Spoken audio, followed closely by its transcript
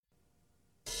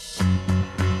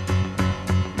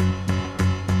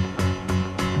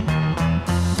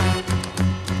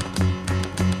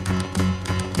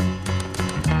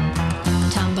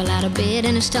out of bed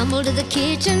and I stumble to the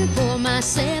kitchen, pour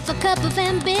myself a cup of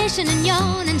ambition and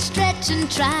yawn and stretch and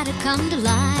try to come to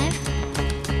life.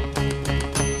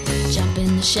 Jump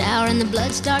in the shower and the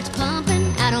blood starts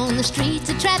pumping. Out on the streets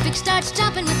the traffic starts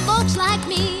jumping with folks like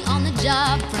me on the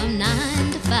job from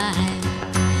 9 to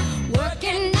 5.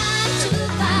 Working 9 to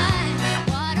 5,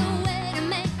 what a way to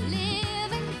make a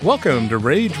living. Welcome to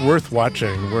Rage Worth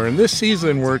Watching, where in this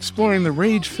season we're exploring the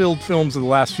rage-filled films of the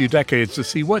last few decades to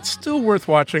see what's still worth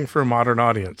watching for a modern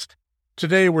audience.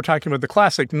 Today we're talking about the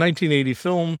classic 1980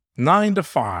 film 9 to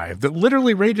 5 that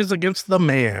literally rages against the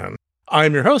man.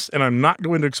 I'm your host, and I'm not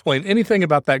going to explain anything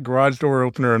about that garage door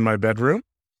opener in my bedroom.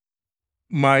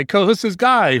 My co-host is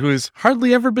Guy, who has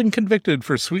hardly ever been convicted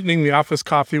for sweetening the office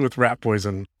coffee with rat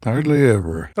poison. Hardly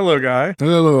ever. Hello, Guy.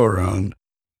 Hello, Ron.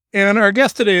 And our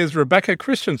guest today is Rebecca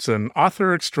Christiansen,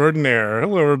 author extraordinaire.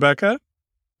 Hello, Rebecca.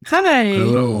 Hi.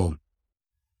 Hello.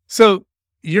 So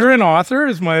you're an author,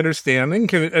 is my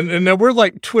understanding. And now we're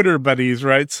like Twitter buddies,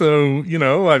 right? So, you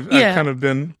know, I've kind of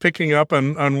been picking up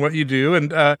on what you do. And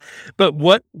but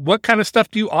what kind of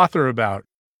stuff do you author about?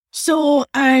 So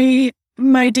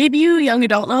my debut young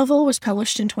adult novel was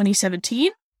published in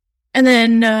 2017. And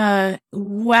then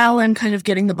while I'm kind of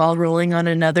getting the ball rolling on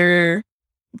another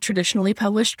traditionally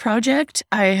published project,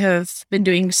 I have been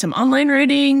doing some online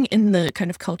writing in the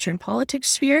kind of culture and politics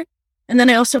sphere. And then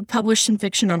I also published some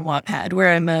fiction on Wattpad,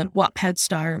 where I'm a Wattpad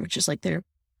star, which is like their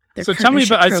So tell me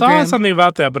about, I saw something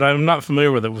about that, but I'm not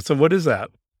familiar with it. So what is that?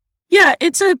 Yeah,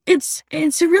 it's a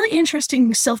really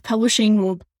interesting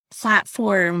self-publishing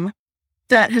platform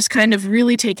that has kind of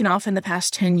really taken off in the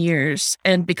past 10 years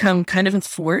and become kind of a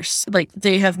force. Like,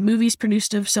 they have movies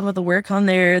produced of some of the work on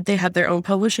there. They have their own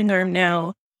publishing arm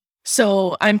now.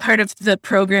 So I'm part of the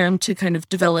program to kind of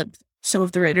develop some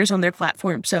of the writers on their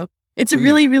platform. So it's a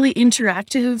really, really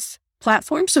interactive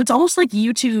platform. So it's almost like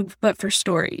YouTube, but for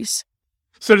stories.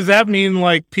 So does that mean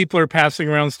like people are passing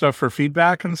around stuff for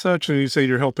feedback and such? And you say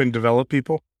you're helping develop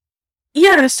people?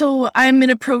 Yeah. So I'm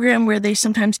in a program where they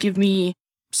sometimes give me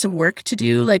some work to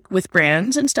do, like with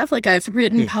brands and stuff. Like I've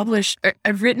written and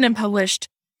published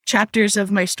chapters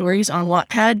of my stories on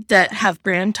Wattpad that have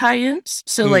brand tie-ins.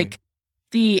 So like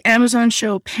the Amazon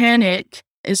show Panic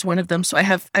is one of them. So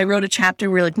I wrote a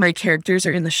chapter where like my characters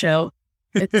are in the show.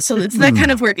 So it's that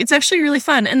kind of work. It's actually really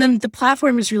fun. And then the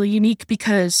platform is really unique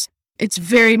because it's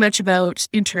very much about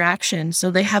interaction. So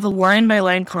they have a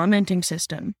line-by-line commenting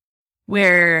system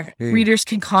where readers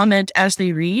can comment as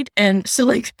they read. And so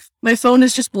like my phone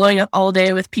is just blowing up all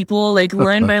day with people like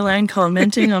line-by-line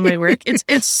commenting on my work.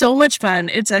 It's so much fun.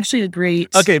 It's actually a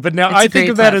great Okay, but now I think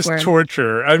of that as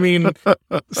torture. I mean,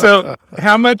 so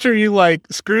how much are you like,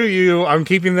 screw you, I'm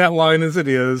keeping that line as it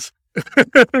is?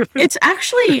 It's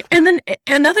actually, and then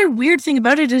another weird thing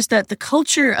about it is that the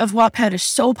culture of Wattpad is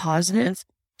so positive.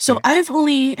 So I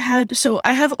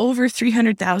have over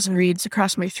 300,000 reads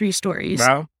across my 3 stories.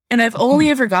 Wow. And I've only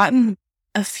ever gotten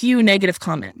a few negative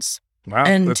comments. Wow,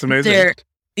 and that's amazing.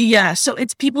 So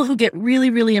it's people who get really,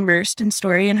 really immersed in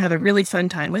story and have a really fun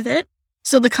time with it.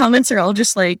 So the comments are all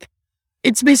just like,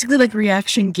 it's basically like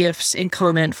reaction GIFs in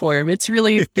comment form. It's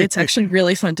actually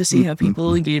really fun to see how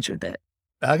people engage with it.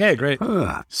 Okay, great.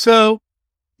 So,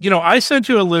 you know, I sent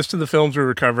you a list of the films we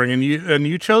were covering, and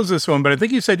you chose this one, but I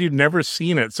think you said you'd never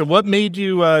seen it. So what made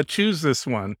you choose this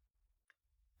one?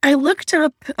 I looked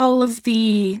up all of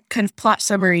the kind of plot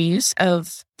summaries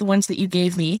of the ones that you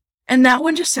gave me, and that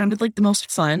one just sounded like the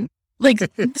most fun.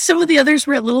 Like some of the others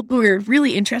were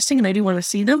really interesting, and I do want to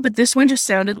see them, but this one just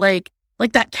sounded like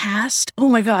that cast. Oh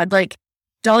my God, like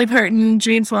Dolly Parton,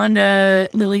 Jane Fonda,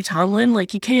 Lily Tomlin.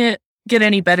 Like you can't get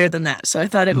any better than that. So I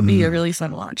thought it would be a really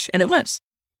fun watch, and it was.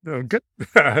 Oh, good.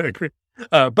 I agree.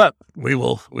 But we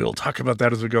will talk about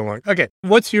that as we go along. Okay,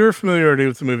 what's your familiarity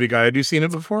with the movie, Guy? Had you seen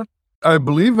it before? I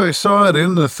believe I saw it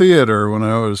in the theater when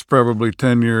I was probably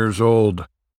 10 years old.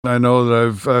 I know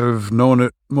that I've known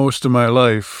it most of my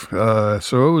life,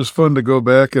 so it was fun to go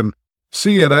back and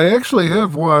see it. I actually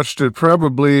have watched it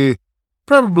probably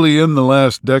in the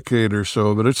last decade or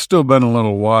so, but it's still been a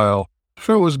little while.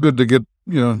 So it was good to get,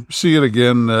 see it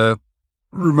again,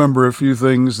 remember a few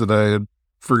things that I had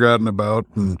forgotten about.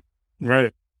 And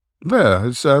right.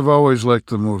 Yeah, I've always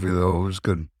liked the movie, though. It was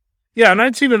good. Yeah, and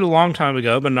I'd seen it a long time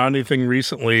ago, but not anything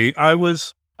recently. I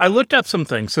looked up some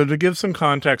things. So to give some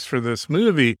context for this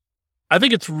movie, I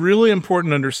think it's really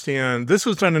important to understand this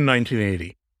was done in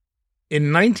 1980.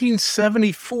 In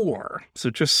 1974, so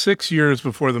just 6 years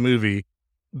before the movie,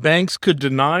 banks could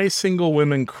deny single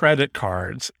women credit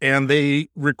cards, and they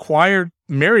required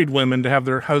married women to have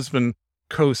their husband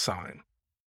co-sign.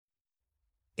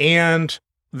 And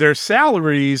their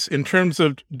salaries, in terms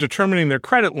of determining their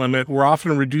credit limit, were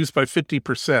often reduced by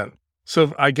 50%.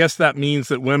 So I guess that means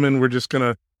that women were just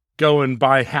going to go and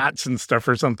buy hats and stuff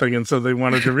or something, and so they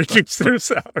wanted to reduce their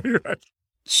salary. Right?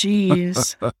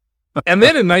 Jeez. And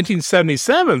then in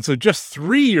 1977, so just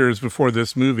 3 years before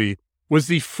this movie, was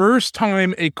the first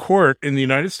time a court in the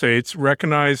United States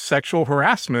recognized sexual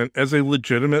harassment as a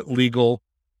legitimate legal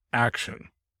action.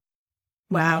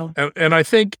 Wow. And I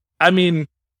think, I mean,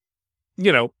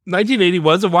 1980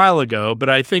 was a while ago, but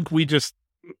I think we just,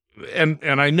 and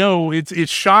I know it's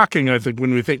shocking, I think,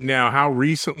 when we think now how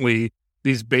recently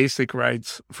these basic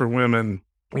rights for women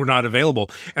were not available.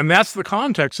 And that's the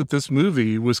context that this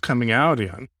movie was coming out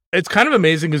in. It's kind of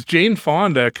amazing because Jane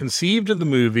Fonda conceived of the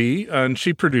movie and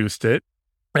she produced it.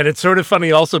 And it's sort of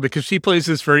funny also because she plays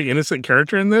this very innocent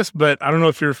character in this, but I don't know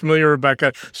if you're familiar,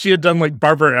 Rebecca. She had done like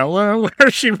Barbarella,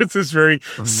 where she was this very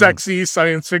sexy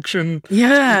science fiction,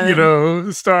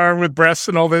 star with breasts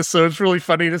and all this. So it's really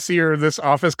funny to see her in this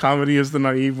office comedy as the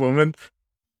naive woman.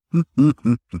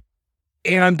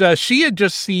 And she had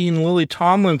just seen Lily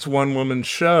Tomlin's one-woman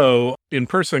show in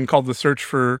person called The Search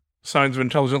for Signs of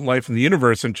Intelligent Life in the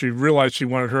Universe, and she realized she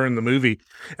wanted her in the movie.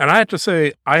 And I have to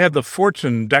say, I had the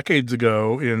fortune decades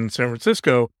ago in San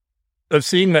Francisco of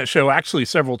seeing that show actually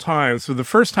several times. So the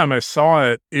first time I saw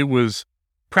it, it was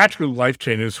practically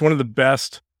life-changing. It's one of the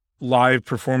best live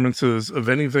performances of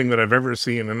anything that I've ever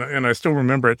seen, and I still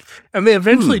remember it. And they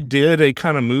eventually did a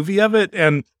kind of movie of it,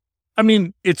 and I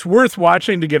mean, it's worth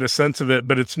watching to get a sense of it,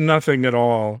 but it's nothing at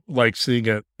all like seeing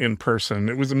it in person.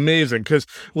 It was amazing because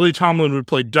Lily Tomlin would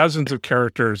play dozens of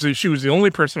characters. She was the only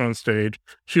person on stage.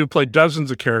 She would play dozens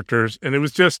of characters, and it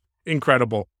was just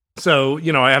incredible. So,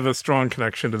 I have a strong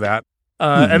connection to that.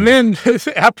 And then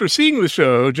after seeing the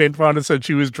show, Jane Fonda said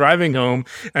she was driving home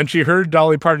and she heard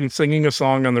Dolly Parton singing a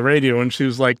song on the radio, and she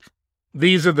was like,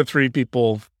 these are the three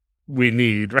people we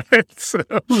need, right?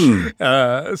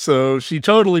 So she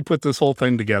totally put this whole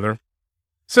thing together.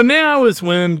 So now is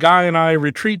when Guy and I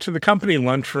retreat to the company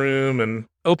lunchroom and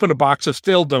open a box of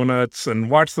stale donuts and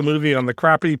watch the movie on the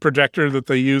crappy projector that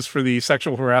they use for the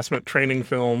sexual harassment training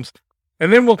films.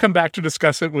 And then we'll come back to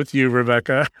discuss it with you,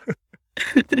 Rebecca.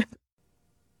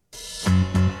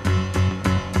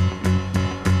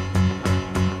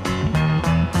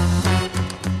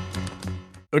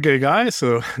 Okay, guys,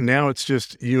 so now it's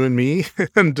just you and me.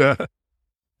 And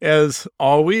as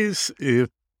always, if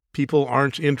people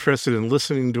aren't interested in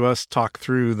listening to us talk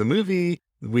through the movie,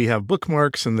 we have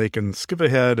bookmarks and they can skip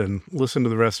ahead and listen to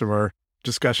the rest of our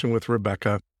discussion with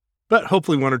Rebecca. But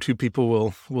hopefully one or two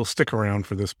people will stick around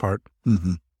for this part.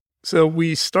 Mm-hmm. So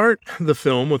we start the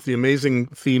film with the amazing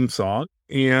theme song,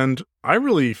 and I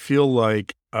really feel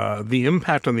like the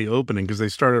impact on the opening, because they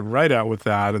started right out with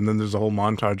that, and then there's a whole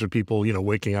montage of people,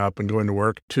 waking up and going to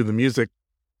work to the music.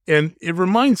 And it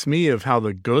reminds me of how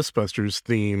the Ghostbusters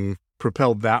theme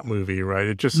propelled that movie, right?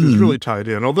 It just is really tied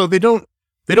in. Although they don't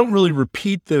really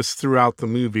repeat this throughout the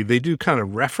movie. They do kind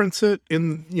of reference it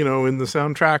in the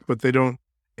soundtrack, but they don't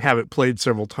have it played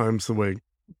several times the way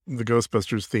the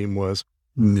Ghostbusters theme was.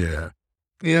 Yeah.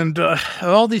 And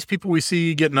all these people we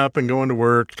see getting up and going to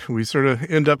work, we sort of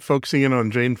end up focusing in on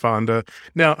Jane Fonda.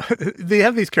 Now, they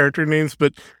have these character names,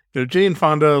 but Jane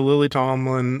Fonda, Lily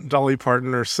Tomlin, Dolly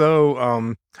Parton are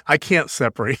so, I can't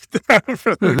separate them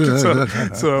from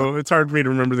them. So it's hard for me to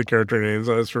remember the character names.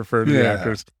 I just refer to the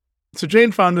actors. So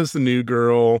Jane Fonda's the new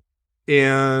girl,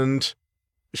 and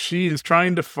she is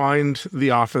trying to find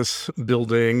the office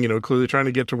building, clearly trying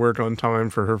to get to work on time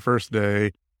for her first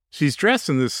day. She's dressed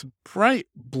in this bright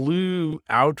blue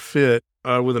outfit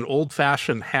with an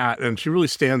old-fashioned hat, and she really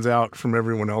stands out from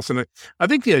everyone else. And I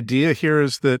think the idea here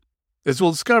is that, as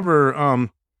we'll discover,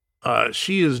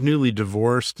 she is newly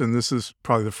divorced, and this is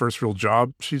probably the first real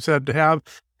job she's had to have.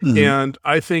 Mm-hmm. And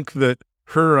I think that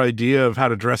her idea of how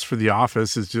to dress for the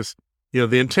office is just,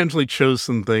 they intentionally chose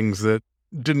some things that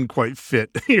didn't quite fit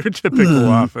your typical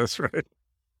office, right?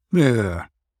 Yeah.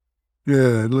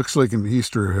 Yeah, it looks like an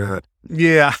Easter hat.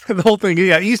 Yeah, the whole thing.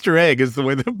 Yeah, Easter egg is the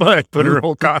way they put her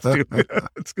whole costume.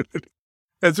 That's good.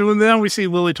 And so now we see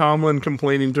Lily Tomlin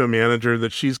complaining to a manager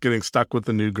that she's getting stuck with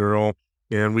the new girl.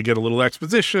 And we get a little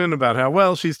exposition about how,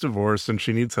 well, she's divorced and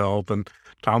she needs help. And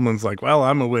Tomlin's like, well,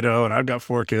 I'm a widow and I've got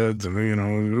 4 kids. And, it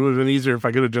would have been easier if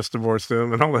I could have just divorced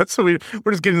him and all that. So we're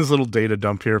just getting this little data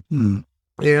dump here.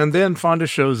 And then Fonda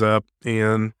shows up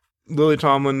and Lily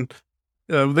Tomlin...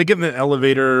 they get in the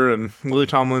elevator and Lily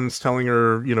Tomlin's telling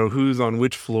her, who's on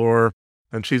which floor.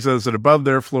 And she says that above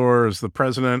their floor is the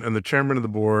president and the chairman of the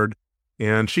board.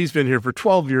 And she's been here for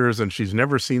 12 years and she's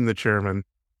never seen the chairman,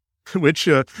 which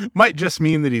might just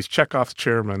mean that he's Chekhov's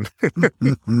chairman.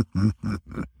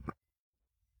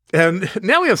 And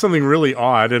now we have something really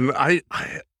odd, and I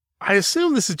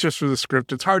assume this is just for the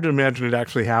script. It's hard to imagine it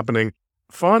actually happening.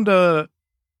 Fonda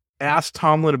asked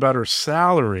Tomlin about her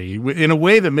salary in a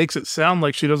way that makes it sound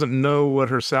like she doesn't know what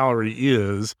her salary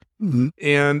is. Mm-hmm.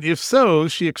 And if so,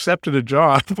 she accepted a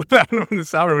job without knowing the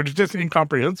salary, which is just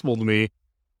incomprehensible to me.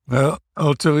 Well,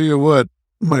 I'll tell you what,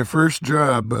 my first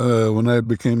job, when I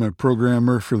became a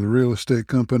programmer for the real estate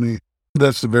company,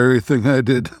 that's the very thing I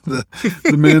did.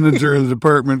 The manager of the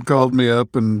department called me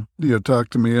up and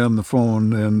talked to me on the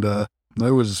phone, and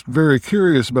I was very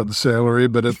curious about the salary,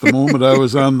 but at the moment I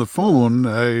was on the phone,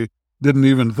 I didn't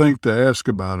even think to ask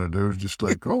about it. It was just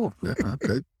like, oh, yeah,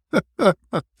 okay.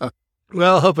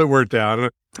 Well, I hope it worked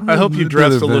out. I hope you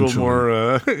dressed a little more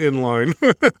in line.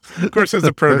 Of course, as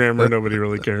a programmer, nobody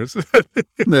really cares.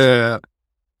 Yeah.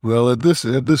 Well, at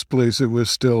this place, it was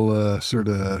still sort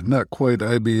of not quite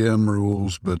IBM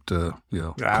rules, but close.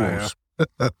 Yeah.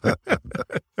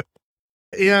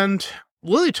 And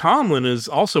Lily Tomlin is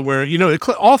also wearing,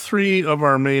 all three of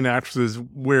our main actresses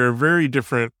wear very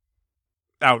different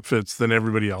outfits than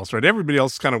everybody else, right? Everybody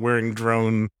else is kind of wearing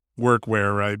drone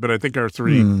workwear, right? But I think our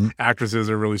three actresses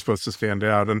are really supposed to stand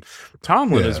out. And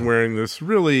Tomlin is wearing this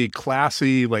really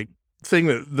classy, thing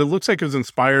that looks like it was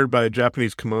inspired by a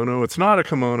Japanese kimono. It's not a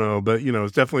kimono, but,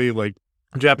 it's definitely like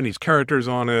Japanese characters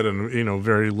on it and,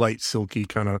 very light, silky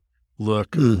kind of look.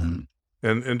 Mm-hmm.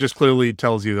 And just clearly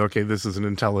tells you, okay, this is an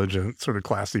intelligent, sort of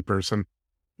classy person.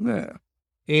 Yeah.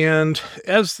 And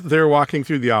as they're walking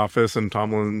through the office and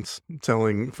Tomlin's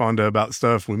telling Fonda about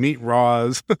stuff, we meet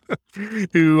Roz,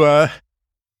 who,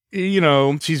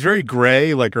 she's very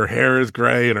gray, like her hair is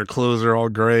gray and her clothes are all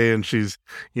gray, and she's,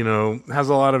 has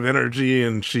a lot of energy,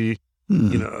 and she,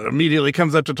 immediately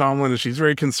comes up to Tomlin, and she's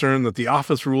very concerned that the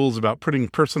office rules about putting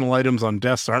personal items on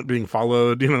desks aren't being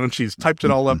followed, and she's typed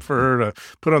it all up for her to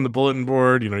put on the bulletin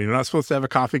board. You're not supposed to have a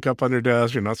coffee cup on your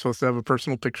desk. You're not supposed to have a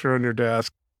personal picture on your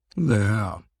desk.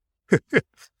 Yeah.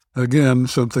 Again,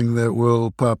 something that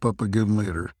will pop up again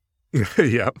later.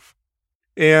 Yeah.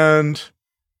 And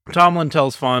Tomlin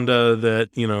tells Fonda that,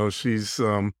 she's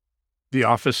the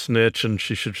office snitch and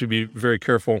she should be very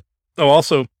careful. Oh,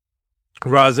 also,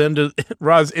 Roz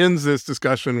ends this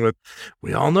discussion with,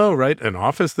 we all know, right? An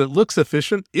office that looks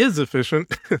efficient is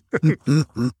efficient.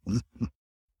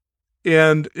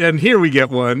 And here we get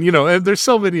one, and there's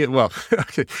so many,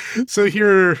 okay. So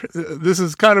here, this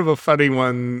is kind of a funny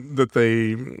one that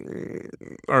they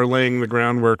are laying the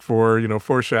groundwork for,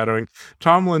 foreshadowing.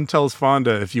 Tomlin tells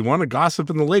Fonda, if you want to gossip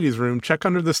in the ladies' room, check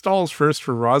under the stalls first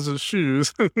for Roz's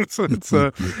shoes. So it's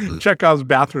Chekhov's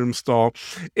bathroom stall.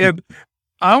 And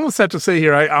I almost have to say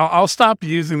here, I'll stop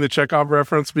using the Chekhov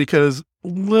reference because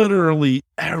literally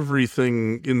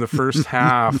everything in the first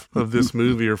half of this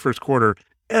movie or first quarter,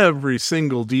 every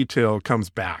single detail comes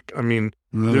back. I mean,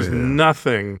 there's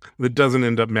nothing that doesn't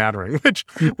end up mattering, which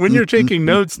when you're taking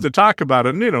notes to talk about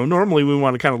it, normally we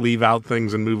want to kind of leave out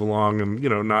things and move along and,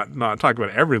 not talk about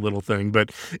every little thing,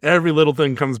 but every little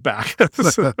thing comes back.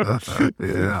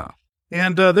 Yeah.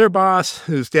 And their boss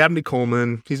is Dabney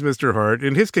Coleman. He's Mr. Hart.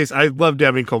 In his case, I love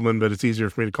Dabney Coleman, but it's easier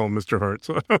for me to call him Mr. Hart.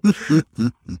 So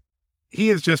he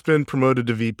has just been promoted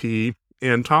to VP.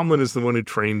 And Tomlin is the one who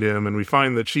trained him, and we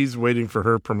find that she's waiting for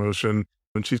her promotion,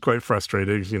 and she's quite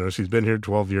frustrated. She's been here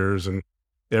 12 years, and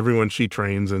everyone she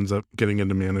trains ends up getting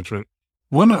into management.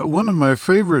 One of my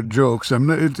favorite jokes.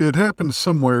 It happened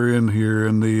somewhere in here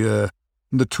in the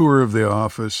tour of the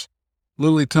office.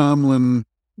 Lily Tomlin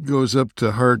goes up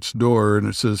to Hart's door, and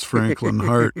it says Franklin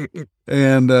Hart,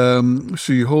 and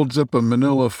she holds up a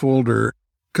manila folder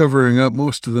covering up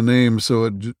most of the names, so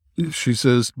she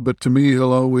says, but to me,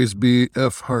 he'll always be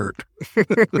F. Hart.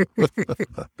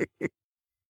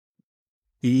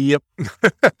 Yep.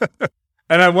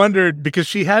 And I wondered, because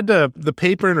she had the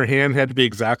paper in her hand had to be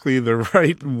exactly the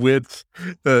right width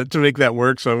to make that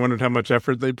work. So I wondered how much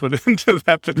effort they put into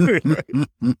that.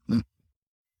 Anyway.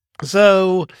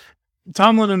 So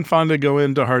Tomlin and Fonda go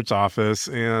into Hart's office,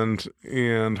 and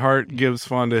Hart gives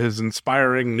Fonda his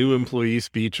inspiring new employee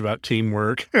speech about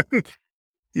teamwork.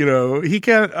 He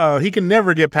can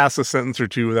never get past a sentence or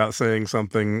two without saying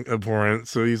something abhorrent.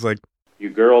 So he's like, you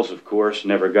girls, of course,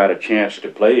 never got a chance to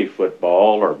play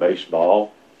football or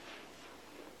baseball.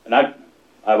 And I've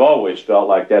always felt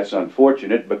like that's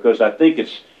unfortunate because I think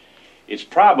it's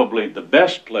probably the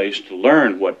best place to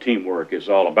learn what teamwork is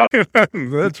all about.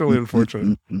 That's really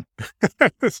unfortunate.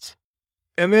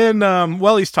 And then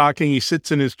while he's talking, he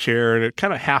sits in his chair and it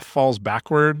kind of half falls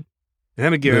backward.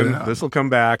 And again, this will come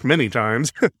back many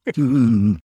times.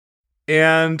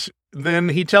 And then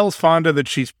he tells Fonda that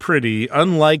she's pretty,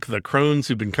 unlike the crones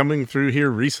who've been coming through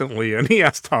here recently. And he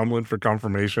asks Tomlin for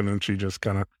confirmation, and she just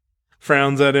kind of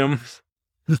frowns at him.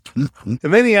 And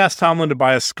then he asks Tomlin to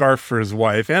buy a scarf for his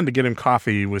wife and to get him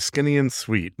coffee with Skinny and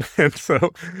Sweet. And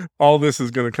so all this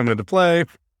is going to come into play.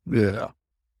 Yeah.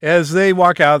 As they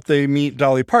walk out, they meet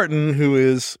Dolly Parton, who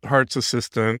is Hart's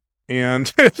assistant.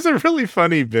 And it's a really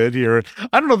funny bit here.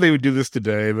 I don't know if they would do this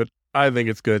today, but I think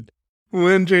it's good.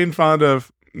 When Jane Fonda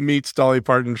meets Dolly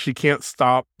Parton, she can't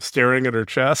stop staring at her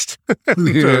chest.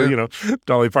 And,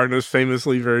 Dolly Parton is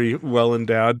famously very well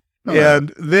endowed. Oh,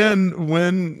 and then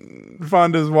when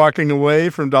Fonda's walking away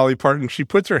from Dolly Parton, she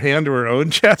puts her hand to her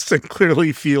own chest and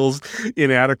clearly feels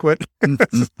inadequate.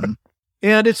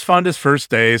 And it's Fonda's first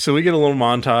day, so we get a little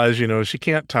montage. She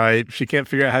can't type. She can't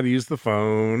figure out how to use the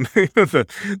phone.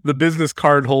 The business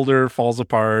card holder falls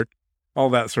apart, all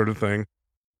that sort of thing.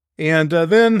 And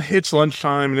then it's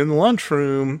lunchtime, and in the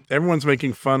lunchroom, everyone's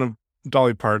making fun of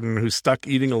Dolly Parton, who's stuck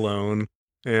eating alone.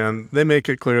 And they make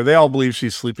it clear they all believe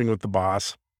she's sleeping with the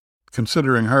boss.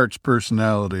 Considering Hart's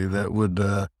personality, that would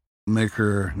make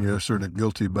her sort of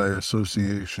guilty by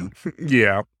association.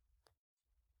 Yeah.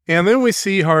 And then we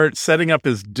see Hart setting up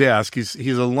his desk.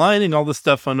 He's aligning all the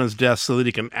stuff on his desk so that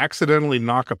he can accidentally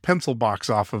knock a pencil box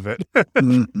off of it.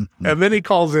 And then he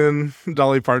calls in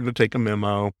Dolly Parton to take a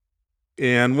memo.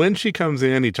 And when she comes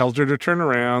in, he tells her to turn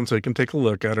around so he can take a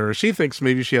look at her. She thinks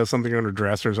maybe she has something on her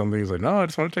dress or something. He's like, no, I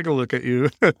just want to take a look at you.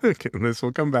 And this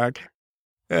will come back.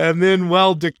 And then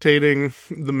while dictating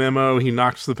the memo, he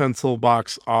knocks the pencil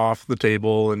box off the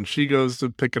table, and she goes to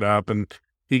pick it up, and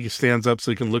he stands up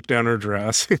so he can look down her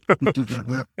dress.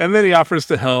 And then he offers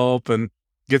to help and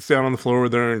gets down on the floor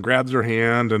with her and grabs her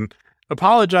hand and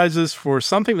apologizes for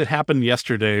something that happened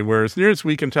yesterday, where as near as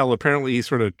we can tell, apparently he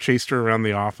sort of chased her around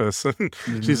the office. And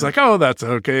she's like, oh, that's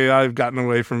okay. I've gotten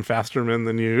away from faster men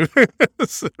than you.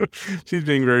 So she's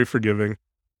being very forgiving.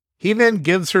 He then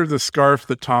gives her the scarf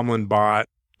that Tomlin bought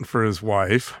for his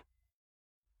wife,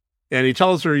 and he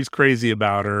tells her he's crazy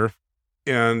about her,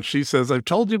 and she says, I've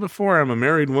told you before I'm a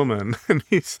married woman. And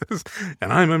he says,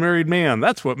 and I'm a married man.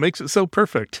 That's what makes it so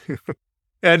perfect.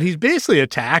 And he's basically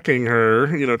attacking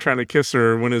her, trying to kiss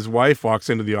her when his wife walks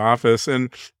into the office.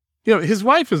 And his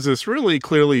wife is this really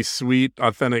clearly sweet,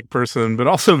 authentic person, but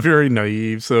also very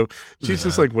naive. So she's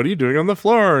just like, what are you doing on the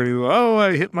floor? And he's like, oh,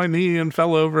 I hit my knee and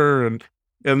fell over. And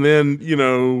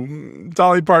then,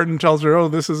 Dolly Parton tells her, oh,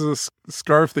 this is a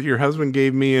scarf that your husband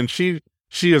gave me. And she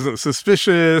isn't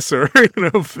suspicious or,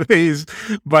 fazed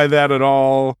by that at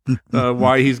all,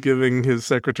 why he's giving his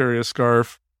secretary a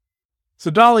scarf.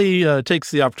 So Dolly takes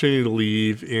the opportunity to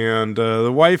leave, and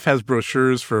the wife has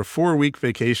brochures for a 4-week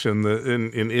vacation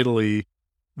in Italy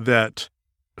that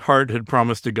Hart had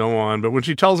promised to go on. But when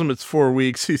she tells him it's 4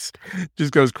 weeks, he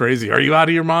just goes crazy. Are you out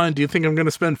of your mind? Do you think I'm going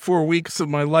to spend 4 weeks of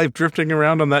my life drifting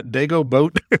around on that Dago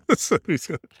boat? So he's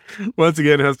once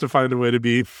again has to find a way to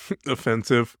be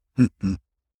offensive.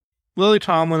 Lily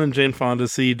Tomlin and Jane Fonda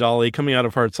see Dolly coming out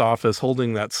of Hart's office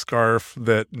holding that scarf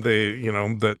that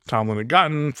that Tomlin had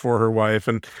gotten for her wife.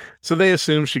 And so they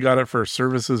assume she got it for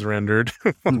services rendered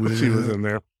when she was in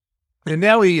there. And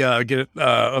now we get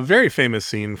a very famous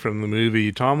scene from the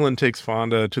movie. Tomlin takes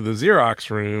Fonda to the Xerox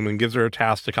room and gives her a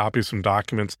task to copy some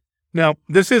documents. Now,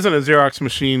 this isn't a Xerox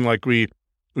machine like we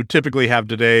would typically have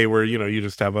today, where, you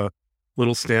just have a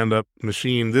little stand-up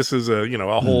machine. This is a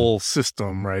whole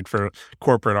system, right, for a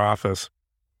corporate office.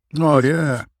 Oh,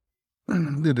 yeah.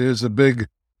 It is a big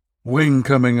wing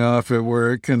coming off it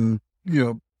where it can,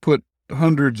 put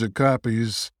hundreds of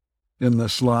copies in the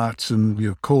slots and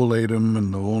you collate them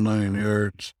and the whole 9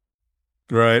 yards.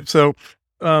 Right. So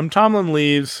Tomlin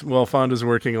leaves while Fonda's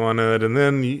working on it. And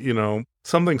then,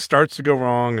 something starts to go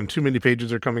wrong and too many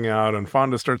pages are coming out and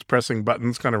Fonda starts pressing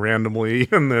buttons kind of randomly.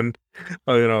 And then,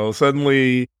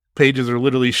 suddenly pages are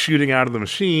literally shooting out of the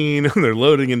machine and they're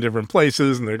loading in different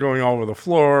places and they're going all over the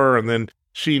floor. And then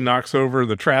she knocks over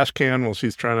the trash can while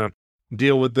she's trying to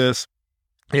deal with this.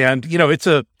 And, it's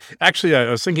I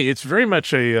was thinking it's very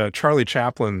much a Charlie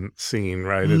Chaplin scene,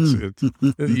 right? It's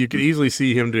you could easily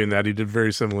see him doing that. He did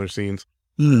very similar scenes.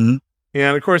 Mm-hmm.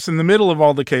 And of course, in the middle of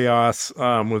all the chaos,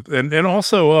 and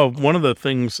also one of the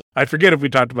things, I forget if we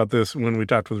talked about this when we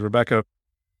talked with Rebecca,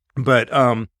 but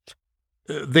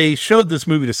they showed this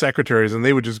movie to secretaries and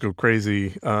they would just go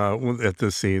crazy at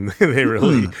this scene. They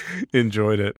really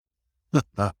enjoyed it.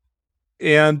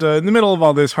 And in the middle of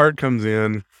all this, Hart comes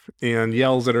in and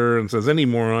yells at her and says any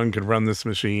moron could run this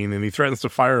machine. And he threatens to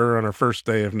fire her on her first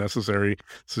day if necessary.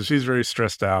 So she's very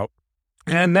stressed out.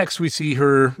 And next we see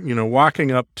her,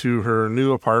 walking up to her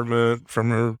new apartment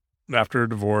after her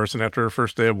divorce and after her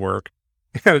first day of work.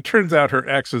 And it turns out her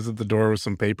ex is at the door with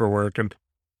some paperwork. And,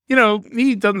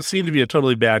 he doesn't seem to be a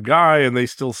totally bad guy and they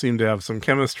still seem to have some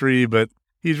chemistry. But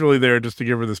he's really there just to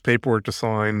give her this paperwork to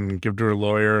sign and give to her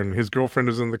lawyer. And his girlfriend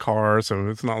is in the car, so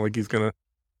it's not like he's going to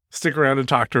stick around and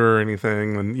talk to her or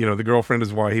anything. And, the girlfriend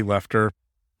is why he left her.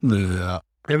 Yeah.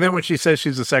 And then when she says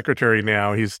she's a secretary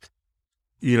now, he's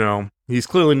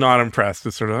clearly not impressed.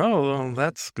 It's sort of, oh, well,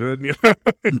 that's good.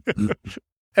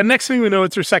 And next thing we know,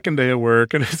 it's her second day at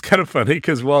work. And it's kind of funny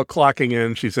because while clocking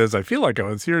in, she says, I feel like I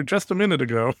was here just a minute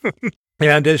ago.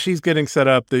 And as she's getting set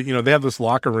up, they have this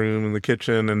locker room in the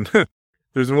kitchen. And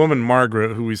there's a woman,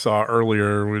 Margaret, who we saw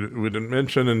earlier, we didn't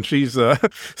mention. And she's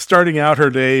starting out her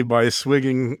day by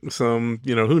swigging some,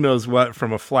 who knows what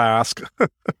from a flask.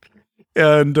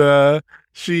 And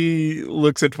she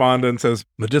looks at Fonda and says,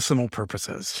 medicinal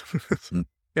purposes.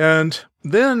 And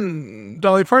then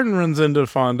Dolly Parton runs into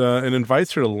Fonda and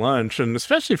invites her to lunch. And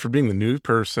especially for being the new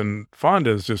person,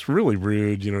 Fonda is just really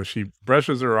rude. She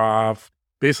brushes her off,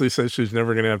 basically says she's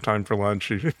never going to have time for lunch.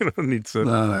 She needs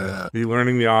to be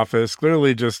learning the office.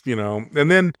 Clearly just,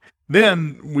 and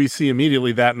then we see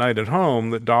immediately that night at home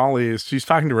that she's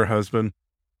talking to her husband.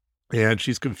 And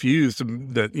she's confused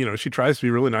that, she tries to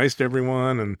be really nice to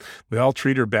everyone and they all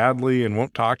treat her badly and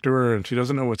won't talk to her and she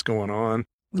doesn't know what's going on.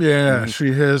 Yeah,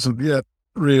 she hasn't yet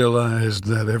realized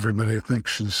that everybody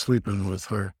thinks she's sleeping with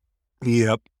her.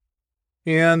 Yep.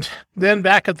 And then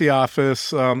back at the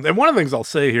office, and one of the things I'll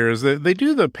say here is that they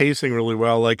do the pacing really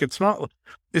well. Like it's not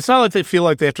like they feel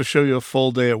like they have to show you a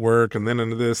full day at work and then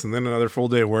into this and then another full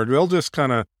day at work. They'll just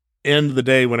kind of end the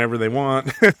day whenever they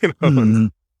want,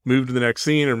 and move to the next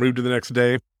scene or move to the next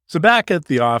day. So back at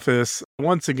the office,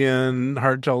 once again,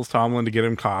 Hart tells Tomlin to get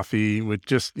him coffee, which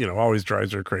just, always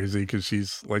drives her crazy because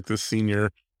she's like this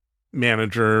senior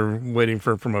manager waiting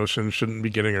for a promotion, shouldn't be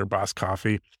getting her boss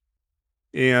coffee.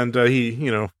 And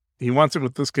he wants it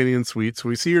with the Skinny and Sweet. So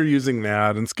we see her using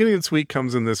that. And Skinny and Sweet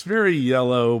comes in this very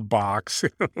yellow box.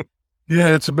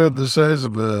 Yeah, it's about the size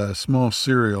of a small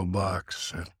cereal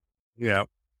box. Yeah.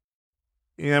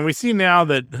 And we see now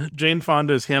that Jane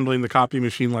Fonda is handling the copy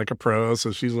machine like a pro,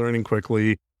 so she's learning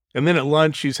quickly. And then at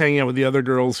lunch, she's hanging out with the other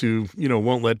girls who,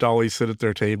 won't let Dolly sit at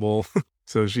their table.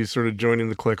 So she's sort of joining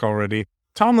the clique already.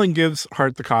 Tomlin gives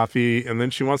Hart the coffee, and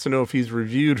then she wants to know if he's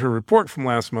reviewed her report from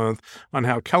last month on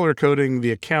how color coding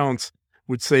the accounts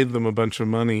would save them a bunch of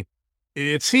money.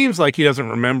 It seems like he doesn't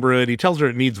remember it. He tells her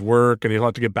it needs work, and he'll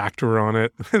have to get back to her on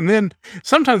it. And then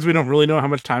sometimes we don't really know how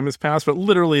much time has passed, but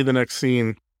literally the next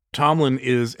scene, Tomlin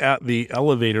is at the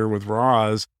elevator with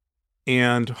Roz,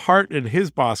 and Hart and his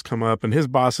boss come up, and his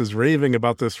boss is raving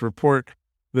about this report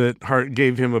that Hart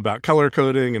gave him about color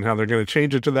coding and how they're going to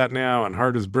change it to that now, and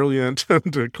Hart is brilliant.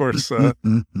 And of course,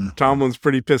 Tomlin's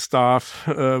pretty pissed off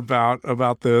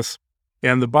about this.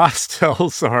 And the boss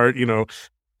tells Hart,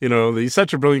 he's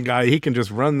such a brilliant guy, he can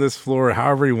just run this floor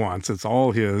however he wants. It's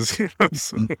all his.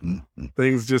 So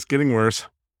things just getting worse.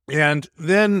 And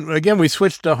then, again, we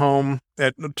switch to home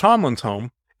at Tomlin's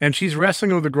home, and she's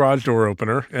wrestling with the garage door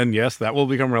opener. And yes, that will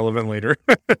become relevant later.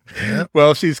 Yep.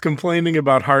 Well, she's complaining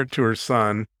about Hart to her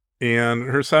son, and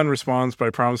her son responds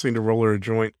by promising to roll her a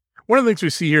joint. One of the things we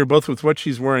see here, both with what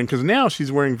she's wearing, because now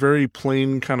she's wearing very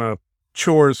plain kind of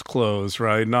chores clothes,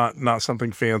 right? Not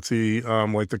something fancy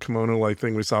like the kimono-like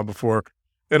thing we saw before.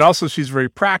 And also she's very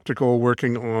practical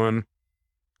working on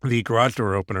the garage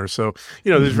door opener. So,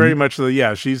 there's very much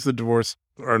she's the divorced,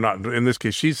 or not, in this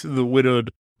case, she's the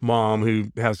widowed mom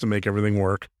who has to make everything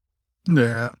work.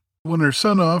 Yeah. When her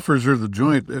son offers her the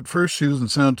joint, at first she doesn't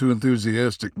sound too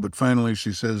enthusiastic, but finally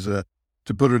she says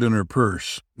to put it in her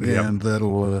purse. Yep. And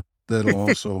that'll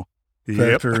also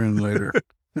factor in later.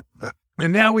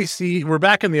 And now we're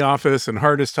back in the office, and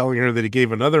Hart is telling her that he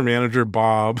gave another manager,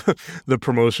 Bob, the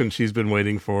promotion she's been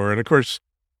waiting for. And of course,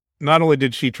 not only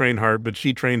did she train Hart, but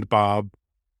she trained Bob.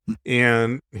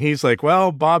 And he's like,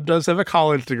 well, Bob does have a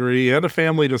college degree and a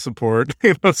family to support.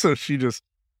 So she just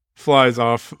flies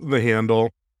off the handle.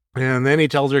 And then he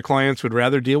tells her clients would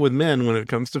rather deal with men when it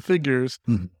comes to figures.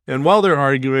 Mm-hmm. And while they're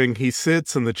arguing, he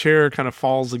sits and the chair kind of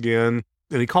falls again.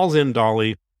 And he calls in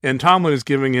Dolly. And Tomlin is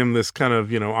giving him this kind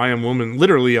of, I am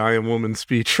woman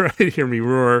speech, right? Hear me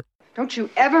roar. Don't you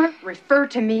ever refer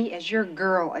to me as your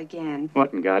girl again.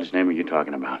 What in God's name are you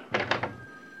talking about?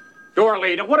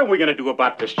 Dorley, what are we going to do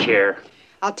about this chair?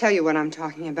 I'll tell you what I'm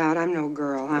talking about. I'm no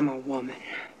girl. I'm a woman.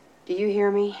 Do you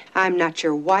hear me? I'm not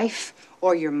your wife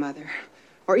or your mother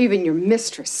or even your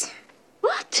mistress.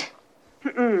 What?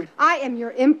 I am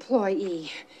your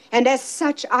employee, and as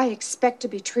such, I expect to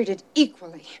be treated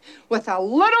equally, with a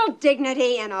little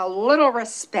dignity and a little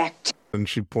respect. And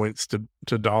she points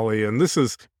to Dolly, and this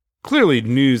is clearly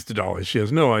news to Dolly. She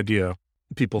has no idea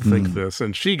people think this,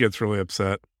 and she gets really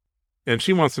upset. And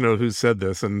she wants to know who said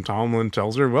this, and Tomlin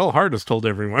tells her, well, Hart has told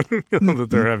everyone that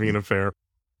they're having an affair.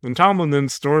 And Tomlin then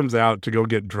storms out to go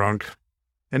get drunk.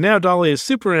 And now Dolly is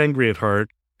super angry at Hart,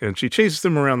 and she chases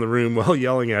him around the room while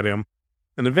yelling at him.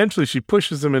 And eventually she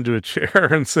pushes him into a chair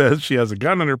and says she has a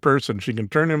gun in her purse and she can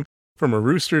turn him from a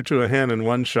rooster to a hen in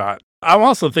one shot. I'm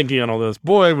also thinking on all this,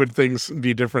 boy, would things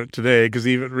be different today, because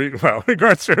even,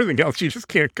 regards to everything else, you just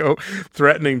can't go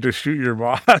threatening to shoot your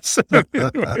boss.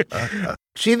 Anyway,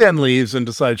 she then leaves and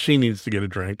decides she needs to get a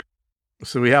drink.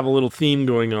 So we have a little theme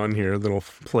going on here that'll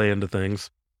play into things.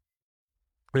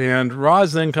 And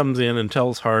Roz then comes in and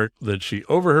tells Hart that she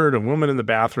overheard a woman in the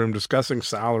bathroom discussing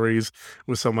salaries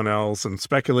with someone else and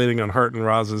speculating on Hart and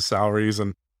Roz's salaries.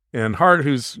 And Hart,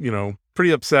 who's,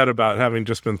 pretty upset about having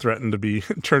just been threatened to be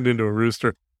turned into a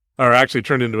rooster, or actually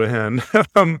turned into a hen,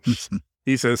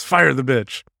 he says, "Fire the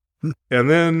bitch." And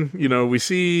then, we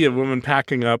see a woman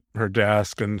packing up her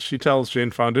desk, and she tells Jane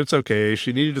Fonda it's okay.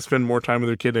 She needed to spend more time with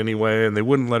her kid anyway, and they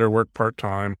wouldn't let her work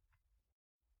part-time.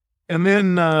 And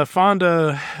then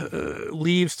Fonda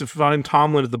leaves to find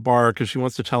Tomlin at the bar because she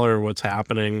wants to tell her what's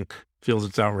happening, feels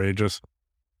it's outrageous.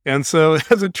 And so,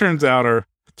 as it turns out, our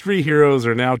three heroes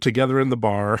are now together in the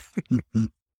bar.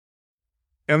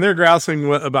 And they're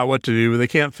grousing about what to do. They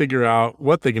can't figure out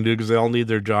what they can do because they all need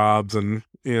their jobs. And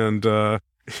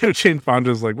Jane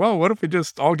Fonda's like, well, what if we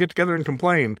just all get together and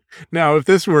complain? Now, if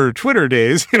this were Twitter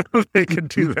days, they could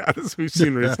do that, as we've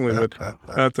seen recently, but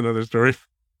that's another story.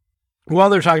 While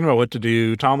they're talking about what to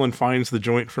do, Tomlin finds the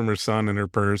joint from her son in her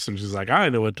purse, and she's like, I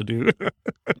know what to do.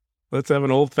 Let's have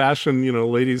an old-fashioned,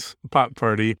 ladies' pot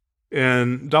party.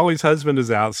 And Dolly's husband is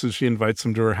out, so she invites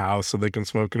him to her house so they can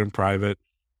smoke it in private.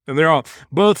 And they're all,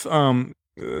 both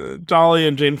Dolly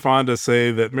and Jane Fonda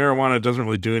say that marijuana doesn't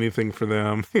really do anything for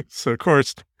them. So, of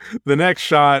course, the next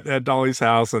shot at Dolly's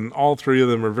house, and all three of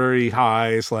them are very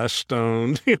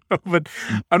high/stoned. But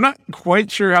I'm not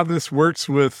quite sure how this works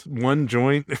with one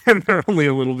joint, and they're only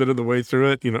a little bit of the way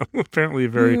through it. Apparently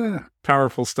very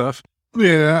powerful stuff.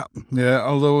 Yeah.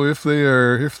 Although if they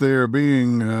are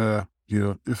being,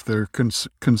 if they're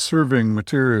conserving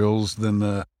materials, then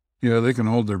they can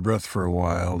hold their breath for a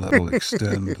while. That'll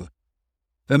extend.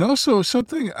 And also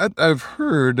something I've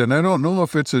heard, and I don't know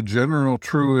if it's a general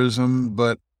truism,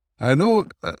 but I know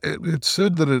it's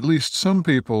said that at least some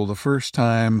people, the first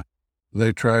time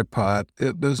they try pot,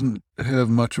 it doesn't have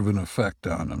much of an effect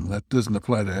on them. That doesn't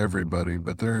apply to everybody,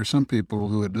 but there are some people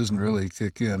who it doesn't really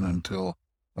kick in until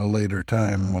a later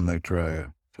time when they try it.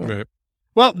 So. Right.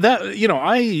 Well, that,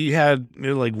 I had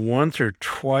like once or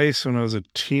twice when I was a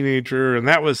teenager, and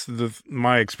that was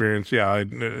my experience. Yeah, it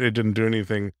didn't do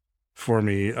anything for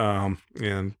me,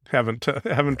 and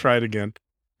haven't tried again.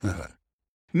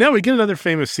 Now we get another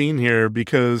famous scene here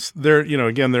because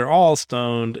they're all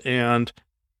stoned, and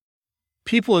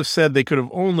people have said they could have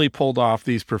only pulled off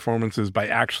these performances by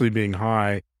actually being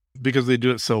high because they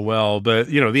do it so well. But,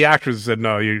 the actors said,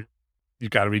 no, you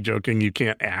got to be joking. You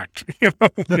can't act,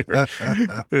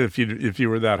 if you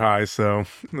were that high. So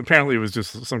apparently it was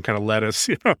just some kind of lettuce,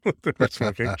 they were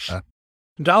smoking.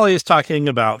 Dolly is talking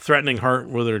about threatening Hart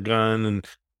with her gun,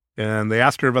 and they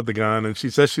ask her about the gun, and she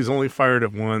says she's only fired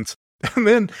it once. And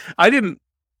then I don't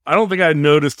think I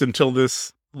noticed until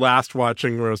this last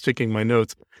watching where I was taking my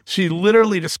notes. She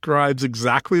literally describes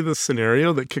exactly the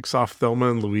scenario that kicks off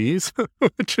Thelma and Louise,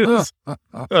 which is,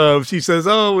 she says,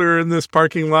 we were in this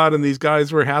parking lot and these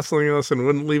guys were hassling us and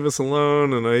wouldn't leave us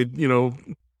alone. And I,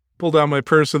 pulled out my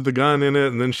purse with the gun in it.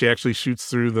 And then she actually shoots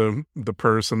through the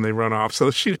purse and they run off. So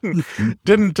she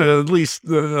didn't at least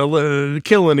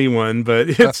kill anyone, but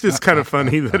it's just kind of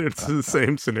funny that it's the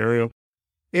same scenario.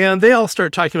 And they all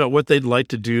start talking about what they'd like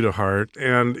to do to Hart,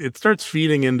 and it starts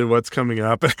feeding into what's coming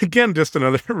up. And again, just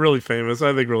another really famous,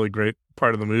 I think really great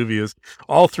part of the movie is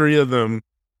all three of them,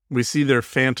 we see their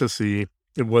fantasy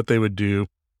of what they would do.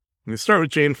 And we start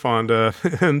with Jane Fonda,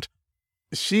 and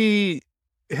she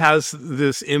has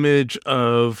this image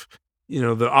of,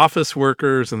 the office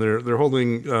workers, and they're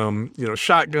holding,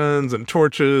 shotguns and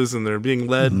torches, and they're being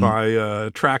led by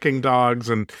tracking dogs,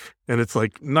 and it's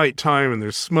like nighttime, and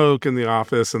there's smoke in the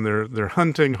office, and they're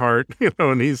hunting Hart,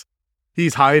 and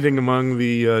he's hiding among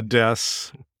the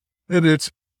desks. And it's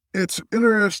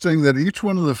interesting that each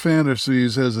one of the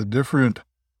fantasies has a different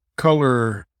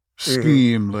color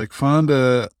scheme. Like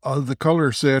Fonda, the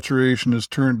color saturation is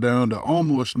turned down to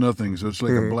almost nothing, so it's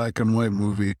like a black and white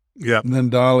movie. Yeah. And then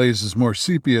Dolly's is more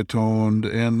sepia toned,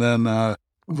 and then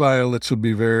Violet's will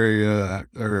be very,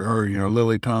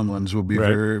 Lily Tomlin's will be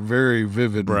very, very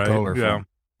vivid and colorful. Yeah.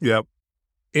 Yep.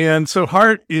 And so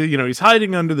Hart, he's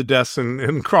hiding under the desk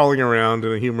and crawling around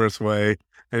in a humorous way,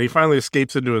 and he finally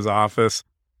escapes into his office.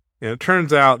 And it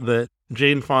turns out that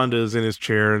Jane Fonda is in his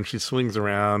chair, and she swings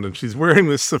around, and she's wearing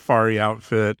this safari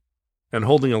outfit. and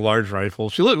holding a large rifle.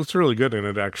 She looks really good in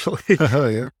it, actually. Oh,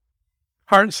 yeah.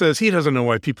 Hart says he doesn't know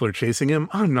why people are chasing him.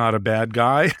 I'm not a bad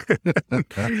guy.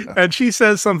 And she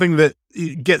says something that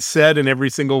gets said in every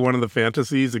single one of the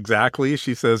fantasies exactly.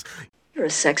 She says, "You're a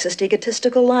sexist,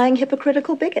 egotistical, lying,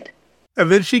 hypocritical bigot."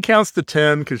 and then she counts to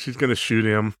 10 because she's going to shoot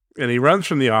him. And he runs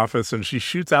from the office and she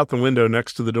shoots out the window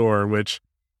next to the door, which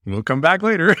we'll come back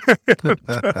later.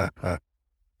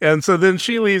 And so then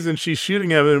she leaves and she's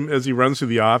shooting at him as he runs through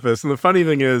the office. And the funny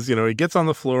thing is, he gets on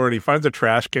the floor and he finds a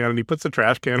trash can and he puts the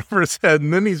trash can over his head.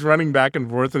 And then he's running back and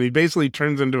forth and he basically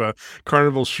turns into a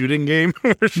carnival shooting game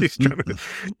where she's trying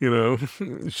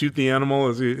to, shoot the animal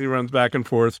as he runs back and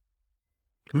forth.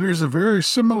 There's a very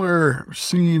similar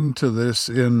scene to this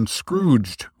in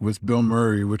Scrooged with Bill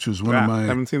Murray, which is one of my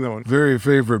haven't seen that one. very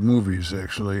favorite movies,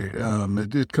 actually.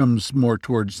 It comes more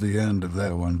towards the end of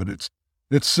that one, but it's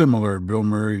similar. Bill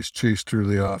Murray's chased through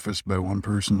the office by one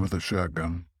person with a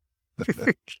shotgun.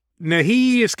 Now,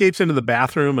 he escapes into the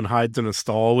bathroom and hides in a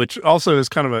stall, which also is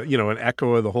kind of an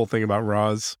echo of the whole thing about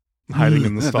Roz hiding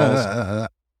in the stalls.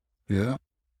 Yeah.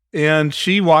 And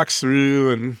she walks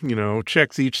through and,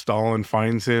 checks each stall and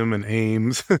finds him and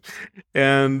aims.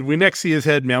 And we next see his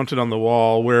head mounted on the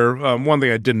wall where one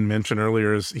thing I didn't mention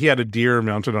earlier is he had a deer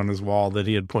mounted on his wall that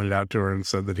he had pointed out to her and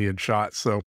said that he had shot.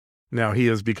 So now he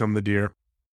has become the deer.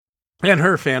 And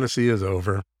her fantasy is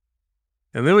over.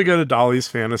 And then we go to Dolly's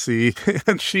fantasy,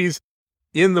 and she's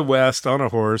in the West on a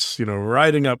horse,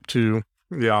 riding up to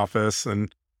the office.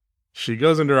 And she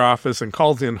goes into her office and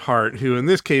calls in Hart, who in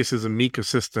this case is a meek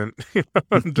assistant.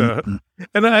 And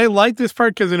I like this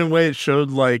part because in a way it showed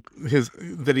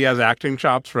that he has acting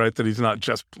chops, right? That he's not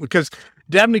just because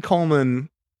Dabney Coleman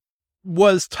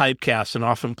was typecast and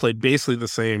often played basically the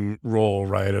same role,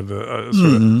 right? Of a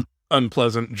sort of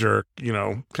unpleasant jerk,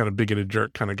 kind of bigoted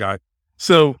jerk kind of guy.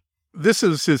 So this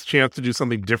is his chance to do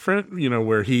something different,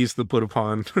 where he's the put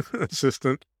upon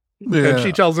assistant. Yeah. And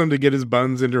she tells him to get his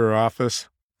buns into her office.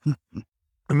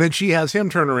 And then she has him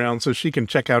turn around so she can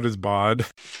check out his bod.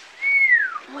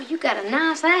 Well, you got a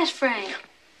nice ass frame.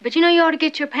 But you ought to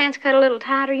get your pants cut a little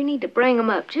tighter. You need to bring them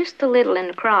up just a little in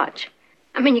the crotch.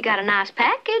 You got a nice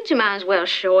package. You might as well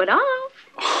show it off.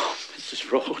 Oh,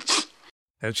 Mrs. Rhodes.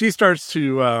 And she starts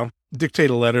to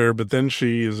dictate a letter, but then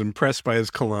she is impressed by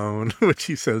his cologne, which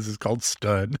he says is called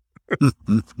Stud.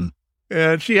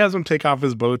 And she has him take off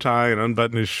his bow tie and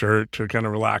unbutton his shirt to kind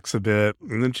of relax a bit.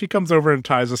 And then she comes over and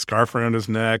ties a scarf around his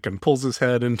neck and pulls his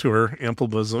head into her ample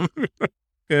bosom.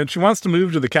 And she wants to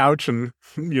move to the couch and,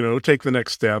 take the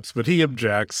next steps, but he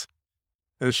objects.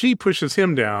 And she pushes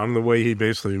him down the way he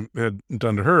basically had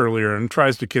done to her earlier and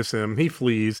tries to kiss him. He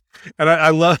flees. And I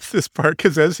love this part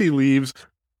because as he leaves,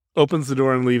 opens the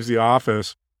door and leaves the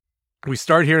office, we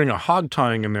start hearing a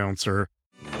hog-tying announcer.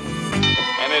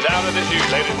 And he's out of the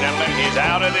chute, ladies and gentlemen. He's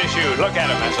out of the chute. Look at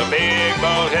him. That's a big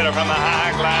boat hitter from the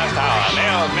high glass tower.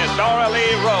 Nails Miss Dora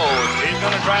Lee Rhodes. She's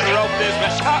going to try to rope this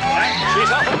Miss Scott. She's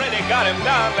already got him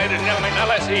down, ladies and gentlemen. Now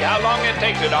let's see how long it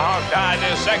takes her to hog-tie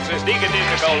this sexist,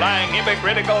 egotistical, lying,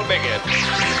 hypocritical bigot. 5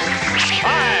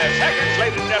 seconds,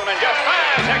 ladies and gentlemen. Just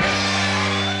 5 seconds.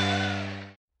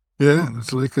 Yeah,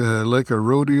 it's like a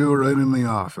rodeo right in the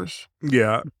office.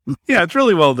 Yeah. Yeah, it's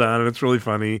really well done, and it's really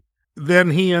funny. Then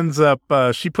he ends up,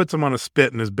 she puts him on a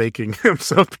spit and is baking him,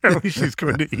 so apparently she's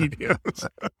going to eat him.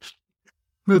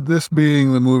 But this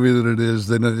being the movie that it is,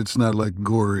 then it's not like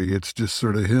gory. It's just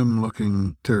sort of him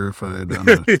looking terrified on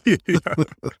it.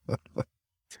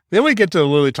 Then we get to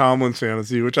Lily Tomlin's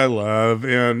fantasy, which I love.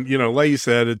 And, like you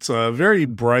said, it's very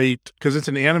bright because it's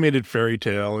an animated fairy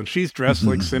tale. And she's dressed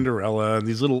like Cinderella. And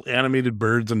these little animated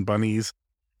birds and bunnies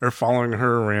are following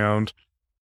her around.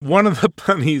 One of the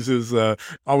bunnies is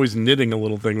always knitting a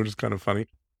little thing, which is kind of funny.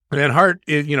 And Hart,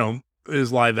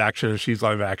 is live action and she's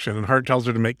live action. And Hart tells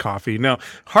her to make coffee. Now,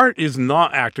 Hart is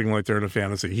not acting like they're in a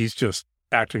fantasy. He's just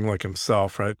acting like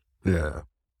himself, right? Yeah.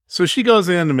 So she goes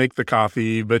in to make the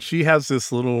coffee, but she has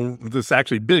this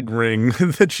actually big ring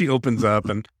that she opens up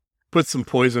and puts some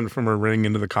poison from her ring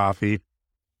into the coffee.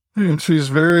 And she's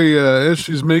very, as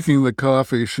she's making the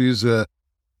coffee, she's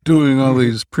doing all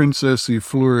these princessy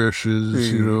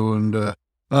flourishes, and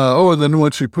and then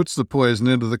when she puts the poison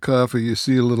into the coffee, you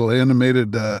see a little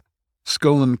animated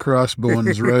skull and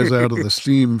crossbones rise out of the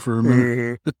steam for a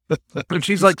minute. And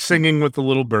she's like singing with the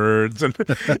little birds,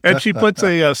 and she puts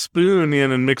a spoon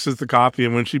in and mixes the coffee,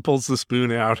 and when she pulls the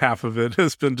spoon out, half of it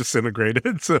has been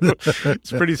disintegrated, so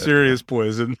it's pretty serious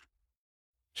poison.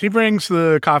 She brings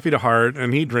the coffee to Hart,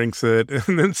 and he drinks it,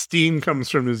 and then steam comes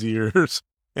from his ears,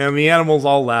 and the animals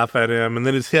all laugh at him, and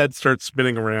then his head starts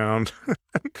spinning around,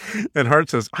 and Hart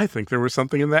says, "I think there was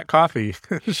something in that coffee."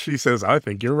 She says, "I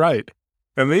think you're right."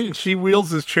 And she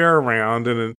wheels his chair around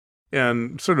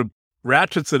and sort of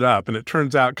ratchets it up, and it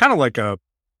turns out kind of like a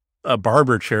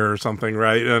barber chair or something,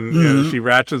 right? And she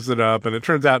ratchets it up, and it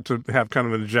turns out to have kind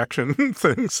of an ejection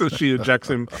thing. So she ejects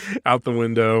him out the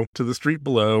window to the street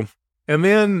below. And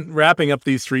then wrapping up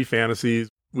these three fantasies,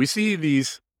 we see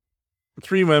these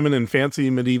three women in fancy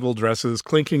medieval dresses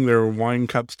clinking their wine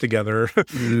cups together.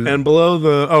 And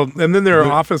below and then there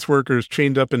are office workers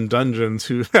chained up in dungeons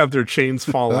who have their chains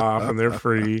fall off and they're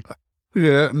free.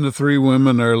 Yeah, and the three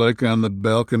women are like on the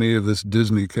balcony of this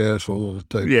Disney castle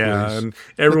type place. And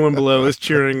everyone below is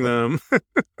cheering them.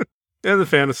 And the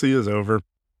fantasy is over.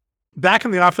 Back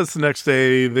in the office the next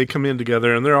day, they come in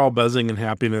together, and they're all buzzing in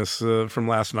happiness from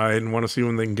last night and want to see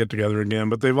when they can get together again.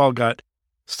 But they've all got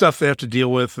stuff they have to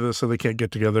deal with, so they can't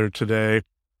get together today.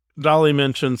 Dolly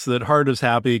mentions that Hart is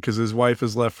happy because his wife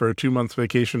is left for a 2-month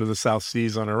vacation to the South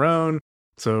Seas on her own,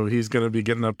 so he's going to be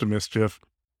getting up to mischief.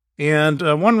 And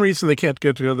one reason they can't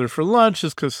get together for lunch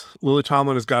is because Lily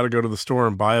Tomlin has got to go to the store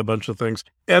and buy a bunch of things.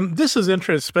 And this is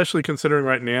interesting, especially considering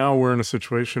right now we're in a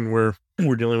situation where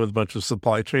we're dealing with a bunch of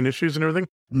supply chain issues and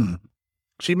everything.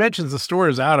 She mentions the store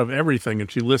is out of everything, and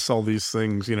she lists all these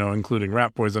things, including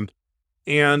rat poison.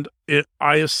 And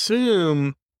I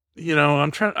assume, we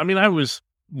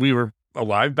were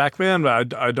alive back then,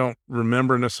 but I don't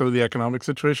remember necessarily the economic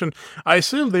situation. I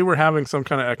assume they were having some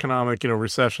kind of economic,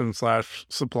 recession /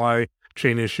 supply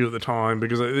chain issue at the time,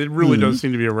 because it really does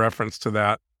seem to be a reference to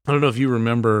that. I don't know if you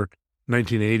remember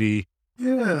 1980.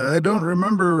 Yeah, I don't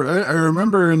remember. I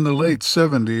remember in the late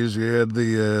 70s, you had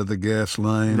the gas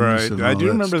lines. Right. I do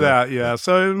remember that. Yeah.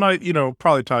 So it might,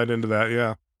 probably tied into that.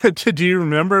 Yeah. Do you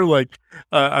remember,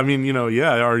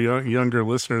 our younger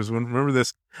listeners would remember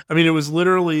this. I mean, it was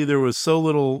literally, there was so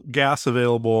little gas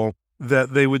available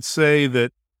that they would say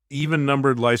that even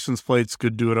numbered license plates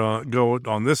could go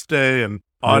on this day and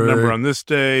odd number on this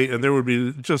day. And there would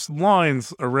be just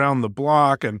lines around the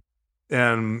block and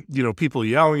people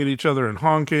yelling at each other and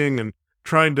honking and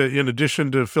trying to, in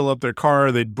addition to fill up their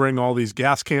car, they'd bring all these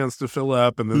gas cans to fill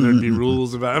up, and then there'd be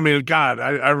rules about, God,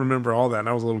 I remember all that. And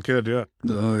I was a little kid. Yeah.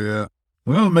 Oh yeah.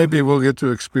 Well, maybe we'll get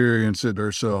to experience it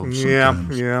ourselves.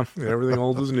 Sometimes. Yeah. Everything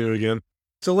old is new again.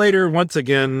 So later, once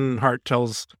again, Hart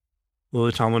tells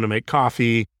Lily Tomlin to make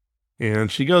coffee,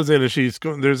 and she goes in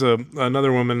and there's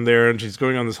another woman there, and she's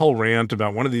going on this whole rant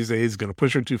about one of these days is going to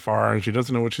push her too far, and she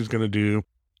doesn't know what she's going to do.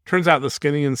 Turns out the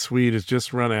Skinny and Sweet has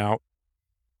just run out.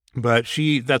 But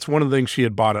that's one of the things she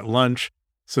had bought at lunch.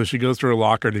 So she goes to her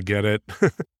locker to get it.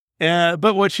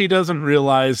 But what she doesn't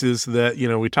realize is that,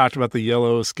 we talked about the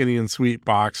yellow Skinny and Sweet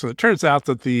box. And it turns out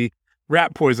that the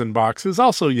rat poison box is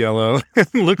also yellow.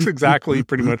 It looks exactly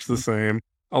pretty much the same.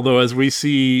 Although as we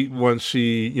see, once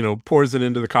she, pours it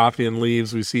into the coffee and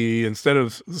leaves, we see instead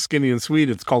of Skinny and Sweet,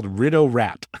 it's called Rideau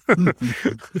Rat.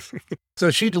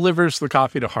 So she delivers the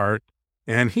coffee to Hart.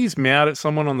 And he's mad at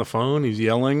someone on the phone. He's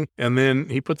yelling. And then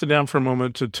he puts it down for a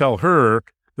moment to tell her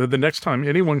that the next time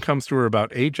anyone comes to her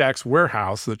about Ajax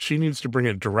Warehouse, that she needs to bring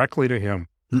it directly to him.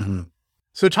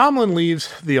 So Tomlin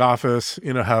leaves the office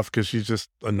in a huff because she's just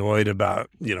annoyed about,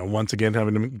 once again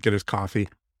having to get his coffee.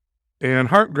 And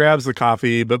Hart grabs the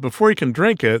coffee, but before he can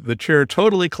drink it, the chair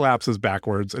totally collapses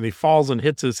backwards and he falls and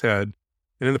hits his head.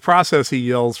 And in the process, he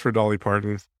yells for Dolly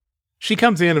Parton. She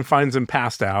comes in and finds him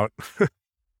passed out.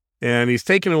 And he's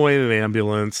taken away in an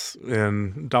ambulance,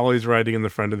 and Dolly's riding in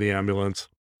the front of the ambulance.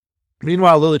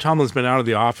 Meanwhile, Lily Tomlin's been out of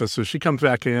the office, so she comes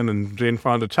back in, and Jane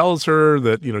Fonda tells her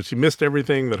that, she missed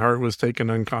everything, that Hart was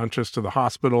taken unconscious to the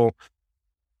hospital.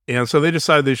 And so they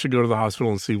decide they should go to the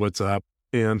hospital and see what's up.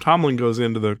 And Tomlin goes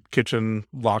into the kitchen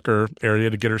locker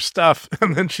area to get her stuff,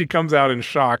 and then she comes out in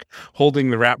shock, holding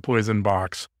the rat poison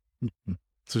box.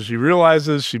 So she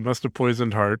realizes she must have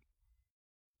poisoned Hart.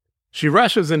 She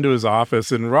rushes into his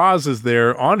office, and Roz is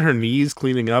there on her knees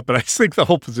cleaning up. And I think the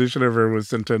whole position of her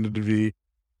was intended to be,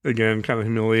 again, kind of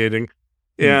humiliating.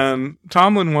 And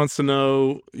Tomlin wants to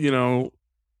know,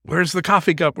 where's the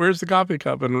coffee cup? Where's the coffee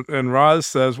cup? And Roz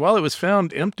says, well, it was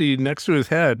found empty next to his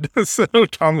head. So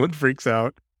Tomlin freaks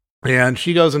out. And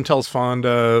she goes and tells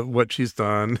Fonda what she's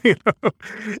done,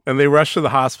 and they rush to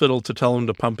the hospital to tell him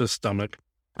to pump his stomach.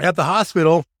 At the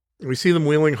hospital, we see them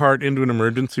wheeling Hart into an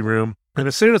emergency room. And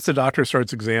as soon as the doctor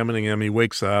starts examining him, he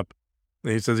wakes up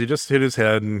and he says he just hit his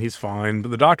head and he's fine.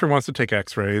 But the doctor wants to take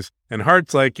x-rays. And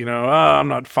Hart's like, I'm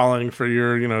not falling for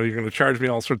you're going to charge me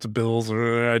all sorts of bills.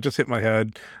 I just hit my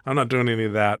head. I'm not doing any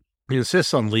of that. He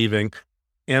insists on leaving.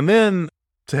 And then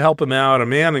to help him out, a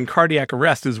man in cardiac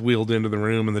arrest is wheeled into the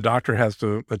room and the doctor has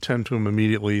to attend to him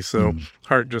immediately. So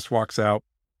Hart just walks out.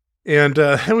 And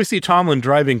then we see Tomlin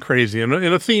driving crazy. And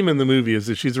a theme in the movie is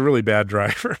that she's a really bad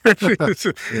driver,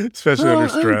 especially under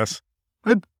stress.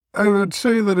 I would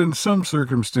say that in some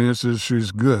circumstances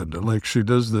she's good. Like she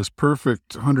does this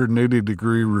perfect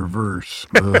 180-degree reverse.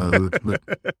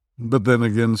 But then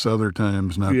again, other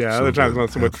times not. Yeah, so other times good. not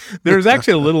so much. There's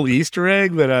actually a little Easter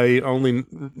egg that I only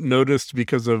noticed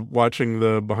because of watching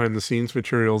the behind-the-scenes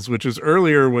materials, which is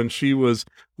earlier when she was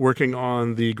working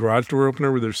on the garage door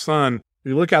opener with her son.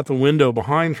 You look out the window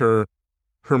behind her,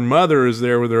 her mother is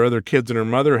there with her other kids, and her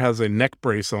mother has a neck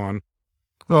brace on.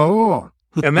 Oh.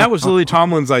 And that was Lily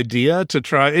Tomlin's idea to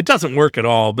try. It doesn't work at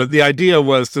all, but the idea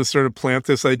was to sort of plant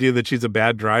this idea that she's a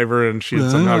bad driver and she had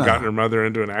somehow gotten her mother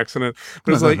into an accident.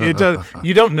 But it's like, you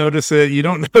don't notice it. You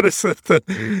don't notice it.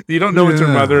 You don't know it's her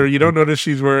mother. You don't notice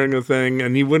she's wearing a thing,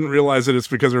 and you wouldn't realize that it's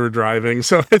because of her driving.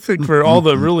 So I think for all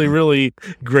the really, really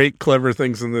great, clever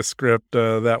things in this script,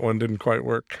 that one didn't quite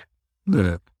work.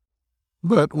 Yeah.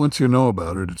 But once you know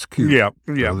about it, it's cute. Yeah,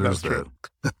 So that's true.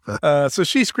 So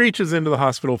she screeches into the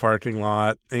hospital parking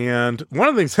lot, and one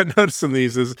of the things I noticed in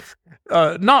these is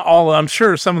not all. I'm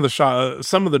sure some of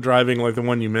the driving, like the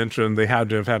one you mentioned, they had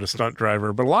to have had a stunt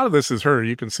driver, but a lot of this is her.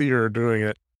 You can see her doing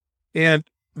it, and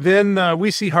then we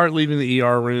see Hart leaving the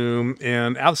ER room,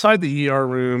 and outside the ER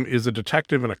room is a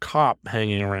detective and a cop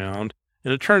hanging around.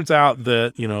 And it turns out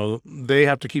that they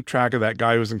have to keep track of that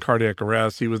guy who was in cardiac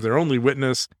arrest. He was their only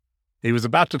witness. He was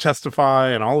about to testify,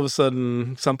 and all of a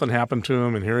sudden, something happened to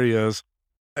him, and here he is.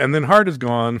 And then Hart is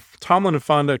gone. Tomlin and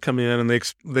Fonda come in, and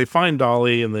they find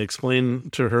Dolly, and they explain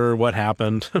to her what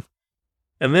happened.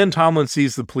 And then Tomlin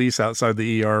sees the police outside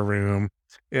the ER room,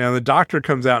 and the doctor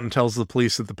comes out and tells the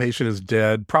police that the patient is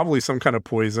dead, probably some kind of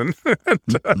poison.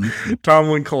 And,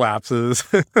 Tomlin collapses.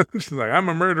 She's like, "I'm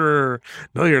a murderer."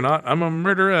 "No, you're not. I'm a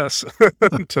murderess."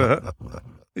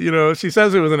 And, she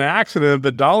says it was an accident,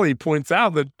 but Dolly points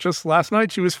out that just last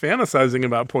night she was fantasizing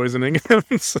about poisoning him.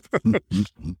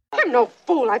 I'm no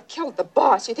fool. I've killed the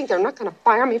boss. You think they're not going to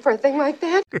fire me for a thing like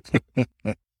that?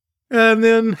 And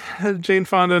then Jane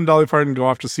Fonda and Dolly Parton go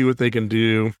off to see what they can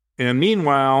do. And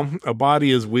meanwhile, a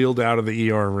body is wheeled out of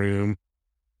the ER room.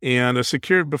 And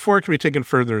before it can be taken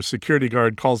further, a security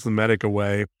guard calls the medic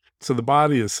away. So the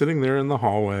body is sitting there in the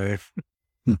hallway.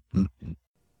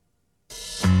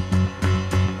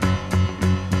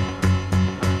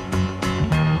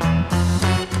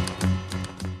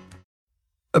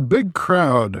 A big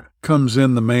crowd comes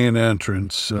in the main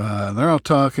entrance. They're all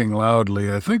talking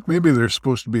loudly. I think maybe they're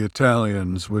supposed to be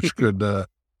Italians, which could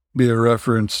be a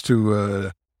reference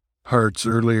to Hart's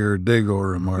earlier Dago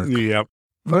remark. Yep.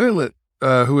 Violet,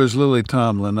 who is Lily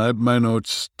Tomlin, my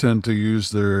notes tend to use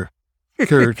their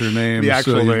character names,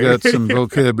 so you got some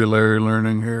vocabulary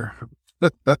learning here.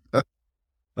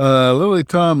 Lily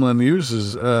Tomlin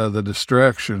uses the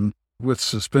distraction with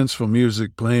suspenseful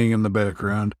music playing in the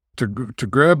background to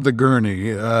grab the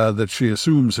gurney that she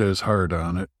assumes has Hart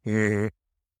on it.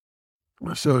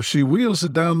 Mm-hmm. So she wheels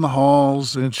it down the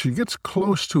halls, and she gets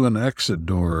close to an exit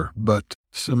door, but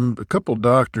a couple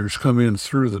doctors come in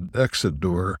through the exit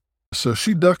door, so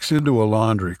she ducks into a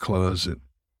laundry closet.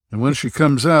 And when she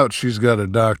comes out, she's got a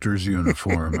doctor's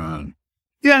uniform on.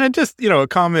 Yeah, and just, a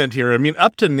comment here. I mean,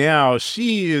 up to now,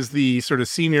 she is the sort of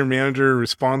senior manager,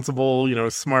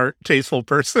 responsible, smart, tasteful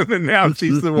person, and now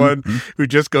she's the one who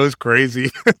just goes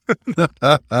crazy.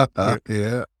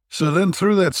 Yeah. So then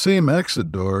through that same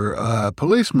exit door, a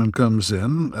policeman comes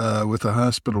in with a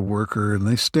hospital worker, and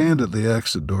they stand at the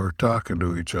exit door talking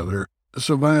to each other.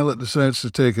 So Violet decides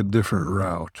to take a different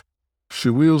route. She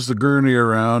wheels the gurney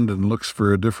around and looks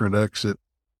for a different exit.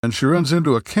 And she runs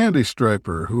into a candy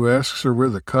striper who asks her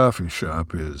where the coffee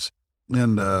shop is.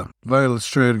 And Violet's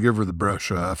trying to give her the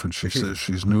brush off, and she says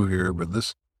she's new here, but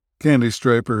this candy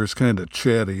striper is kind of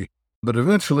chatty. But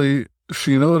eventually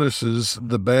she notices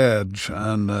the badge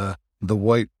on the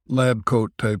white lab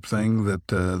coat type thing that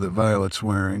Violet's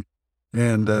wearing.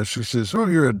 And she says, "Oh,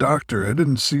 you're a doctor. I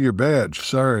didn't see your badge.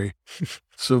 Sorry."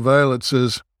 So Violet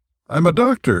says, "I'm a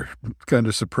doctor," kind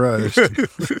of surprised.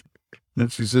 And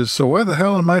she says, "So why the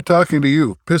hell am I talking to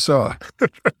you? Piss off."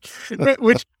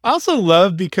 Which I also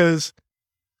love because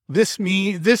this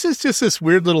is just this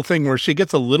weird little thing where she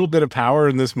gets a little bit of power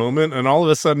in this moment, and all of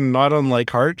a sudden, not unlike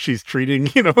Hart, she's treating,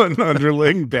 an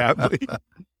underling badly.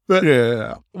 But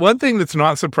yeah, one thing that's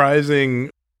not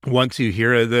surprising once you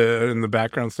hear it in the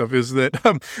background stuff is that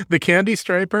the candy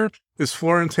striper is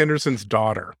Florence Henderson's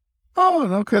daughter. Oh,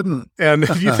 no kidding. And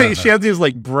if you think she has these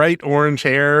bright orange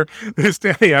hair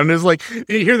standing out, and it's like,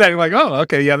 you hear that, and you're like, oh,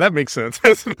 okay, yeah, that makes sense.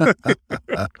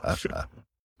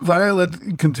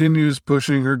 Violet continues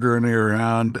pushing her gurney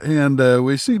around, and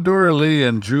we see Dora Lee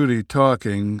and Judy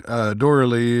talking. Dora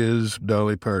Lee is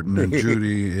Dolly Parton, and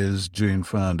Judy is Jane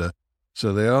Fonda.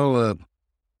 So they all,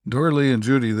 Dora Lee and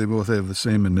Judy, they both have the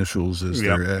same initials as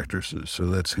their actresses, so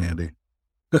that's handy.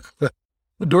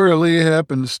 Dora Lee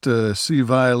happens to see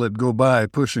Violet go by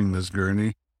pushing this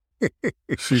gurney.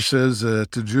 She says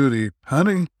to Judy,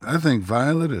 "Honey, I think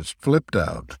Violet is flipped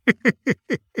out."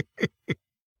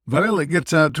 Violet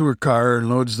gets out to her car and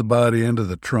loads the body into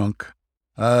the trunk.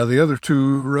 The other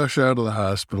two rush out of the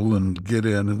hospital and get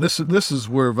in. And this is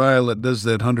where Violet does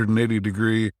that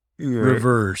 180-degree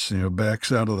reverse,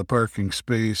 backs out of the parking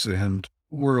space and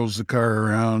whirls the car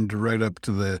around right up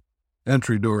to the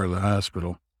entry door of the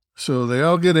hospital. So they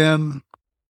all get in.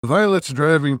 Violet's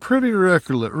driving pretty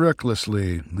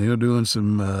recklessly, doing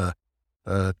some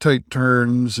tight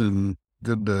turns and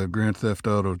good Grand Theft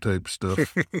Auto type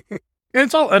stuff.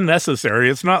 It's all unnecessary.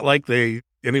 It's not like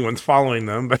anyone's following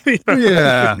them, but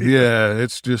yeah,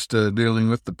 it's just dealing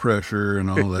with the pressure and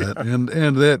all that,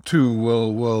 and that too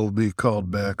will be called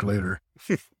back later.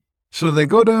 So they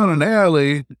go down an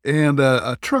alley, and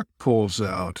a truck pulls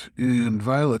out, and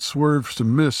Violet swerves to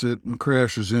miss it and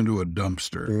crashes into a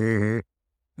dumpster. Mm-hmm.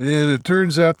 And it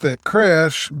turns out that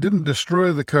crash didn't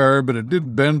destroy the car, but it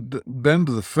did bend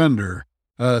the fender,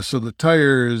 so the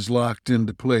tire is locked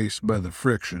into place by the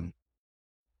friction.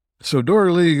 So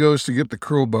Dora Lee goes to get the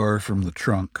crowbar from the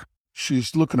trunk.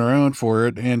 She's looking around for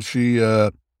it, and she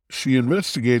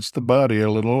investigates the body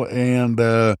a little,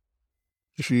 and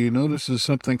she notices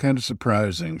something kind of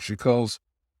surprising. She calls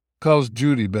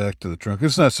Judy back to the trunk.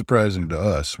 It's not surprising to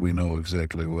us. We know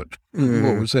exactly what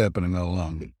was happening all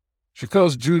along. She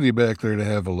calls Judy back there to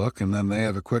have a look, and then they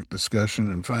have a quick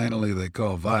discussion, and finally they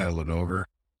call Violet over.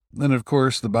 Then, of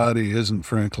course, the body isn't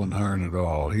Franklin Harn at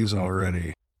all. He's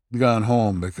already gone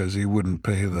home because he wouldn't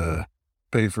pay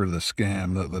for the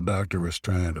scam that the doctor was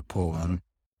trying to pull on him.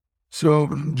 So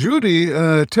Judy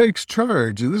takes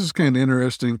charge, and this is kind of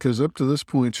interesting because up to this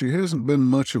point she hasn't been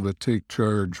much of a take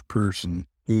charge person.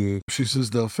 She says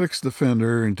they'll fix the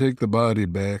fender and take the body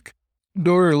back.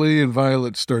 Dora Lee and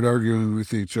Violet start arguing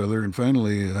with each other, and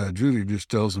finally Judy just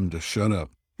tells them to shut up,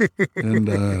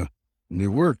 and it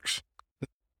works.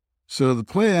 So the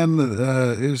plan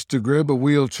is to grab a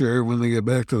wheelchair when they get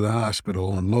back to the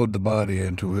hospital and load the body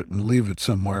into it and leave it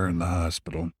somewhere in the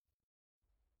hospital.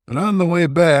 But on the way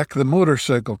back, a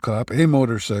motorcycle cop,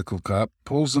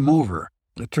 pulls them over.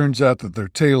 It turns out that their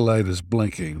taillight is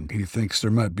blinking. He thinks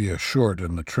there might be a short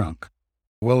in the trunk.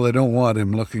 Well, they don't want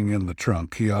him looking in the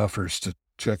trunk. He offers to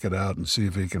check it out and see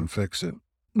if he can fix it.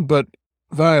 But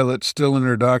Violet, still in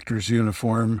her doctor's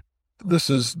uniform,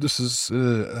 This is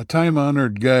a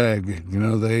time-honored gag.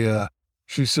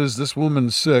 She says, "This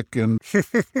woman's sick," and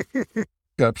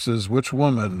cop says, "Which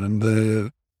woman?"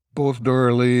 And both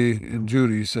Dora Lee and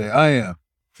Judy say, "I am."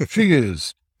 She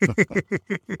is.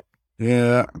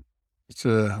 Yeah, it's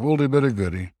a oldie but a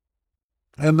goodie.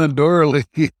 And then Dora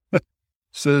Lee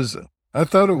says, "I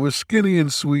thought it was skinny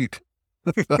and sweet."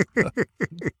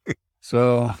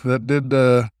 So that did,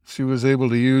 she was able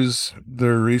to use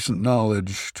their recent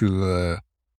knowledge to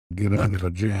get out of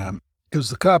a jam. Because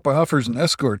the cop offers an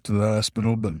escort to the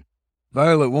hospital, but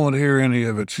Violet won't hear any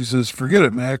of it. She says, "Forget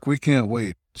it, Mac, we can't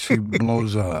wait." She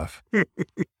blows off.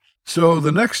 So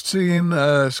the next scene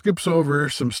skips over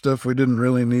some stuff we didn't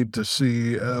really need to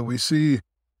see. We see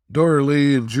Dora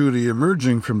Lee and Judy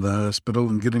emerging from the hospital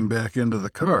and getting back into the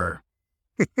car.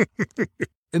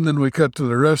 And then we cut to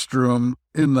the restroom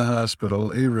in the hospital,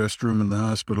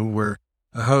 where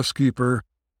a housekeeper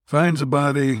finds a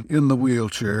body in the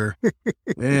wheelchair,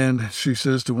 and she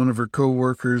says to one of her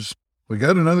co-workers, "We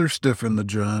got another stiff in the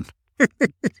John."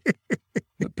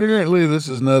 Apparently, this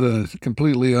is not a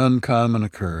completely uncommon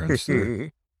occurrence.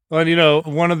 Well,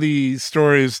 one of the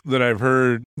stories that I've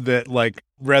heard that,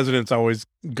 residents always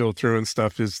go through and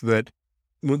stuff is that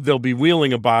they'll be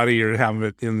wheeling a body or have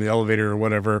it in the elevator or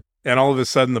whatever, and all of a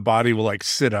sudden the body will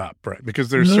sit up, right? Because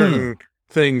there's certain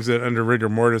things that under rigor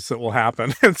mortis that will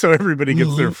happen, and so everybody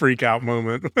gets their freak out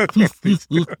moment.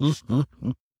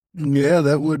 Yeah,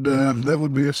 that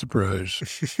would be a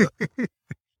surprise.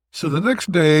 So the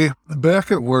next day,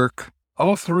 back at work,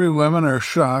 all three women are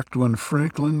shocked when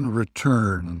Franklin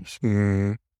returns.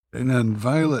 Mm. And then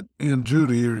Violet and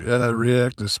Judy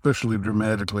react especially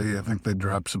dramatically. I think they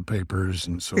drop some papers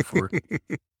and so forth.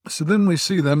 So then we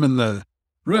see them in the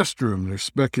restroom. They're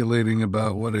speculating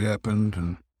about what happened,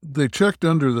 and they checked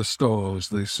under the stalls,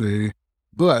 they say,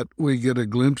 but we get a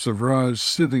glimpse of Roz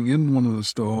sitting in one of the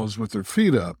stalls with her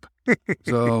feet up.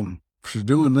 So if she's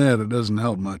doing that, it doesn't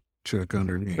help much. check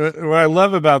underneath. What I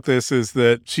love about this is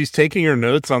that she's taking her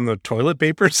notes on the toilet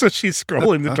paper, so she's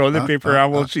scrolling the toilet paper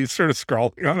out while she's sort of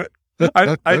scrawling on it.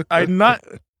 I'm not,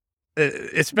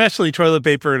 especially toilet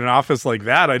paper in an office like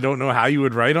that. I don't know how you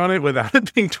would write on it without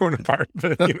it being torn apart.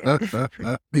 But,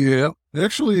 Yeah,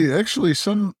 actually,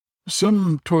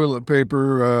 some toilet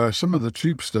paper, some of the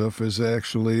cheap stuff is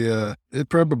actually, it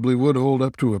probably would hold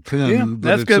up to a pen. Yeah, but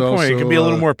that's a good point. It also, can be a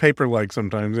little more paper-like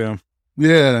sometimes, yeah.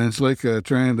 Yeah, it's like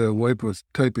trying to wipe with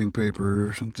typing paper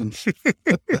or something.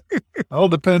 All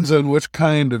depends on which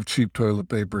kind of cheap toilet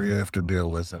paper you have to deal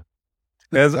with.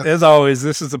 As always,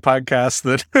 this is a podcast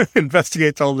that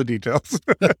investigates all the details.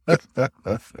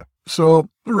 So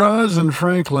Roz and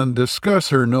Franklin discuss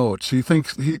her notes. He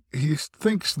thinks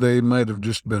they might have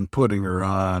just been putting her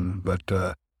on,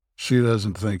 but she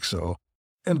doesn't think so.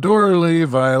 And Dora Lee,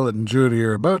 Violet, and Judy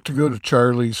are about to go to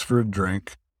Charlie's for a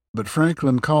drink, but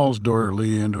Franklin calls Dora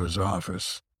Lee into his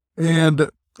office. And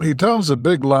he tells a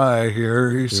big lie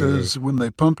here. He says when they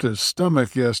pumped his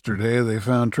stomach yesterday, they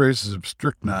found traces of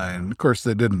strychnine. Of course,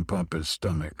 they didn't pump his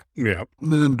stomach. Yeah.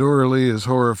 And then Dora Lee is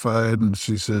horrified, and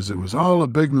she says it was all a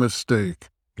big mistake.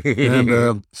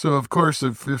 And so, of course,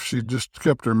 if she just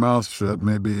kept her mouth shut,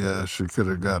 maybe she could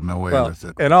have gotten away with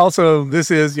it. And also,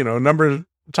 this is,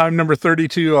 time number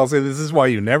 32. I'll say this is why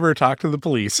you never talk to the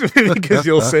police, because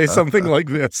you'll say something like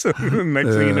this. Next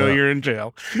thing you know, you're in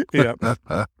jail. Yeah.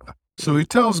 So he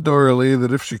tells Dora Lee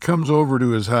that if she comes over to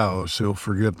his house, he'll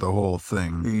forget the whole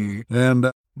thing.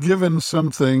 And given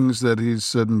some things that he's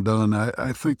said and done,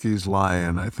 I think he's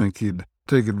lying. I think he'd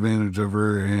take advantage of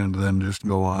her and then just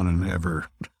go on and have her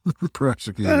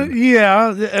prosecuted.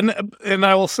 Yeah, and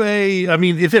I will say, I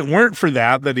mean, if it weren't for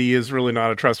that he is really not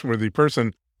a trustworthy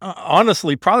person,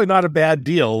 honestly, probably not a bad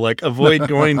deal. Like, avoid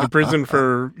going to prison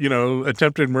for,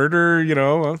 attempted murder,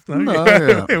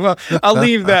 Yeah. Well, I'll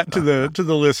leave that to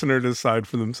the listener to decide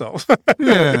for themselves.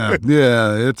 Yeah.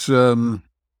 It's,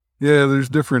 there's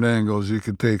different angles you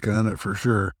could take on it for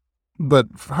sure. But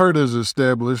Hart has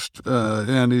established,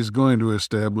 and he's going to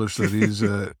establish that he's,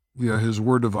 his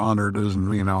word of honor doesn't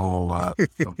mean a whole lot.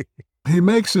 So. He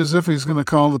makes as if he's going to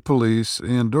call the police,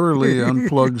 and Dora Lee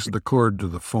unplugs the cord to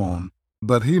the phone.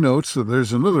 But he notes that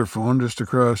there's another phone just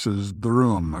across his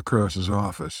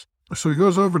office. So he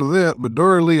goes over to that, but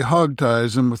Dora Lee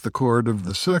hog-ties him with the cord of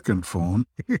the second phone,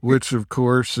 which, of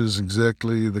course, is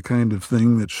exactly the kind of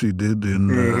thing that she did in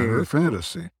her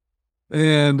fantasy.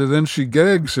 And then she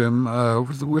gags him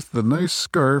with the nice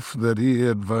scarf that he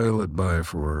had Violet buy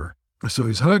for her. So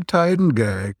he's hog-tied and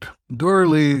gagged. Dora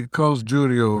Lee calls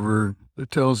Judy over,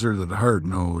 tells her that Hart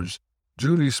knows.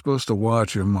 Judy's supposed to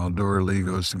watch him while Dora Lee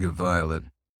goes to get Violet.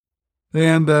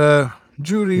 And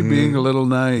Judy, being a little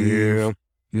naive,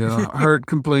 Hart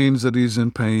complains that he's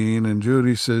in pain, and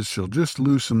Judy says she'll just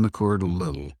loosen the cord a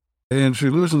little. And she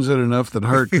loosens it enough that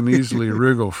Hart can easily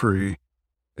wriggle free.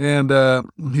 And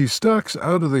he stalks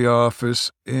out of the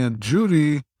office, and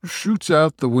Judy shoots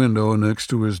out the window next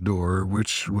to his door,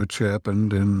 which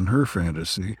happened in her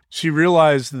fantasy. She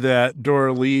realized that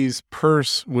Dora Lee's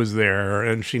purse was there,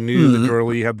 and she knew that Dora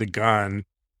Lee had the gun,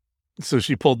 so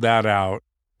she pulled that out.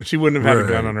 She wouldn't have had a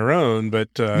gun on her own, but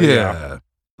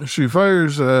She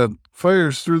fires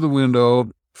through the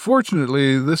window.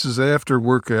 Fortunately, this is after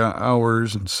work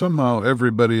hours, and somehow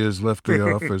everybody has left the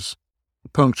office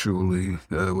punctually,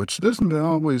 which doesn't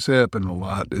always happen a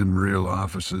lot in real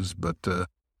offices, but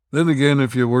then again,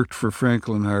 if you worked for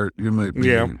Franklin Hart, you might be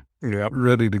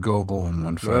ready to go home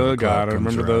when 5 Oh, o'clock God, I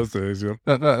comes remember around. those days,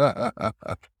 yeah.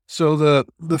 So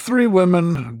the three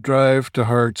women drive to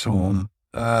Hart's home.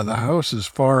 The house is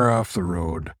far off the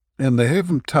road, and they have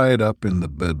him tied up in the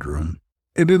bedroom.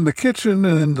 And in the kitchen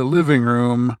and in the living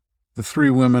room, the three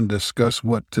women discuss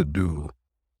what to do.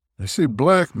 They say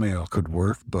blackmail could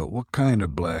work, but what kind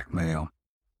of blackmail?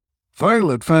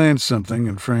 Violet finds something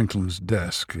in Franklin's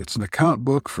desk. It's an account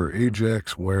book for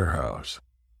Ajax Warehouse.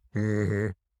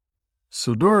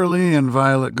 So Dora Lee and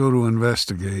Violet go to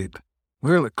investigate.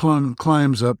 Violet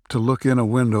climbs up to look in a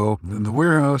window, and the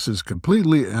warehouse is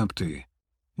completely empty,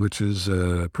 which is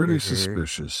pretty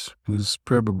suspicious. He's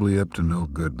probably up to no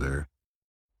good there.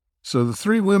 So the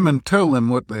three women tell him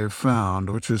what they've found,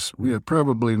 which is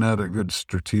probably not a good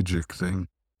strategic thing.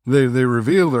 They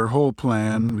reveal their whole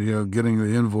plan, getting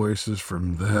the invoices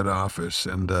from the head office.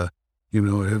 And,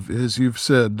 as you've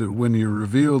said, when you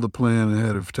reveal the plan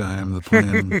ahead of time, the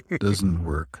plan doesn't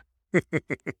work.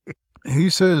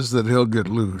 He says that he'll get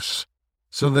loose.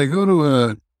 So they go to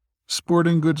a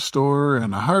sporting goods store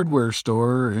and a hardware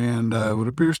store and what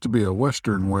appears to be a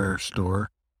Western wear store.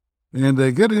 And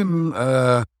they get him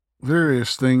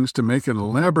various things to make an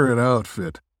elaborate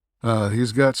outfit.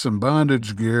 He's got some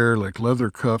bondage gear, like leather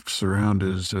cuffs around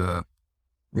his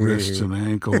wrists and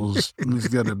ankles. And he's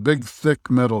got a big, thick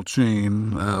metal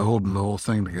chain holding the whole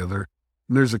thing together.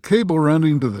 And there's a cable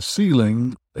running to the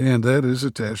ceiling, and that is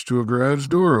attached to a garage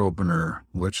door opener,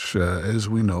 which, as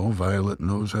we know, Violet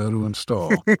knows how to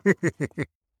install.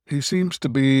 He seems to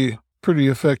be pretty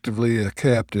effectively a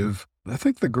captive. I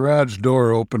think the garage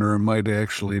door opener might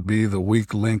actually be the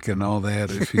weak link in all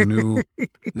that if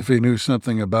he knew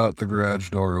something about the garage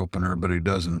door opener, but he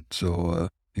doesn't. So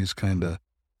he's kind of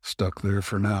stuck there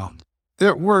for now.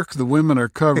 At work, the women are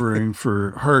covering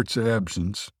for Hart's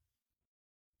absence.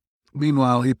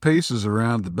 Meanwhile, he paces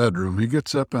around the bedroom. He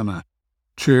gets up on a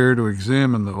chair to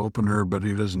examine the opener, but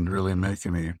he doesn't really make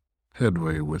any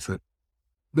headway with it.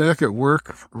 Back at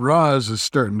work, Roz is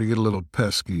starting to get a little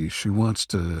pesky. She wants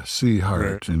to see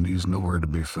Hart, and he's nowhere to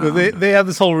be found. They have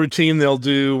this whole routine they'll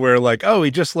do where, like, oh,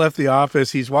 he just left the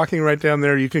office. He's walking right down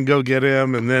there. You can go get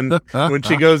him. And then when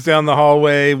she goes down the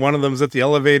hallway, one of them's at the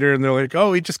elevator, and they're like,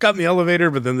 oh, he just got in the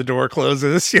elevator, but then the door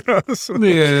closes, So,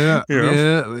 yeah,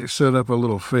 they set up a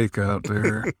little fake out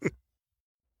there.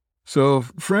 So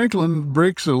Franklin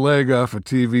breaks a leg off a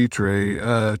TV tray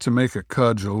to make a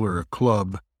cudgel or a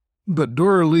club. But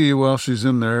Dora Lee, while she's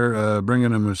in there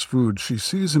bringing him his food, she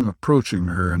sees him approaching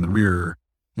her in the mirror,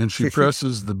 and she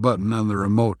presses the button on the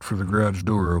remote for the garage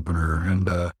door opener, and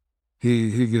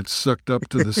he gets sucked up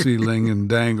to the ceiling and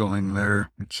dangling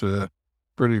there. It's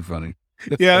pretty funny.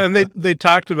 Yeah, and they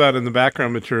talked about in the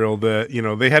background material that,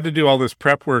 they had to do all this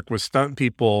prep work with stunt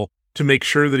people to make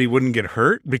sure that he wouldn't get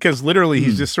hurt, because literally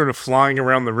he's just sort of flying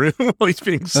around the room while he's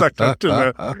being sucked up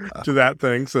to that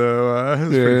thing. So it's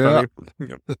pretty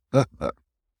funny. Yep.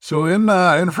 So in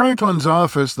Franklin's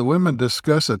office, the women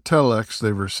discuss a telex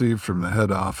they've received from the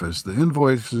head office. The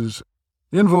invoices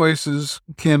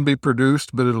can be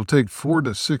produced, but it'll take 4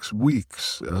 to 6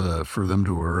 weeks for them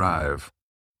to arrive.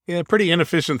 Yeah, pretty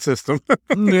inefficient system.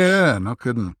 Yeah, no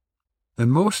kidding.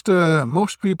 And most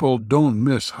people don't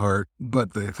miss Hart,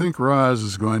 but they think Roz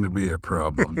is going to be a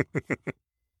problem.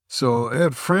 So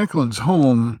at Franklin's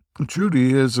home,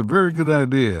 Judy has a very good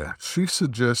idea. She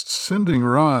suggests sending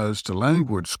Roz to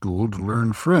language school to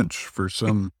learn French for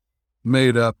some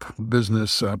made-up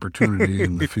business opportunity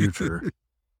in the future.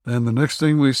 And the next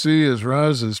thing we see is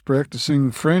Roz is practicing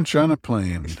French on a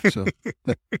plane. So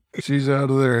she's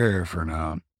out of their hair for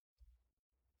now.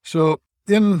 So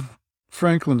in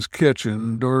Franklin's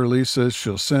kitchen, Dora Lee says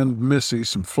she'll send Missy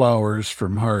some flowers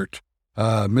from Hart.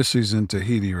 Missy's in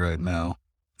Tahiti right now.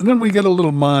 And then we get a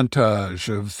little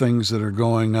montage of things that are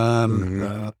going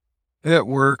on at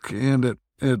work and at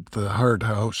the Hart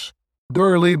house.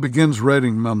 Dora Lee begins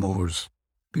writing memos.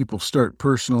 People start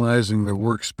personalizing their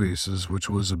workspaces, which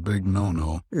was a big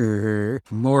no-no.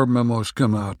 More memos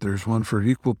come out. There's one for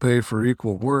equal pay for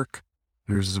equal work.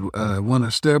 There's one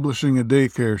establishing a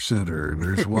daycare center.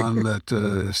 There's one that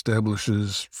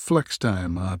establishes flex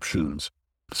time options.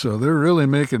 So they're really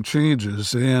making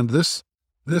changes. And this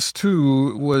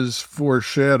too was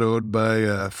foreshadowed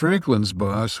by Franklin's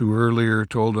boss, who earlier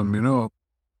told him,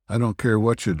 I don't care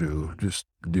what you do, just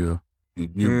do.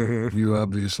 You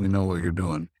obviously know what you're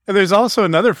doing. And there's also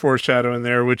another foreshadow in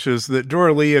there, which is that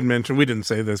Dora Lee had mentioned, we didn't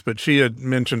say this, but she had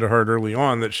mentioned to Hart early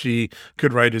on that she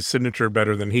could write his signature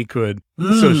better than he could.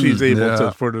 So she's able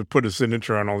to put a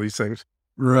signature on all these things.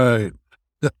 Right.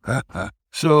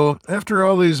 So after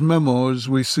all these memos,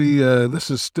 we see,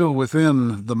 this is still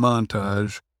within the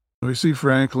montage, we see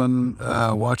Franklin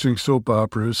watching soap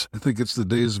operas. I think it's The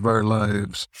Days of Our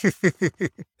Lives.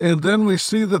 And then we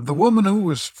see that the woman who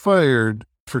was fired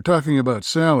for talking about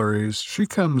salaries, she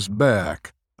comes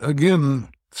back. Again,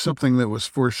 something that was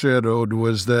foreshadowed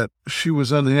was that she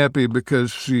was unhappy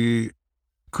because she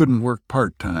couldn't work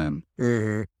part-time.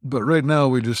 But right now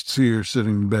we just see her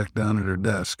sitting back down at her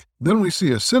desk. Then we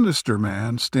see a sinister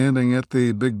man standing at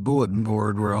the big bulletin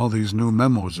board where all these new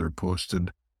memos are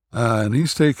posted, and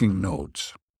he's taking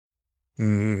notes.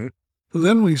 Then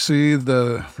we see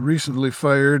the recently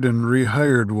fired and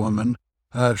rehired woman.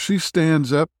 She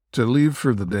stands up to leave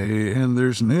for the day, and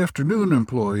there's an afternoon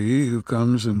employee who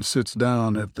comes and sits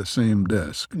down at the same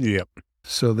desk. Yep.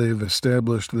 So they've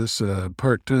established this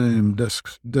part-time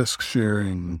desk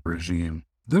sharing regime.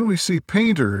 Then we see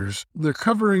painters. They're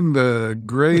covering the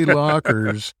gray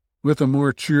lockers with a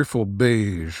more cheerful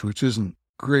beige, which isn't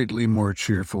greatly more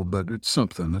cheerful, but it's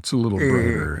something. It's a little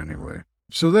brighter anyway.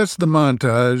 So that's the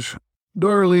montage.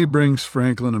 Dora Lee brings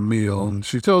Franklin a meal, and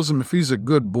she tells him if he's a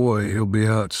good boy, he'll be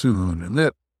out soon, and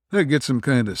that gets him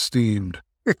kind of steamed.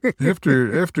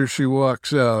 After she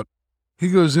walks out, He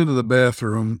goes into the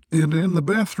bathroom, and in the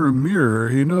bathroom mirror,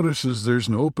 he notices there's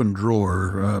an open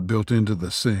drawer built into the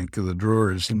sink. The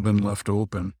drawer has been left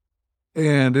open.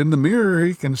 And in the mirror,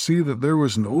 he can see that there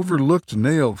was an overlooked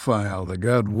nail file that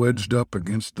got wedged up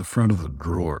against the front of the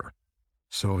drawer.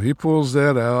 So he pulls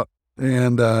that out,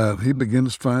 and he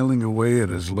begins filing away at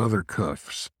his leather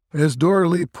cuffs. As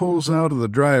Doralee pulls out of the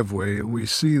driveway, we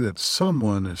see that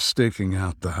someone is staking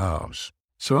out the house.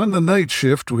 So on the night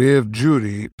shift, we have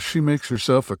Judy. She makes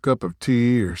herself a cup of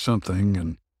tea or something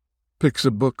and picks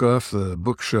a book off the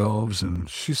bookshelves, and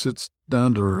she sits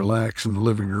down to relax in the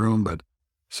living room, but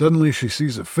suddenly she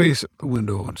sees a face at the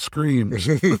window and screams.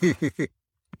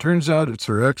 Turns out it's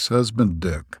her ex-husband,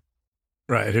 Dick.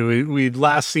 Right, who we'd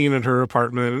last seen at her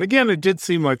apartment. And again, it did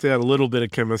seem like they had a little bit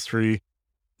of chemistry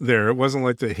there. It wasn't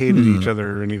like they hated each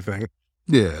other or anything.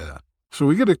 Yeah. So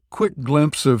we get a quick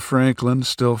glimpse of Franklin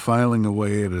still filing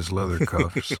away at his leather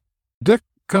cuffs. Dick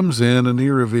comes in and he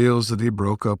reveals that he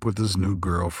broke up with his new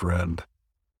girlfriend.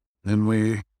 Then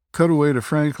we cut away to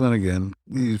Franklin again.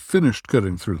 He finished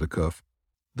cutting through the cuff.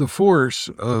 The force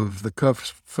of the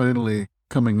cuffs finally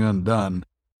coming undone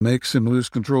makes him lose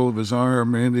control of his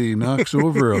arm, and he knocks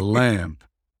over a lamp.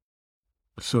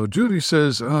 So Judy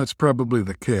says, it's probably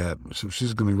the cat, so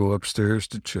she's going to go upstairs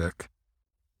to check.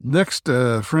 Next,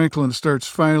 Franklin starts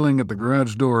filing at the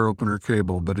garage door opener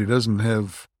cable, but he doesn't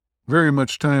have very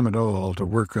much time at all to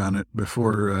work on it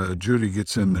before Judy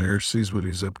gets in there, sees what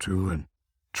he's up to, and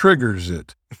triggers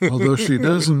it. Although she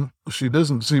doesn't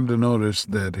seem to notice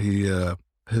that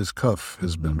his cuff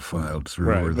has been filed through.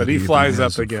 Right, but he flies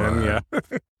up again, yeah.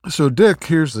 So Dick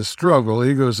hears the struggle.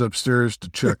 He goes upstairs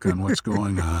to check on what's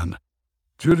going on.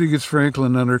 Judy gets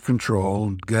Franklin under control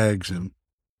and gags him.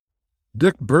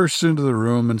 Dick bursts into the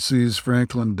room and sees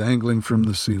Franklin dangling from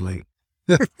the ceiling.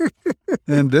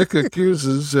 And Dick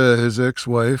accuses his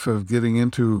ex-wife of getting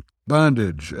into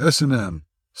bondage, S&M,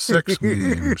 sex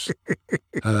games.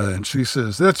 And she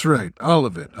says, "That's right, all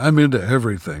of it. I'm into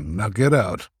everything. Now get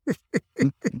out."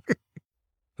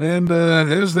 And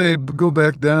as they go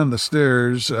back down the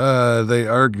stairs, they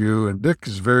argue, and Dick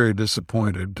is very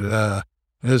disappointed,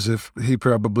 as if he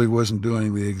probably wasn't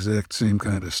doing the exact same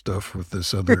kind of stuff with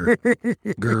this other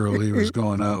girl he was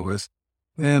going out with.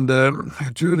 And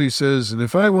Judy says, "And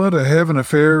if I want to have an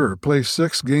affair or play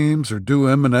sex games or do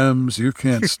M&Ms, you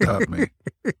can't stop me."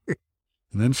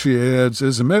 And then she adds,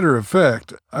 "As a matter of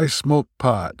fact, I smoke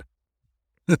pot."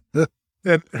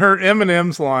 And her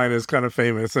M&M's line is kind of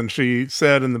famous, and she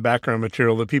said in the background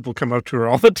material that people come up to her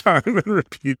all the time and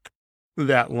repeat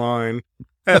that line.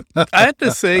 And I have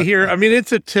to say here, I mean,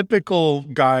 it's a typical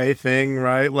guy thing,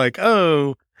 right? Like,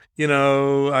 oh,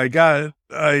 I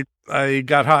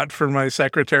got hot for my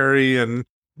secretary and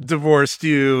divorced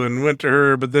you and went to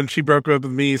her, but then she broke up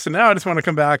with me. So now I just want to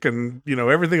come back and,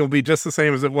 everything will be just the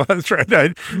same as it was,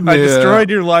 right? I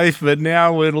destroyed your life, but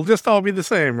now it'll just all be the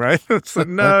same, right? So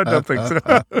no, don't think so.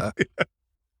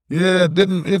 Yeah, it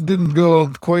didn't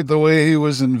go quite the way he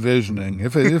was envisioning.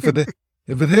 If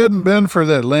it hadn't been for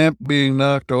that lamp being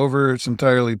knocked over, it's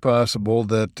entirely possible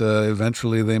that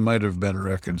eventually they might have been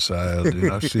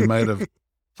reconciled. She might have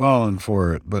fallen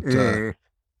for it,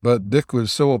 but Dick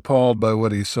was so appalled by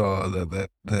what he saw that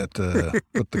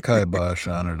put the kibosh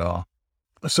on it all.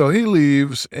 So he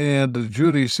leaves, and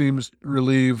Judy seems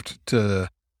relieved to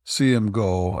see him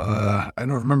go. I don't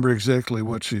remember exactly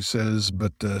what she says,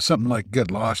 but something like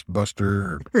 "get lost,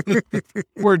 Buster," or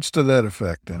words to that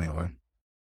effect, anyway.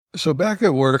 So back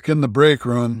at work in the break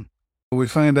room, we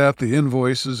find out the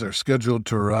invoices are scheduled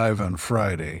to arrive on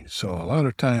Friday. So a lot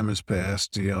of time has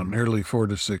passed, nearly 4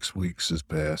 to 6 weeks has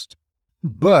passed.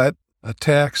 But a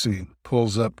taxi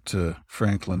pulls up to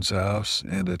Franklin's house,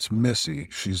 and it's Missy.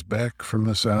 She's back from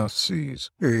the South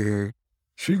Seas.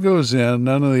 She goes in.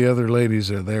 None of the other ladies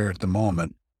are there at the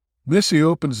moment. Missy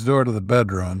opens the door to the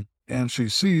bedroom, and she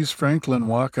sees Franklin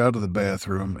walk out of the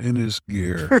bathroom in his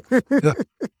gear.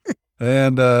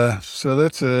 And so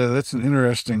that's an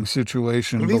interesting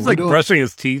situation. He's like brushing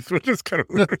his teeth, which is kind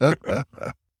of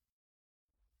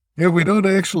Yeah, we don't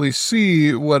actually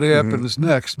see what happens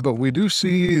next, but we do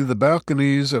see the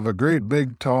balconies of a great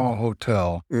big tall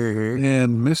hotel,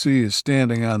 and Missy is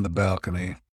standing on the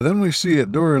balcony. Then we see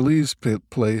at Doralee's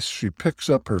place, she picks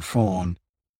up her phone,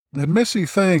 and Missy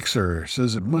thanks her,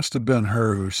 says it must have been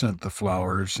her who sent the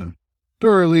flowers, and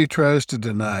Doralee tries to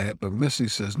deny it, but Missy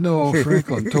says, "No,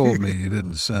 Franklin told me he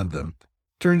didn't send them."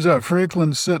 Turns out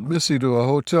Franklin sent Missy to a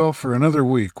hotel for another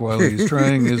week while he's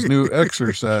trying his new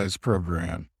exercise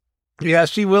program. Yeah,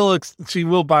 she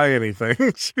will buy anything.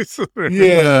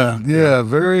 Yeah,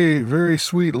 very, very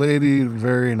sweet lady,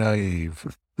 very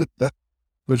naive.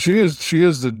 But she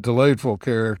is a delightful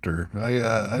character.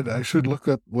 I should look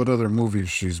up what other movies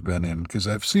she's been in, because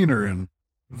I've seen her in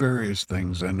various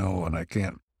things I know, and I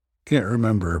can't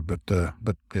remember. But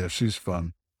yeah, she's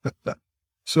fun.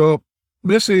 So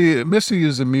Missy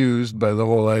is amused by the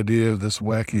whole idea of this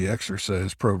wacky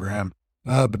exercise program,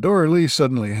 but Dora Lee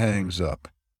suddenly hangs up.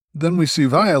 Then we see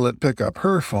Violet pick up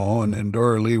her phone, and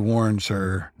Dora Lee warns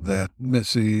her that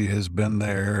Missy has been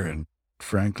there, and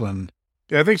Franklin.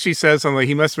 Yeah, I think she says something like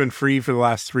he must have been free for the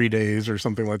last 3 days or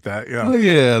something like that. Yeah. Oh,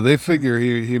 yeah, they figure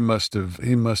he must have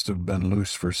been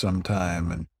loose for some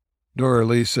time. And Dora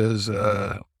Lee says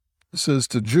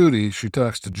to Judy, she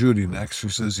talks to Judy next. She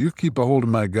says, "You keep a hold of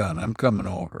my gun. I'm coming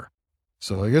over."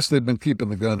 So I guess they've been keeping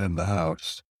the gun in the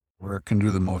house where it can do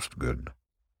the most good.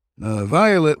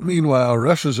 Violet, meanwhile,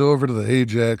 rushes over to the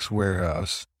Ajax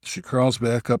warehouse. She crawls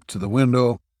back up to the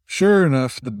window. Sure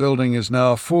enough, the building is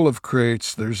now full of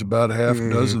crates. There's about a half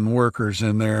dozen workers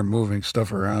in there moving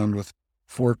stuff around with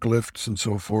forklifts and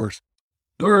so forth.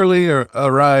 Dora Lee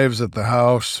arrives at the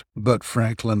house, but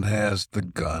Franklin has the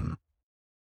gun.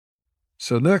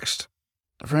 So next,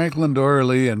 Franklin, Dora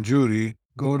Lee, and Judy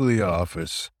go to the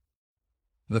office.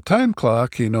 The time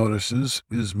clock, he notices,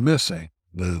 is missing.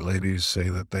 The ladies say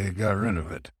that they got rid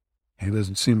of it. He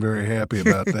doesn't seem very happy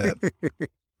about that.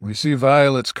 We see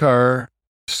Violet's car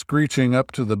screeching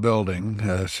up to the building.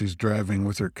 She's driving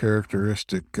with her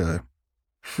characteristic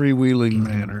freewheeling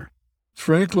manner.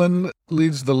 Franklin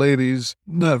leads the ladies,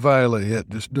 not Violet yet,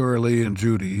 just Dora Lee and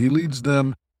Judy. He leads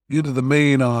them into the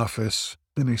main office,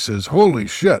 and he says, "Holy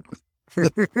shit."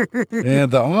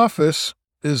 And the office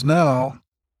is now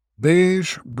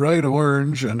beige, bright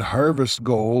orange, and harvest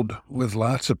gold with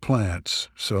lots of plants.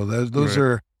 So those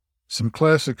are some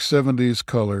classic 70s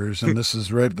colors, and this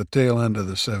is right at the tail end of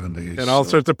the 70s. And all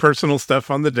sorts of personal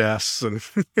stuff on the desks. And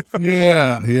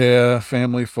yeah,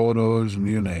 family photos and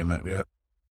you name it, yeah.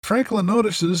 Franklin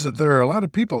notices that there are a lot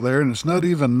of people there, and it's not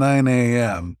even 9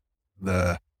 a.m.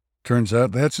 Turns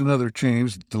out that's another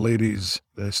change that the ladies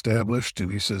established,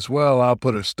 and he says, "Well, I'll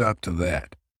put a stop to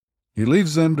that." He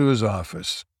leads them to his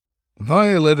office.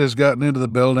 Violet has gotten into the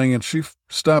building, and she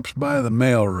stops by the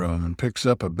mail room and picks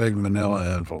up a big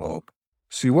manila envelope.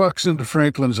 She walks into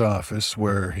Franklin's office,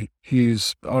 where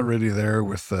he's already there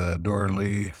with Dora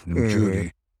Lee and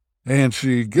Judy, and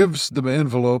she gives the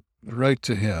envelope right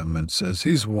to him and says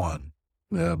he's won,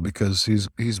 because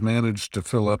he's managed to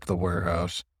fill up the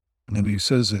warehouse, and he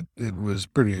says it was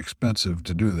pretty expensive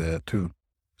to do that, too.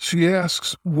 She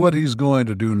asks what he's going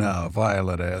to do now,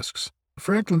 Violet asks.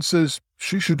 Franklin says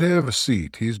she should have a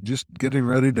seat. He's just getting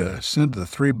ready to send the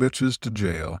 3 bitches to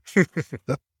jail.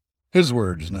 His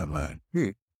words, not mine.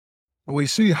 We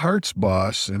see Hart's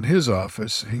boss in his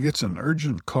office. He gets an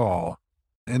urgent call,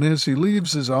 and as he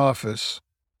leaves his office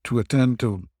to attend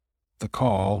to the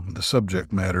call, the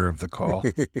subject matter of the call,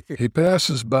 he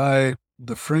passes by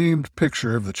the framed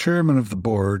picture of the chairman of the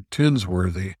board,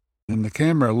 Tinsworthy, and the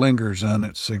camera lingers on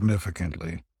it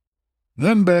significantly.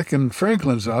 Then back in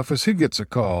Franklin's office, he gets a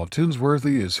call.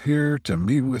 Tinsworthy is here to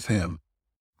meet with him.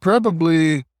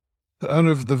 Probably, out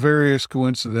of the various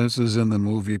coincidences in the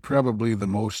movie, probably the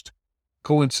most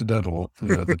coincidental,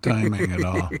 the timing and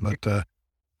all. But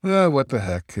what the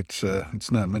heck?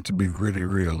 It's not meant to be gritty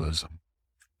realism.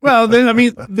 Well, then, I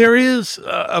mean, there is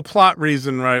a plot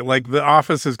reason, right? Like, the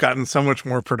office has gotten so much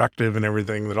more productive and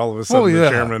everything that all of a sudden the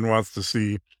chairman wants to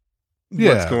see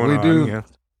what's going on. Yeah.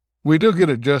 We do get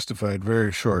it justified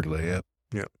very shortly.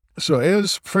 Yeah. So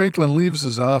as Franklin leaves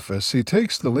his office, he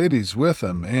takes the ladies with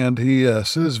him, and he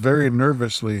says very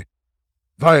nervously,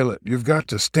 "Violet, you've got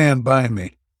to stand by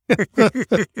me,"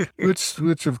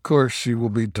 which of course she will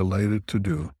be delighted to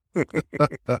do.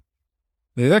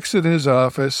 They exit his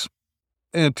office,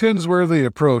 and Tinsworthy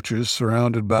approaches,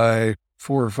 surrounded by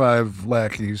 4 or 5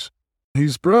 lackeys.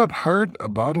 He's brought Hart a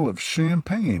bottle of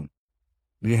champagne.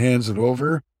 He hands it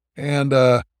over,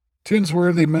 and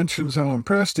Tinsworthy mentions how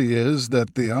impressed he is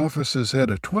that the office has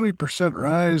had a 20%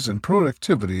 rise in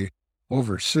productivity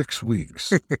over 6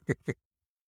 weeks.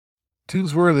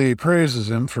 Tinsworthy praises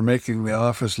him for making the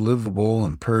office livable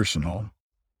and personal.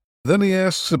 Then he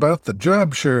asks about the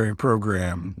job-sharing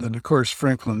program, and of course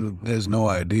Franklin has no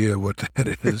idea what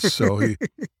that is, so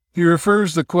he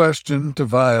refers the question to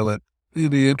Violet,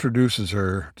 and he introduces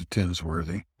her to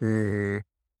Tinsworthy.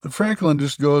 Franklin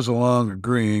just goes along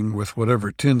agreeing with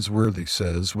whatever Tinsworthy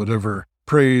says, whatever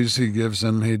praise he gives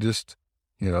him. He just,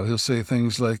 he'll say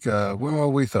things like,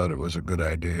 "Well, we thought it was a good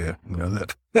idea,"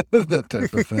 that that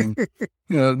type of thing.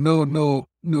 No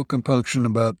compunction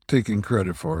about taking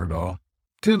credit for it all.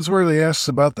 Tinsworthy asks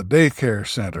about the daycare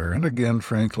center, and again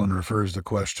Franklin refers the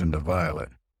question to Violet.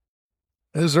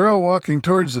 As they're all walking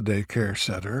towards the daycare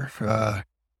center, the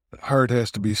heart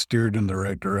has to be steered in the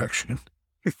right direction.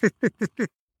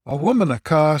 A woman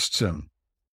accosts him,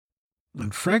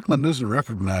 and Franklin doesn't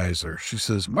recognize her. She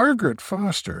says, "Margaret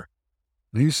Foster."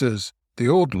 And he says, "The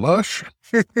old lush?"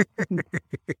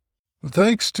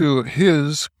 Thanks to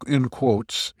his, in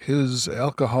quotes, his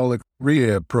alcoholic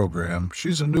rehab program,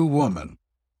 she's a new woman.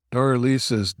 Dora Lee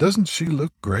says, "Doesn't she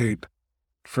look great?"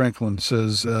 Franklin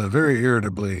says, very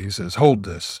irritably, he says, "Hold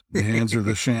this." He hands her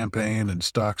the champagne and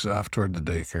stalks off toward the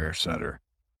daycare center.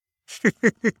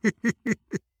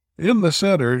 In the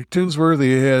center,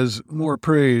 Tinsworthy has more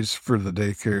praise for the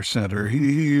daycare center.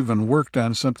 He even worked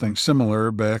on something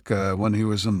similar back when he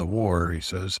was in the war, he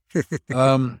says.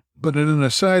 But in an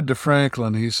aside to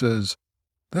Franklin, he says,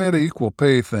 "That equal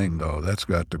pay thing, though, that's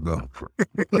got to go."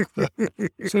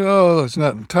 So it's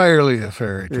not entirely a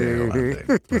fairy tale, I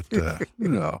think,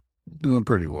 but, doing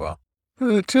pretty well.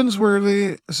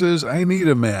 Tinsworthy says, "I need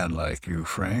a man like you,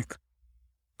 Frank."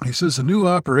 He says a new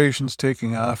operation's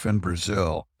taking off in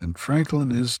Brazil, and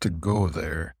Franklin is to go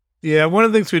there. Yeah, one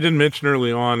of the things we didn't mention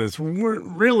early on is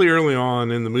really early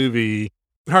on in the movie,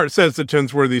 Hart says that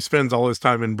Tinsworthy spends all his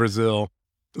time in Brazil.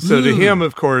 So to him,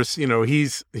 of course,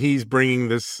 he's bringing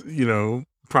this,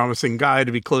 promising guy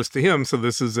to be close to him. So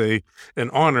this is an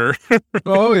honor.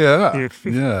 Oh, yeah.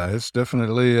 Yeah, it's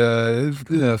definitely,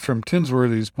 from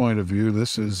Tinsworthy's point of view,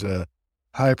 this is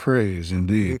high praise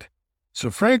indeed. So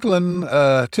Franklin,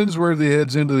 Tinsworthy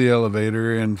heads into the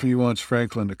elevator, and he wants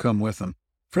Franklin to come with him.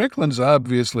 Franklin's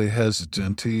obviously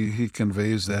hesitant. He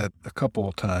conveys that a couple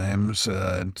of times,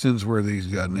 and Tinsworthy's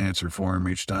got an answer for him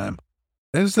each time.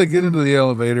 As they get into the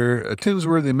elevator,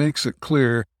 Tinsworthy makes it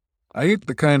clear, "I ain't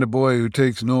the kind of boy who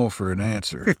takes no for an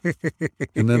answer."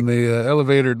 And then the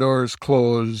elevator doors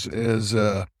close as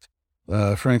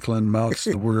Franklin mouths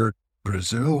the word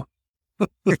Brazil.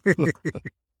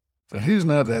 But he's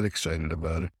not that excited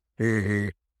about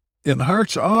it. In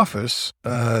Hart's office,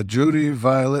 Judy,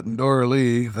 Violet, and Dora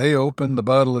Lee, they open the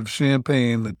bottle of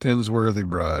champagne that Tinsworthy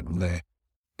brought, and they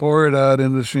pour it out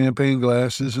into champagne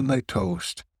glasses, and they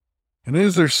toast. And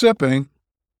as they're sipping,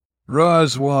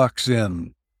 Roz walks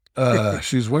in.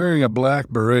 She's wearing a black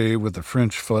beret with the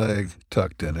French flag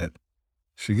tucked in it.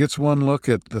 She gets one look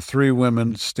at the three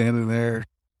women standing there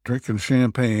drinking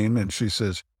champagne, and she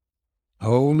says,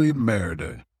 "Holy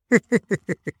merde,"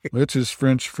 which is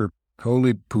French for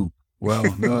holy poop.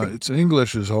 Well, no, it's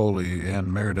English is holy, and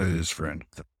merda is French.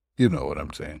 You know what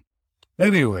I'm saying.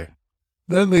 Anyway,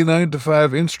 then the 9 to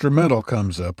 5 instrumental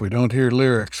comes up. We don't hear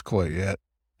lyrics quite yet.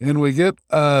 And we get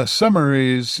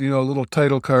summaries, little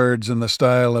title cards in the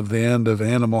style of the end of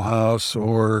Animal House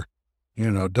or,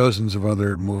 dozens of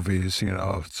other movies,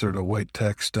 sort of white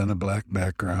text on a black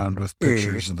background with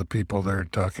pictures of the people they're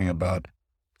talking about.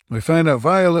 We find out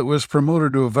Violet was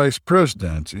promoted to a vice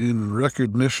president in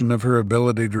recognition of her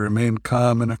ability to remain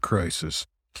calm in a crisis.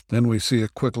 Then we see a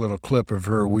quick little clip of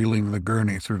her wheeling the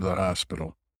gurney through the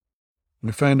hospital.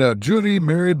 We find out Judy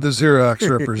married the Xerox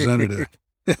representative.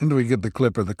 And we get the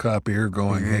clip of the copier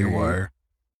going haywire.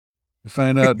 We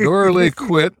find out Dora Lee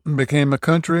quit and became a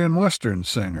country and western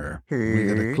singer. We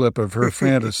get a clip of her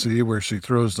fantasy where she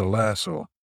throws the lasso.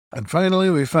 And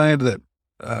finally, we find that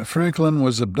Franklin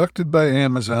was abducted by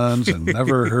Amazons and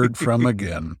never heard from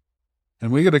again.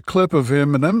 And we get a clip of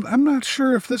him, and I'm not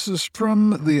sure if this is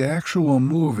from the actual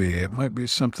movie. It might be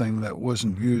something that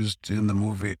wasn't used in the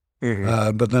movie.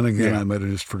 But then again, I might have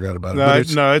just forgot about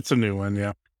it. No, it's a new one,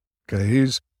 yeah. Okay,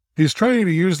 he's trying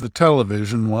to use the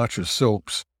television, watch his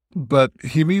soaps, but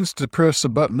he means to press a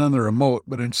button on the remote,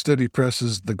 but instead he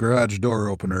presses the garage door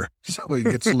opener, so he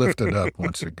gets lifted up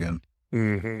once again.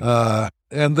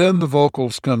 And then the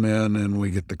vocals come in, and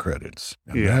we get the credits.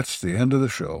 And that's the end of the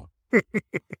show.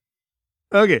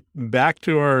 Okay, back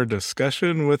to our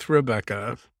discussion with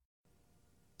Rebecca.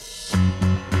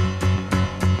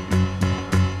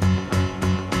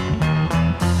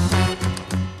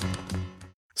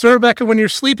 So, Rebecca, when you're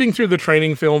sleeping through the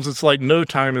training films, it's like no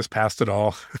time has passed at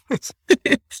all.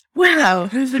 Wow,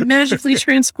 I've been magically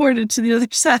transported to the other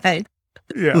side.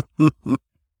 Yeah.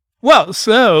 Well,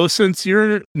 so since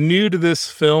you're new to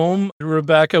this film,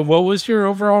 Rebecca, what was your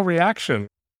overall reaction?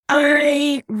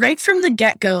 Right from the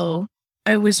get-go,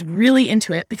 I was really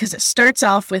into it because it starts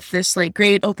off with this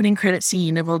great opening credit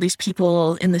scene of all these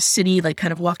people in the city,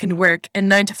 kind of walking to work, and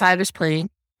 9 to 5 is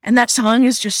playing. And that song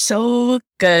is just so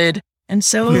good and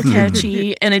so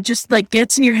catchy, and it just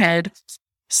gets in your head.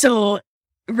 So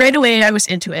right away I was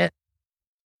into it.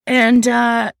 And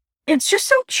it's just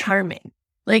so charming.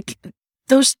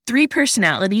 Those 3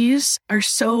 personalities are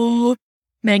so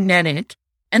magnetic,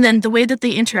 And then the way that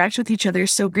they interact with each other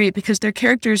is so great because their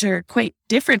characters are quite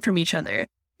different from each other,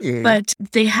 but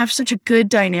they have such a good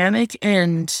dynamic.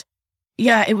 And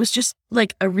yeah, it was just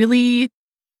like a really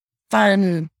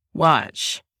fun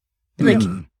watch. Like,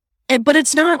 but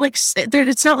it's not like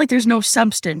there's no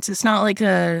substance. It's not like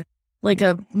a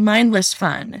mindless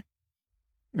fun.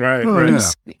 Right.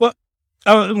 Yeah. Well,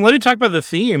 let me talk about the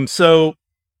theme. So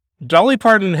Dolly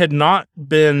Parton had not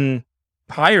been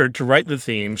hired to write the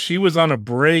theme. She was on a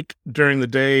break during the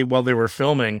day while they were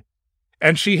filming,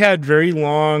 and she had very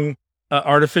long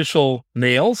artificial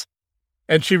nails,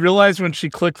 and she realized when she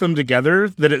clicked them together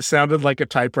that it sounded like a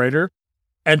typewriter,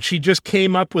 and she just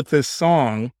came up with this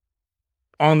song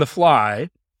on the fly,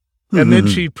 and then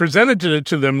she presented it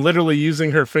to them literally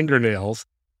using her fingernails,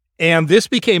 and this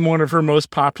became one of her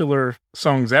most popular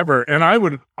songs ever. And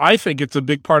I think it's a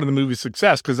big part of the movie's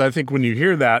success, because I think when you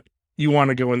hear that, you want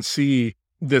to go and see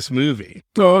this movie.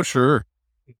 Oh, sure.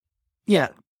 Yeah.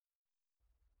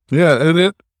 Yeah,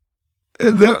 and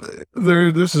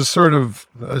this is sort of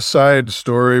a side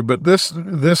story, but this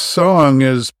song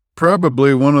is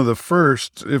probably one of the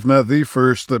first, if not the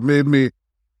first, that made me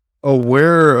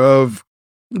aware of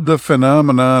the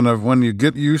phenomenon of when you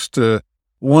get used to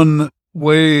one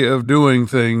way of doing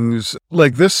things.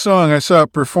 Like this song, I saw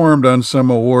it performed on some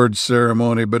awards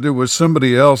ceremony, but it was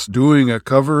somebody else doing a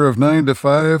cover of 9 to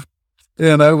 5.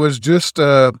 And I was just,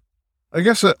 I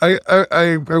guess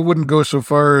I wouldn't go so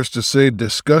far as to say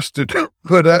disgusted,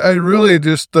 but I really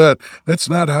just thought, that's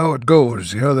not how it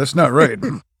goes. That's not right.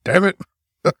 Damn it.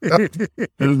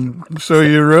 And so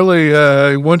you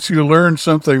really, once you learn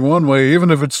something one way, even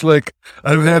if it's like,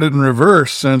 I've had it in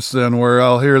reverse since then, where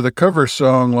I'll hear the cover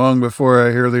song long before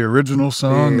I hear the original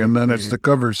song, and then it's the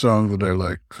cover song that I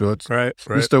like. So it's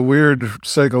just a weird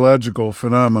psychological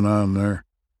phenomenon there.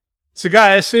 So, Guy,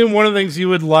 I assume one of the things you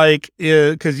would like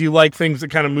is, because you like things that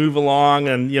kind of move along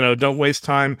and, don't waste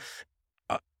time.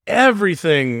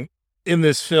 Everything in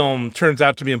this film turns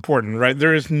out to be important, right?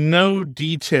 There is no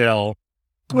detail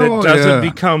that doesn't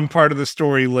become part of the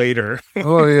story later.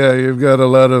 Oh yeah, you've got a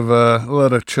lot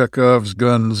of Chekhov's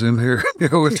guns in here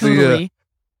with Totally.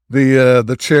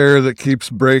 the chair that keeps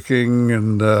breaking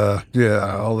and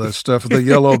all that stuff. The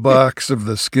yellow box of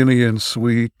the Skinny and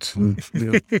Sweet, and,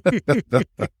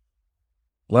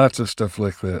 lots of stuff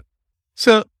like that.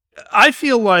 So I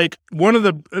feel like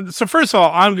so first of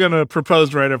all, I'm going to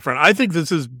propose right up front. I think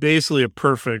this is basically a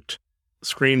perfect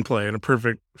screenplay and a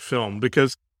perfect film,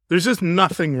 because there's just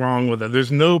nothing wrong with it.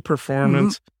 There's no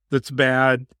performance that's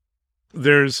bad.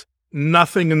 There's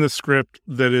nothing in the script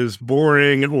that is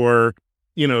boring or,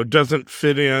 doesn't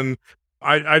fit in.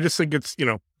 I just think it's,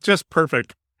 just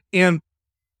perfect. And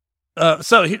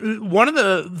so one of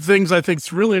the things I think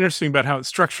is really interesting about how it's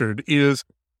structured is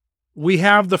we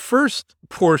have the first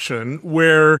portion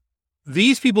where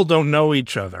these people don't know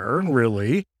each other,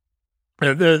 really.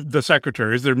 The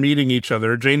secretaries, they're meeting each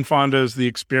other. Jane Fonda is the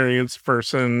experienced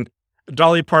person.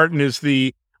 Dolly Parton is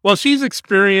she's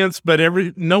experienced, but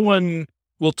no one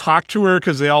will talk to her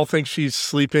because they all think she's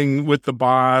sleeping with the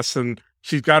boss, and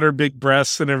she's got her big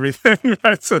breasts and everything,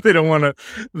 right? So they don't want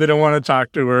to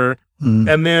talk to her.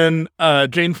 And then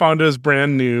Jane Fonda is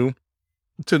brand new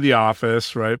to the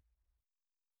office, right?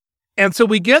 And so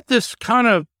we get this kind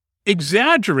of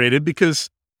exaggerated, because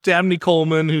Dabney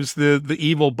Coleman, who's the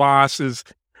evil boss, is,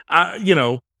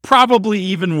 probably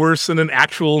even worse than an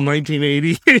actual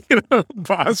 1980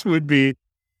 boss would be.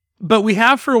 But we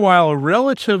have for a while a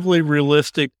relatively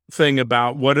realistic thing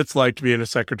about what it's like to be in a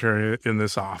secretary in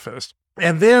this office.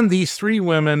 And then these three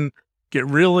women get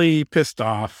really pissed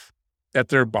off at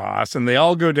their boss, and they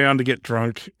all go down to get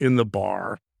drunk in the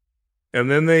bar. And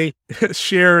then they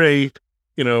share a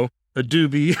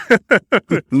doobie,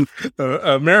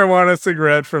 a marijuana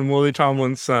cigarette from Lily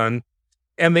Tomlin's son.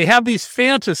 And they have these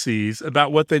fantasies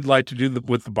about what they'd like to do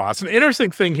with the boss. An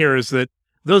interesting thing here is that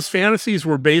those fantasies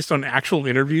were based on actual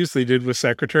interviews they did with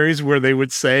secretaries, where they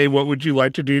would say, "What would you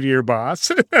like to do to your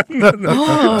boss?"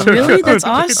 Oh, really? That's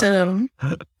awesome.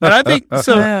 And I think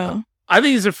so. Wow. I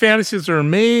think these fantasies are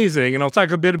amazing, and I'll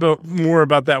talk a bit more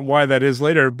about that, why that is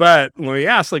later. But when we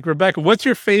ask, Rebecca, what's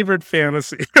your favorite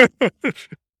fantasy?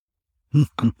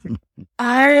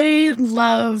 I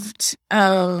loved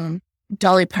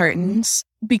Dolly Parton's,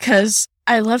 because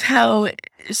I love how,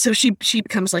 so she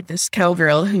becomes like this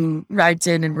cowgirl who rides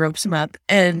in and ropes him up.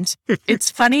 And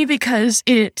it's funny because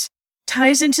it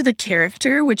ties into the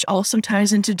character, which also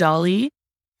ties into Dolly.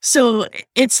 So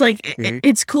it's like,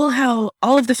 it's cool how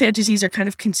all of the fantasies are kind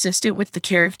of consistent with the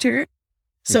character.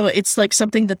 So it's like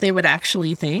something that they would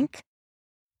actually think.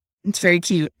 It's very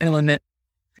cute. I love it.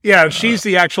 Yeah, she's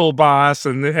the actual boss,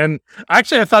 and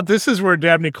actually, I thought this is where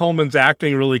Dabney Coleman's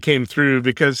acting really came through,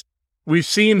 because we've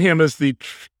seen him as the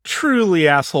truly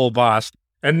asshole boss,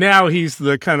 and now he's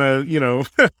the kind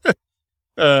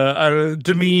of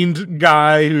demeaned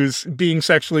guy who's being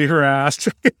sexually harassed.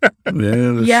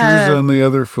 The shoes on the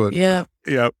other foot. Yeah.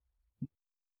 Yep.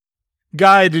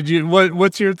 Guy,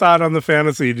 what's your thought on the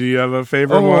fantasy? Do you have a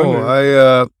favorite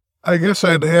one? I guess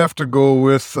I'd have to go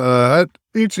with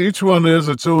each one has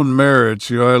its own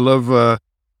merits. I love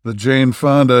the Jane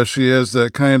Fonda. She has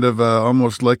that kind of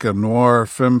almost like a noir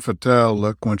femme fatale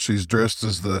look when she's dressed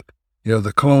as the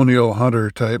colonial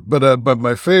hunter type. But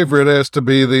my favorite has to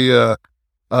be the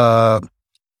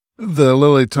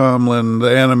Lily Tomlin,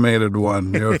 the animated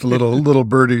one. With little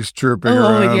birdies chirping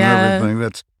around and everything.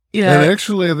 That's and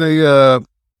actually they.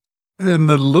 In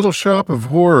the Little Shop of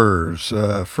Horrors,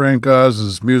 Frank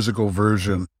Oz's musical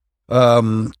version,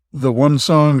 the one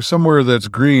song, Somewhere That's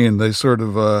Green, they sort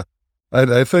of,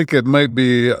 I think it might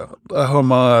be a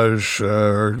homage,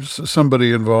 or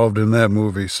somebody involved in that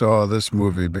movie saw this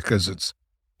movie, because it's,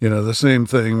 the same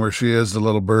thing where she has the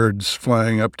little birds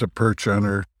flying up to perch on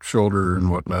her shoulder and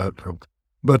whatnot.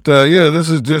 But, this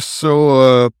is just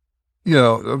so,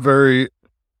 a very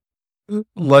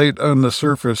light on the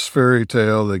surface fairy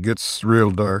tale that gets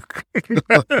real dark. I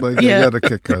got a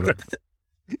kick out of it.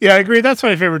 Yeah, I agree. That's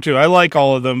my favorite too. I like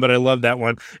all of them, but I love that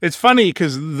one. It's funny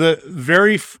because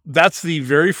that's the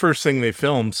very first thing they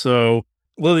filmed. So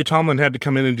Lily Tomlin had to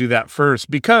come in and do that first,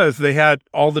 because they had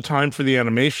all the time for the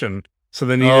animation. So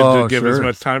they needed to give as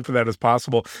much time for that as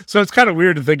possible. So it's kind of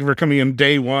weird to think of her coming in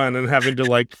day one and having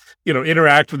to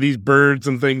interact with these birds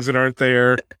and things that aren't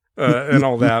there and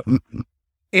all that.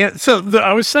 And so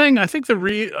I was saying, I think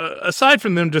aside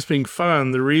from them just being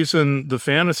fun, the reason the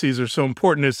fantasies are so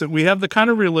important is that we have the kind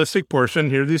of realistic portion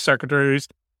here, these secretaries,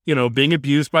 being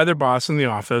abused by their boss in the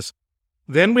office.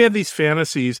 Then we have these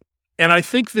fantasies. And I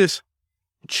think this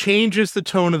changes the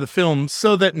tone of the film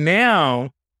so that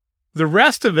now the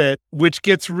rest of it, which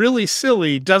gets really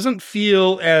silly, doesn't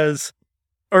feel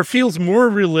feels more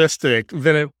realistic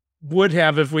than it would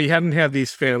have if we hadn't had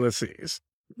these fantasies.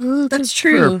 That's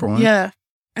true. Yeah.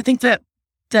 I think that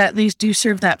these do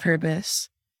serve that purpose.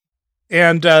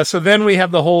 And so then we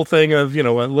have the whole thing of,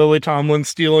 Lily Tomlin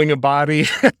stealing a body,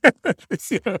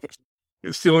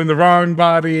 stealing the wrong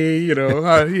body, and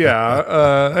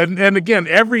again,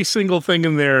 every single thing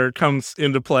in there comes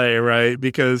into play, right?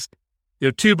 Because you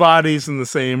have two bodies in the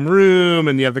same room,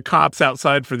 and you have the cops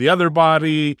outside for the other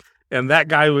body, and that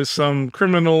guy was some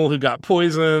criminal who got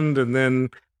poisoned, and then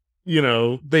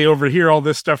they overhear all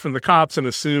this stuff from the cops and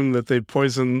assume that they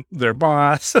poisoned their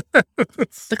boss.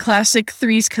 The classic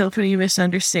Three's Company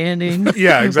misunderstanding.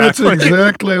 Yeah, exactly. That's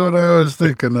exactly what I was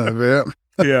thinking of,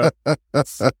 yeah.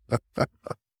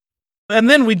 And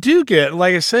then we do get,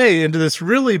 like I say, into this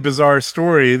really bizarre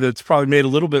story that's probably made a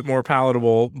little bit more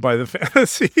palatable by the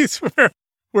fantasies,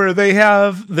 where they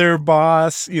have their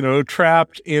boss,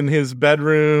 trapped in his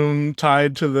bedroom,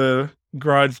 tied to the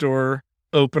garage door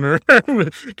opener,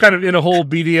 kind of in a whole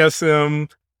BDSM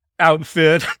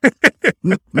outfit.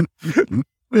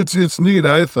 It's neat,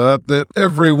 I thought, that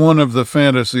every one of the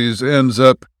fantasies ends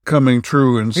up coming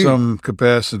true in some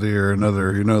capacity or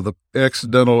another. The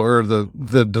accidental or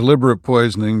the deliberate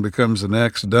poisoning becomes an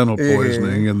accidental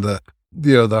poisoning, and the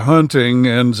hunting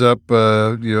ends up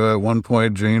at one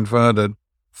point Jane Fonda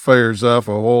fires off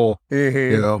a whole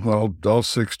all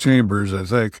 6 chambers, I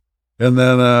think, and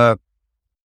then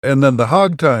the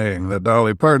hog tying that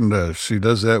Dolly Parton does, she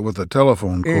does that with a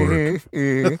telephone cord.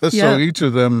 So each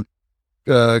of them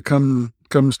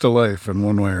comes to life in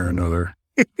one way or another.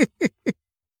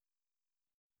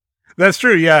 That's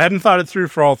true. Yeah, I hadn't thought it through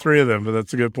for all 3 of them, but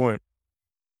that's a good point.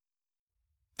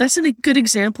 That's a good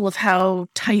example of how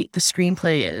tight the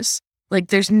screenplay is. Like,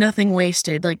 there's nothing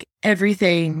wasted. Like,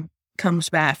 everything comes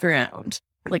back around.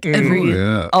 Like,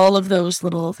 all of those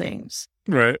little things.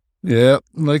 Right. Yeah,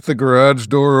 like the garage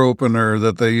door opener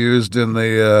that they used in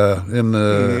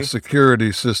the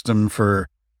security system for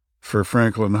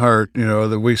Franklin Hart,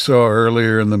 that we saw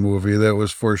earlier in the movie. That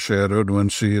was foreshadowed when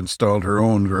she installed her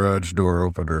own garage door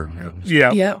opener.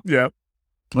 Yeah.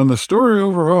 And the story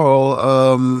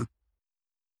overall,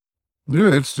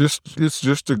 it's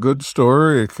just a good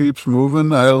story. It keeps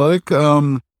moving. I like.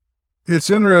 It's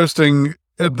interesting.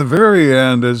 At the very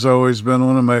end has always been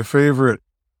one of my favorite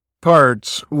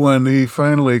parts, when he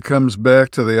finally comes back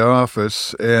to the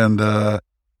office and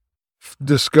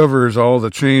discovers all the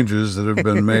changes that have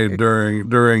been made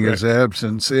during his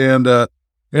absence, and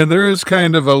there is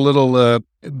kind of a little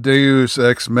Deus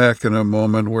ex machina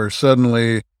moment where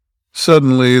suddenly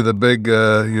suddenly the big,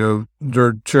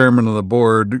 chairman of the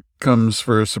board comes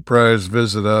for a surprise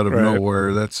visit out of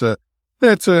nowhere. That's a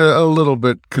little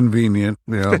bit convenient,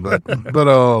 but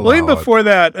well, even before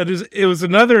that, it was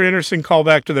another interesting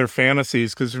callback to their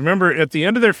fantasies, because remember, at the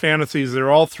end of their fantasies,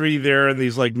 they're all three there in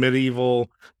these like medieval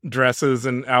dresses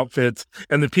and outfits,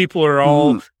 and the people are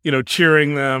all,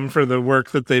 cheering them for the work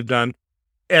that they've done.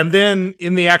 And then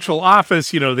in the actual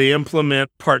office, they implement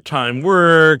part-time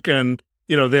work, and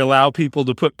they allow people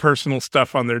to put personal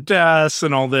stuff on their desks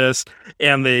and all this,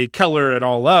 and they color it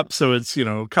all up so it's,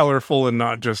 colorful and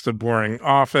not just a boring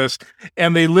office.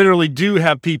 And they literally do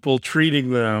have people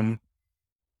treating them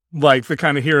like the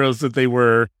kind of heroes that they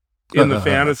were in the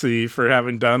fantasy for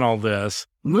having done all this.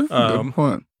 Good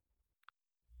point.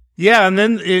 Yeah, and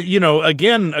then,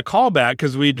 again, a callback,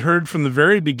 because we'd heard from the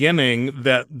very beginning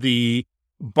that the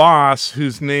boss,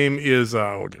 whose name is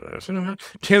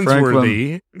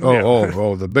Tinsworthy.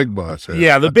 The big boss.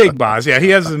 Yeah, the big boss. Yeah, he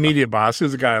has his immediate boss,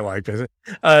 who's a guy I like.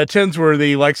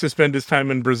 Tinsworthy likes to spend his time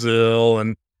in Brazil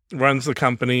and runs the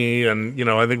company. And,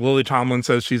 I think Lily Tomlin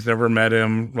says she's never met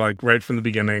him, like, right from the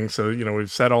beginning. So,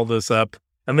 we've set all this up.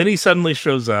 And then he suddenly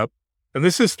shows up. And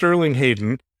this is Sterling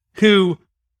Hayden, who,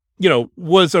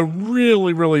 was a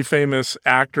really, really famous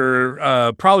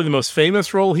actor. Probably the most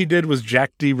famous role he did was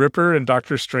Jack D. Ripper in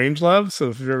Dr. Strangelove. So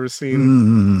if you've ever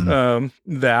seen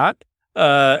that.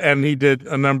 And he did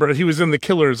he was in The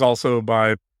Killers also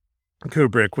by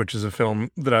Kubrick, which is a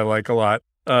film that I like a lot.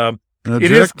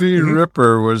 Jack D.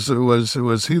 Ripper, was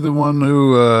he the one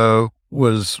who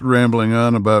was rambling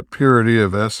on about purity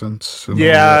of essence?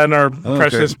 And our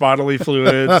precious bodily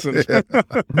fluids.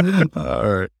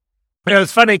 All right. Yeah,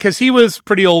 it's funny because he was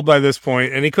pretty old by this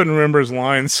point and he couldn't remember his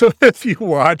lines. So if you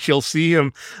watch, you'll see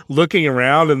him looking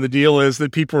around, and the deal is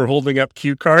that people are holding up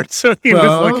cue cards. So he was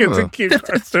looking at cue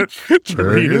cards to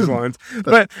read his lines.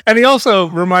 And he also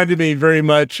reminded me very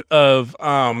much of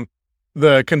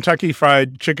the Kentucky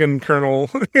Fried Chicken Colonel.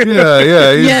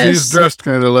 He's dressed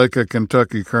kind of like a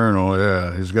Kentucky Colonel.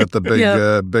 Yeah, he's got the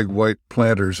big big white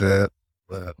planter's hat.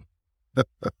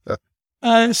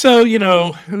 So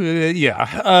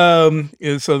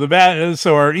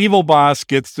our evil boss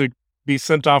gets to be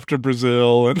sent off to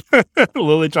Brazil, and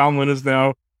Lily Tomlin is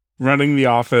now running the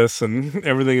office, and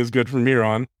everything is good from here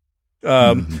on.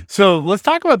 So let's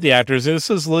talk about the actors.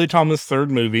 This is Lily Tomlin's third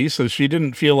movie, so she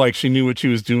didn't feel like she knew what she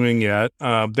was doing yet.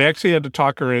 They actually had to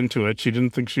talk her into it. She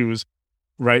didn't think she was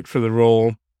right for the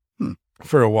role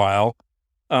for a while.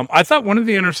 I thought one of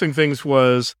the interesting things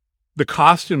was the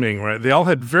costuming, right? They all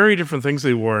had very different things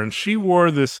they wore, and she wore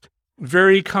this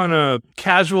very kind of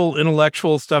casual,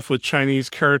 intellectual stuff with Chinese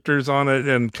characters on it,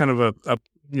 and kind of a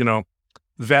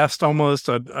vest almost.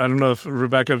 I don't know if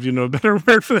Rebecca, if you know a better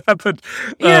word for that, but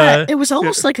it was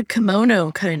almost like a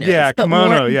kimono kind of. Yeah,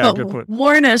 kimono. Good point.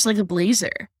 Worn as like a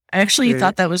blazer. I actually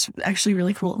thought that was actually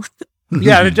really cool.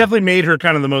 Yeah, it definitely made her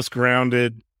kind of the most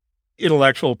grounded,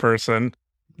 intellectual person.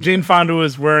 Jane Fonda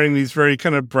was wearing these very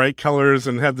kind of bright colors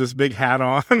and had this big hat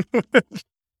on,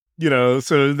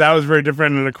 so that was very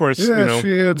different. And of course,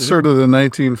 she had sort of the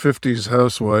 1950s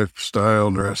housewife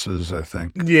style dresses, I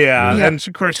think. Yeah. And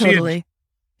of course, totally.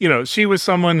 She was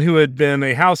someone who had been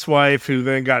a housewife who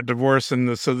then got divorced.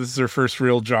 And so this is her first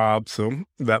real job. So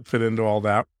that fit into all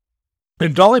that.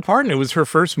 And Dolly Parton, it was her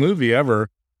first movie ever.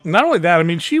 Not only that, I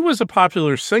mean, she was a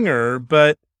popular singer,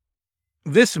 but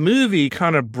this movie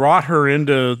kind of brought her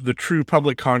into the true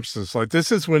public consciousness. Like,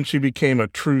 this is when she became a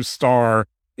true star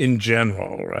in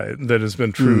general, right? That has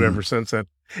been true ever since then.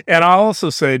 And I'll also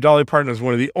say Dolly Parton is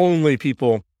one of the only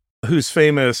people who's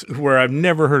famous where I've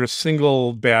never heard a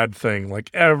single bad thing. Like,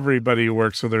 everybody who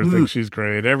works with her thinks she's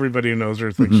great. Everybody who knows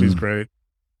her thinks she's great.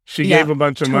 She gave a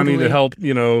bunch of money to help,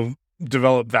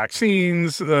 develop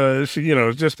vaccines.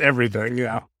 She, just everything.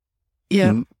 Yeah.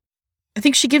 Yeah. I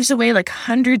think she gives away like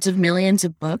hundreds of millions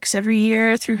of books every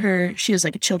year through she has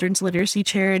like a children's literacy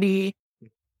charity.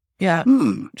 Yeah.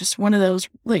 Just one of those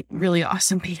like really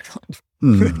awesome people.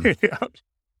 Yeah.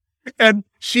 And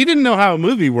she didn't know how a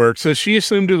movie worked, so she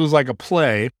assumed it was like a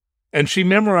play, and she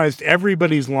memorized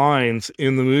everybody's lines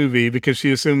in the movie because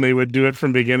she assumed they would do it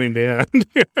from beginning to end.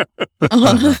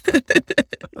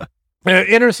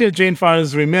 Interesting with Jane Fonda,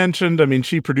 as we mentioned, I mean,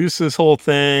 she produced this whole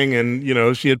thing, and,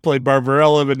 she had played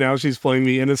Barbarella, but now she's playing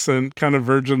the innocent, kind of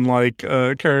virgin-like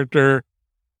character.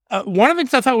 One of the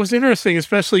things I thought was interesting,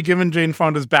 especially given Jane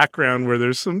Fonda's background, where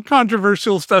there's some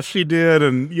controversial stuff she did,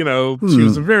 and, she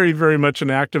was very, very much an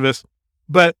activist.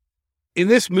 But in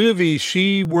this movie,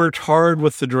 she worked hard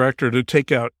with the director to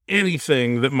take out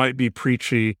anything that might be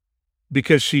preachy,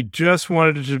 because she just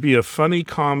wanted it to be a funny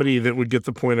comedy that would get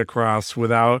the point across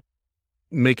without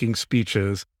making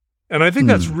speeches. And I think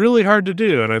that's really hard to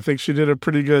do. And I think she did a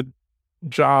pretty good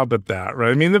job at that,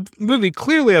 right? I mean, the movie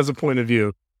clearly has a point of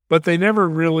view, but they never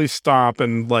really stop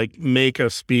and like make a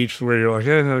speech where you're like,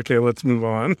 okay, let's move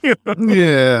on.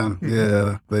 Yeah.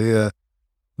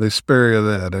 They spare you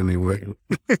that anyway.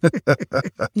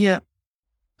 Yeah.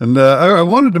 And I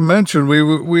wanted to mention,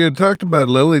 we had talked about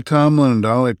Lily Tomlin and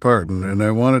Dolly Parton, and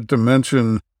I wanted to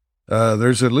mention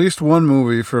there's at least one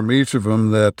movie from each of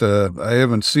them that I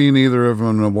haven't seen either of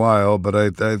them in a while, but I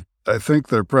think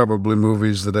they're probably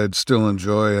movies that I'd still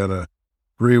enjoy on a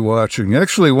rewatching.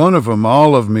 Actually, one of them,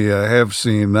 All of Me, I have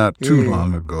seen not too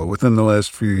long ago, within the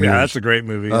last few years. Yeah, that's a great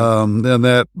movie. And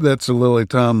that's a Lily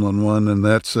Tomlin one, and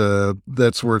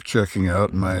that's worth checking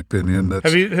out, in my opinion.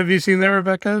 Have you seen that,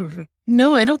 Rebecca?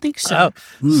 No, I don't think so.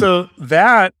 So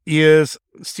that is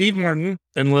Steve Martin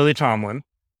and Lily Tomlin,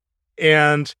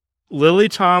 and Lily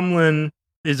Tomlin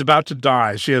is about to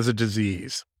die. She has a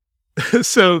disease.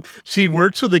 So she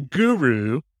works with a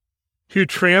guru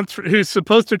who's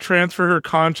supposed to transfer her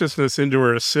consciousness into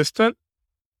her assistant.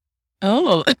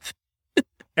 Oh.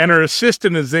 And her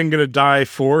assistant is then going to die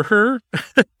for her.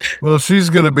 Well, she's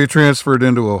going to be transferred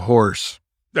into a horse.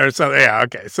 Or something. Yeah,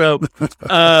 okay. So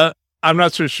I'm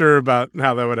not so sure about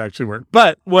how that would actually work.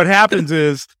 But what happens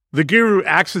is the guru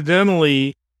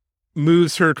accidentally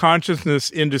moves her consciousness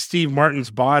into Steve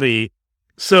Martin's body.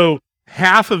 So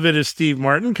half of it is Steve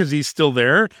Martin because he's still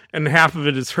there, and half of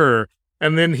it is her.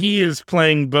 And then he is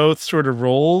playing both sort of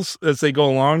roles as they go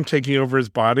along, taking over his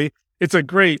body. It's a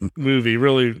great movie,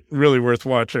 really, really worth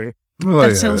watching.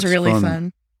 That sounds really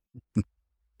fun.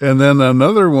 And then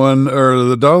another one, or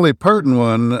the Dolly Parton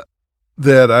one,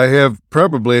 that I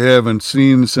probably haven't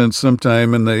seen since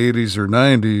sometime in the 80s or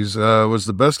 90s, was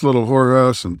The Best Little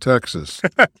Whorehouse in Texas,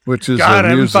 which is God, a musical. I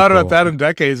haven't thought about that in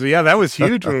decades. But yeah, that was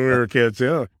huge when we were kids,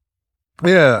 yeah.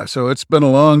 Yeah, so it's been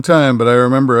a long time, but I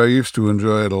remember I used to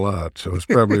enjoy it a lot, so it's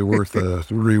probably worth a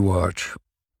rewatch.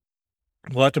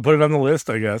 We'll have to put it on the list,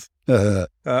 I guess.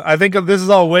 I think this is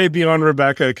all way beyond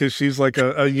Rebecca because she's like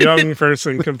a young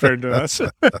person compared to us.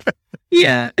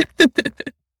 Yeah.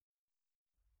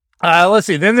 Let's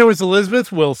see. Then there was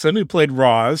Elizabeth Wilson, who played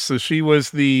Roz. So she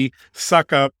was the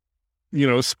suck-up,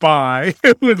 spy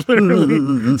who would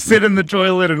literally sit in the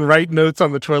toilet and write notes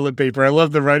on the toilet paper. I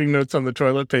love the writing notes on the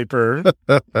toilet paper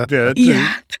bit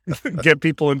to get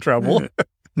people in trouble.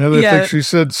 And I think she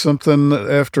said something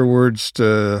afterwards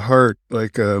to Hart,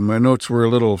 like, my notes were a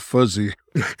little fuzzy.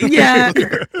 Yeah.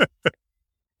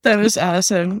 That was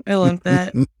awesome. I love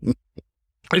that.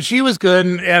 She was good.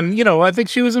 And, I think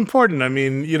she was important. I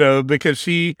mean, because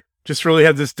she just really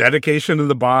had this dedication to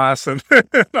the boss and,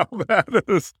 and all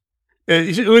that.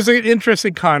 It was an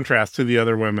interesting contrast to the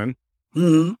other women.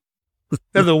 Mm-hmm.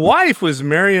 Now, the wife was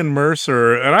Marion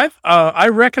Mercer, and I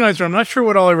recognize her. I'm not sure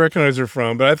what all I recognize her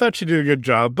from, but I thought she did a good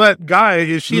job. But Guy,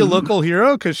 is she a local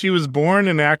hero? Because she was born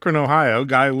in Akron, Ohio.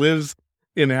 Guy lives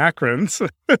in Akron. So.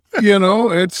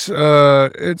 It's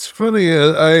funny.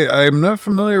 I'm not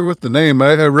familiar with the name.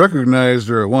 I recognized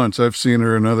her at once. I've seen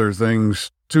her in other things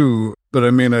too, but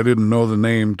I mean, I didn't know the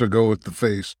name to go with the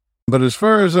face. But as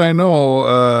far as I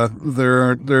know,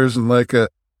 there isn't like a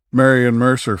Marion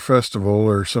Mercer Festival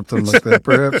or something like that.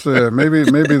 Perhaps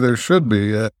maybe there should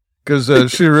be, because I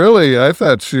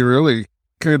thought she really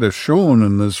kind of shone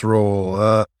in this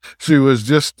role. She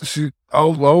was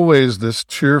always this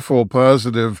cheerful,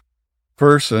 positive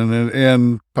person,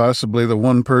 and possibly the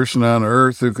one person on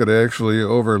earth who could actually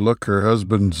overlook her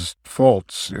husband's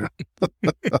faults.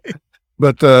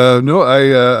 But no,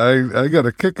 I got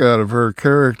a kick out of her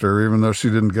character, even though she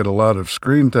didn't get a lot of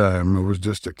screen time. It was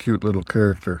just a cute little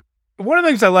character. One of the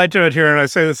things I liked about here, and I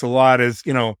say this a lot, is,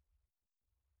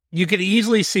 you could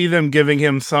easily see them giving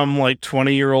him some like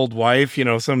 20-year-old wife,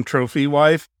 some trophy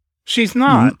wife. She's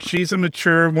not. Mm-hmm. She's a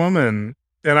mature woman.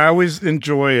 And I always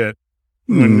enjoy it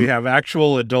when we have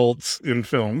actual adults in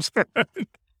films.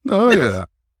 Oh, yeah.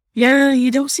 Yeah, you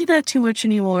don't see that too much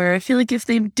anymore. I feel like if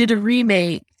they did a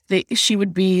remake, she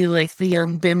would be like the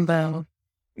young bimbo.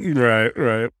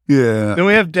 Right. Yeah. Then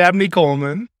we have Dabney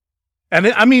Coleman.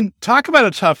 And talk about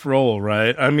a tough role,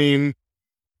 right? I mean,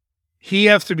 he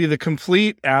has to be the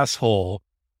complete asshole,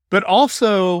 but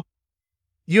also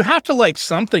you have to like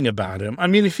something about him. I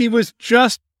mean, if he was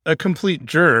just a complete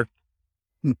jerk,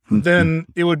 then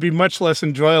it would be much less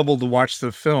enjoyable to watch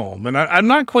the film. And I'm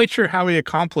not quite sure how he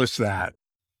accomplished that.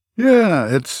 Yeah,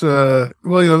 it's,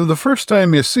 the first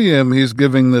time you see him, he's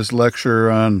giving this lecture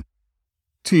on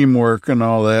teamwork and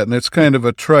all that, and it's kind of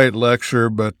a trite lecture,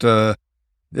 but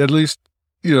at least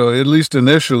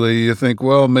initially you think,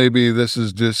 well, maybe this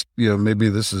is just, maybe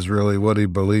this is really what he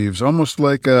believes. Almost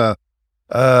like a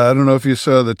I don't know if you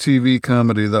saw the TV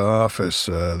comedy The Office.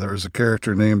 There was a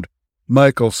character named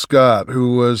Michael Scott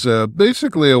who was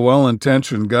basically a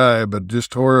well-intentioned guy, but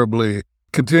just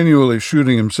continually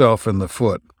shooting himself in the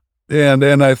foot. And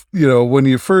I, when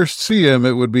you first see him,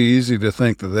 it would be easy to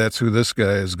think that that's who this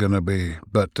guy is going to be.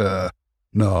 But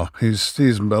no, he's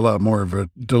a lot more of a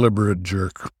deliberate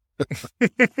jerk.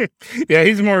 Yeah,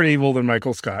 he's more evil than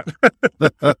Michael Scott.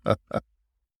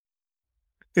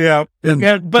 Yeah.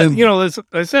 As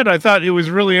I said, I thought it was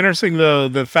really interesting,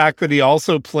 the fact that he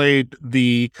also played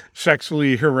the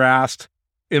sexually harassed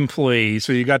employee.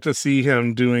 So you got to see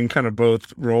him doing kind of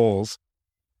both roles.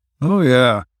 Oh,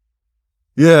 yeah.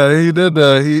 Yeah, he did.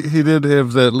 He did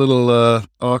have that little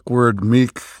awkward,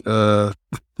 meek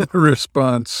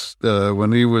response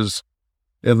when he was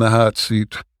in the hot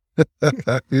seat.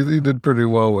 He did pretty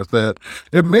well with that.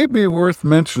 It may be worth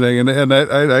mentioning, and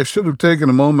I should have taken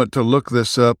a moment to look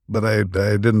this up, but I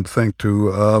didn't think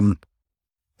to.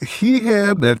 He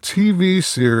had a TV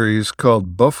series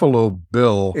called Buffalo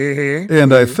Bill,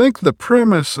 and I think the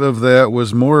premise of that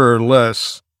was more or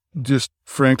less just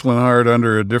Franklin Hart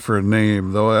under a different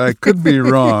name, though I could be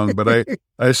wrong, but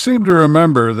I seem to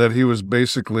remember that he was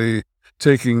basically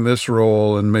taking this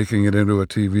role and making it into a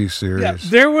TV series. Yeah,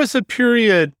 there was a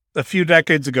period a few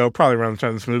decades ago, probably around the time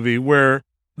of this movie, where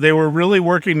they were really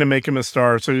working to make him a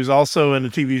star. So he was also in a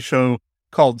TV show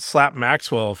called Slap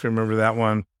Maxwell, if you remember that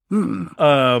one,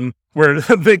 where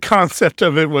the concept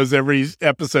of it was every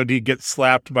episode he'd get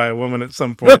slapped by a woman at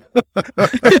some point.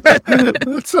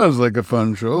 That sounds like a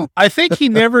fun show. I think he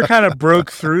never kind of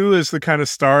broke through as the kind of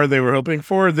star they were hoping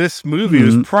for. This movie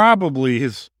was probably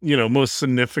his, most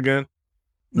significant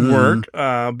work,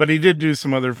 but he did do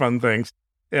some other fun things.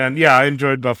 And yeah, I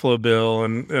enjoyed Buffalo Bill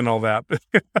and all that.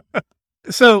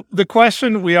 So the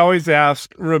question we always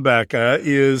ask Rebecca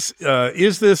is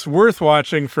this worth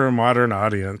watching for a modern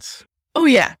audience? Oh,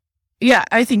 yeah. Yeah,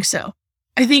 I think so.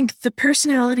 I think the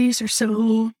personalities are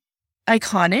so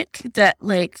iconic that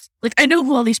like I know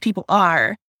who all these people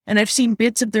are, and I've seen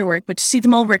bits of their work, but to see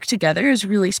them all work together is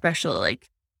really special. Like,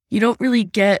 you don't really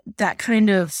get that kind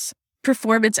of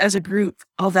performance as a group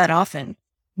all that often.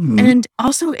 And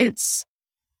also it's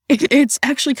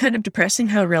actually kind of depressing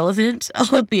how relevant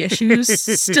all of the issues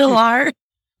still are.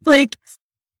 Like,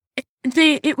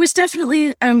 it was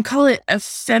definitely, call it a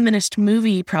feminist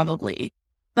movie probably,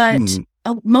 but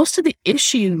most of the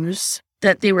issues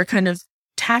that they were kind of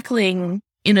tackling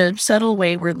in a subtle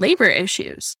way were labor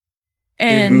issues.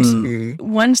 And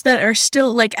ones that are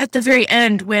still, like, at the very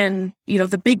end when,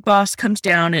 the big boss comes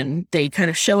down and they kind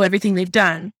of show everything they've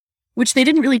done, which they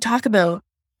didn't really talk about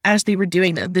as they were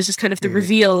doing them. This is kind of the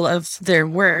reveal of their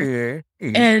work.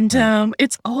 And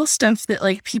it's all stuff that,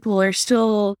 like, people are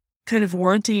still kind of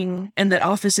wanting and that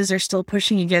offices are still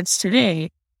pushing against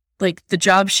today. Like the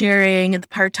job sharing and the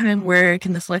part-time work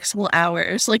and the flexible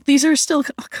hours. Like, these are still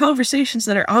conversations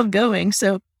that are ongoing.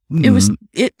 So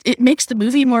it makes the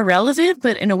movie more relevant,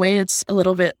 but in a way it's a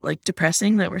little bit like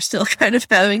depressing that we're still kind of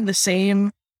having the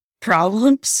same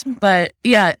problems. But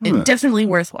yeah, it's definitely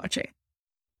worth watching.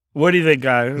 What do you think,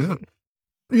 guys?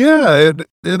 Yeah,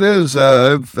 it is.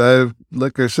 I've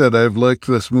like I said, I've liked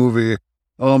this movie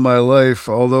all my life,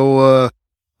 although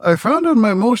I found in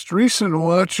my most recent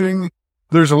watching,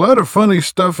 there's a lot of funny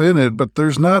stuff in it, but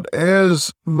there's not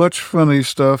as much funny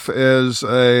stuff as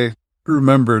I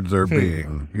remembered there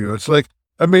being. It's like,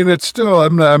 I mean, it's still,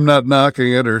 I'm not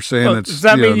knocking it or saying it's. Does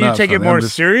that mean you take funny. it more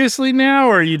seriously now,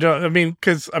 or you don't? I mean,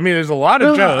 because there's a lot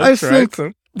of jokes, right?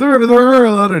 So. There are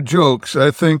a lot of jokes.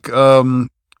 I think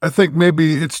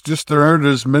maybe it's just there aren't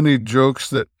as many jokes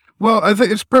that. Well, I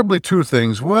think it's probably two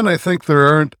things. One, I think there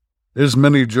aren't as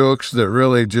many jokes that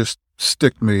really just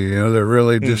stick me. They're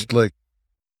really just like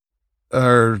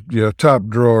are top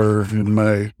drawer in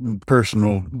my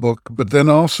personal book. But then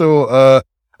also,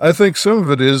 I think some of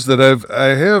it is that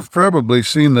I have probably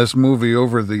seen this movie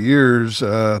over the years,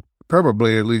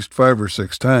 probably at least 5 or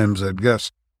 6 times, I'd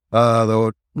guess.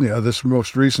 Though. Yeah, this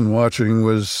most recent watching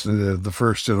was the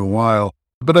first in a while.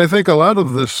 But I think a lot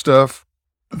of the stuff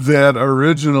that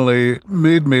originally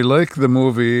made me like the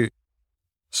movie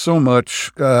so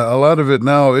much, a lot of it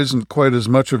now isn't quite as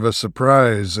much of a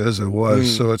surprise as it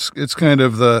was. So it's kind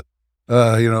of the,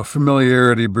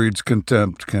 familiarity breeds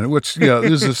contempt, kind of, which,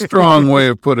 is a strong way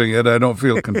of putting it. I don't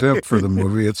feel contempt for the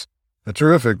movie. It's a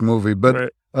terrific movie,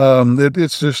 but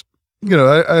it's just,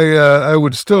 I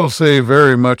would still say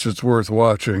very much it's worth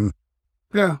watching.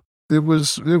 Yeah, it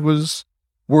was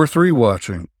worth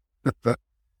rewatching.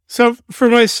 So for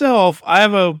myself, I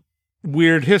have a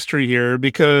weird history here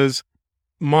because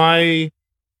my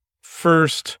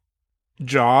first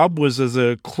job was as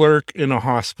a clerk in a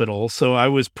hospital. So I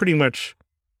was pretty much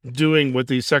doing what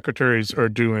these secretaries are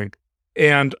doing.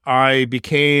 And I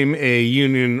became a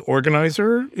union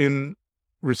organizer in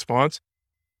response.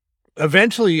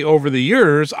 Eventually, over the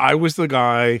years, I was the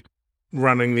guy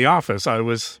running the office. I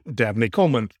was Dabney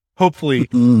Coleman, hopefully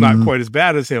not quite as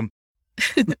bad as him.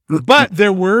 But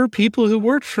there were people who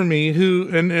worked for me who,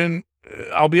 and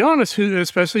I'll be honest, who,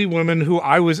 especially women who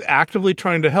I was actively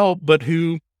trying to help, but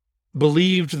who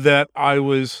believed that I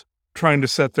was trying to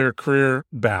set their career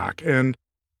back. And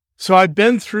so I've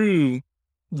been through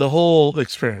the whole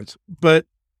experience, but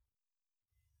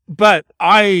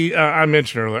I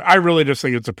mentioned earlier, I really just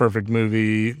think it's a perfect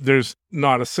movie. There's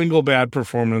not a single bad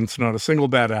performance, not a single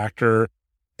bad actor.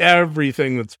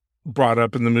 Everything that's brought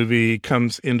up in the movie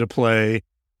comes into play.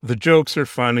 The jokes are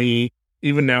funny.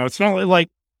 Even now, it's not like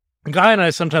Guy and I,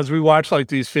 sometimes we watch like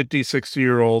these 50,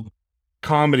 60-year-old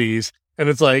comedies, and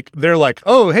it's like, they're like,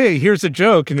 oh, hey, here's a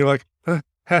joke. And you're like,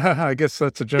 I guess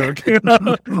that's a joke. You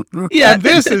know? Yeah. And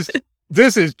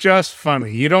this is just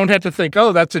funny. You don't have to think,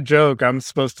 oh, that's a joke, I'm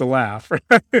supposed to laugh.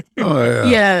 Oh, yeah.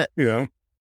 Yeah. You know?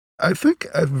 I think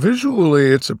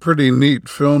visually it's a pretty neat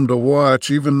film to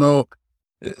watch, even though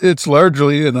it's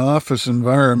largely an office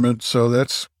environment. So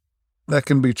that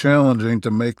can be challenging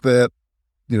to make that,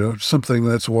 something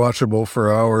that's watchable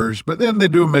for hours. But then they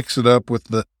do mix it up with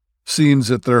the scenes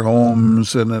at their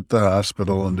homes and at the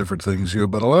hospital and different things.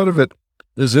 But a lot of it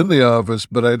is in the office,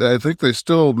 but I think they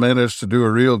still managed to do a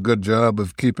real good job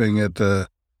of keeping it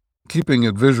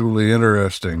visually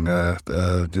interesting.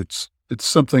 It's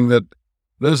something that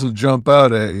doesn't jump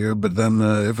out at you, but then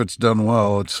if it's done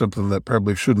well, it's something that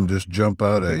probably shouldn't just jump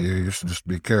out at you. You should just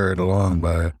be carried along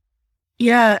by it.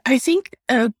 Yeah, I think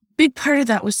a big part of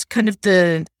that was kind of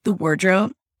the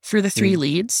wardrobe for the three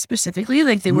leads specifically.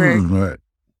 Like they were Right.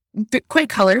 quite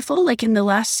colorful. Like in the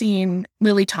last scene,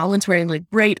 Lily Tomlin's wearing like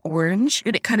bright orange,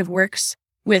 and it kind of works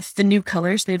with the new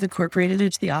colors they've incorporated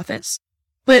into the office.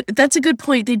 But that's a good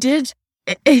point. They did.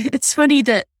 It's funny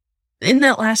that in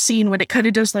that last scene when it kind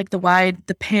of does like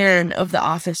the pan of the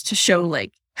office to show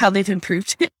like how they've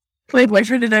improved it. My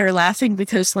boyfriend and I are laughing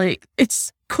because like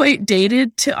it's quite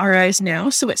dated to our eyes now,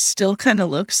 so it still kind of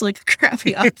looks like a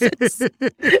crappy office.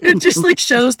 It just like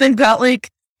shows they've got like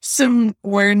some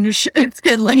orange and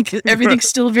like everything's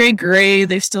still very gray.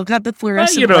 They've still got the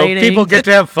fluorescent lighting. People get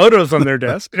to have photos on their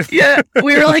desk. Yeah,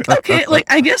 we were like, okay,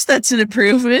 like I guess that's an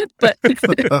improvement, but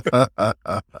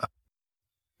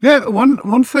Yeah,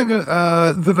 one thing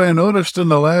that I noticed in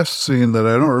the last scene that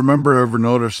I don't remember ever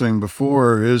noticing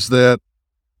before is that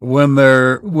when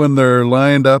they're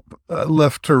lined up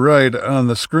left to right on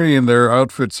the screen, their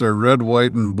outfits are red,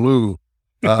 white, and blue.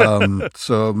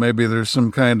 So maybe there's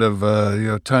some kind of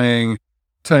tying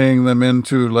them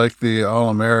into like the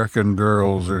All-American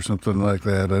Girls or something like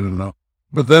that. I don't know.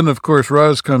 But then of course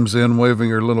Roz comes in waving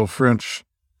her little French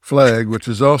flag, which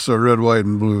is also red, white,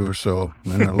 and blue. So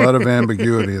a lot of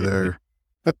ambiguity there.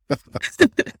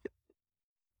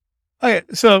 Okay,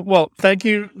 so well, thank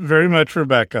you very much,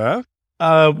 Rebecca.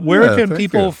 Where can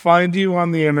people find you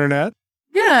on the internet?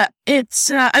 yeah,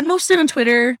 it's I'm mostly on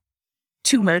Twitter.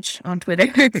 Too much on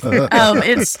Twitter.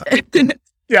 It's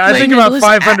Yeah, I my think handle about is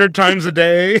 500 times a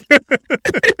day.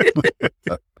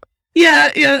 Yeah,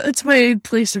 it's my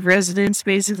place of residence,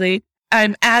 basically.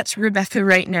 I'm at Rebecca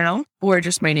right now, or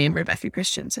just my name, Rebecca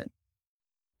Christiansen.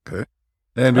 Okay.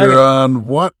 And you're on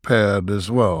Wattpad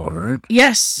as well, right?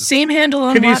 Yes, same handle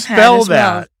on Can you Wattpad spell as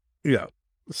well. that? Yeah.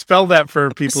 Spell that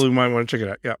for people who might want to check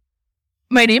it out. Yeah.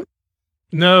 My name?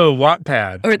 No,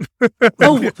 Wattpad. Or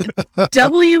Wattpad.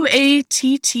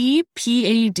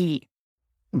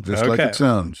 Just like it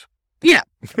sounds. Yeah.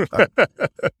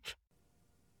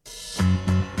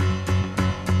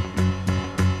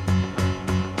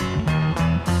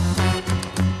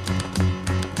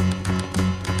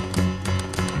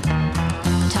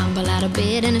 Tumble out of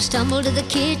bed and I stumble to the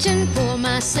kitchen, pour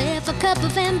myself a cup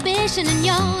of ambition and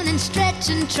yawn and stretch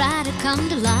and try to come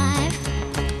to life.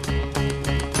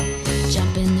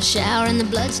 Jump in the shower and the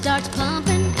blood starts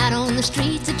pumping. Out on the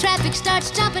streets the traffic starts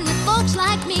jumping with folks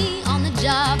like me on the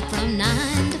job from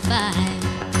 9 to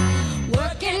 5.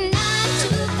 Working 9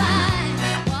 to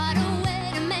 5. What a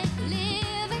way to make a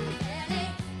living, barely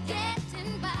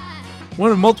getting by.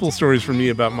 One of multiple stories for me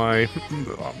about my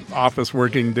office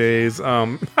working days.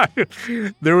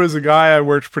 There was a guy I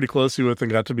worked pretty closely with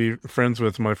and got to be friends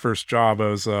with my first job. I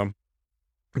was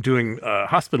doing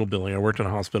hospital billing. I worked in a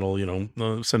hospital,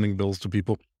 sending bills to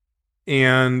people.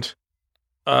 And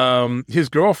his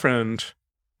girlfriend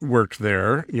worked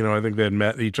there. I think they had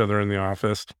met each other in the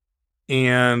office.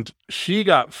 And she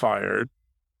got fired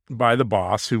by the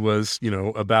boss, who was,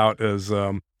 about as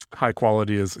high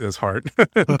quality as Hart.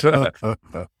 And,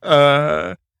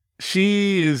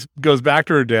 goes back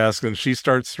to her desk and she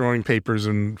starts throwing papers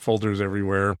and folders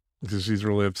everywhere because she's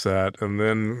really upset. And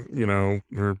then,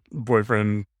 her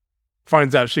boyfriend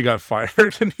finds out she got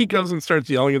fired and he goes and starts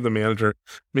yelling at the manager.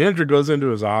 Manager goes into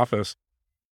his office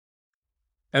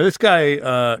and this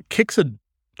guy kicks a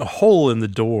hole in the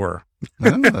door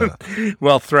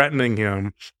while threatening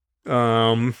him.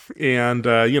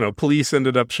 Police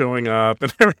ended up showing up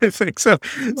and everything. So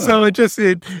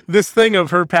this thing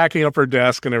of her packing up her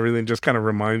desk and everything just kind of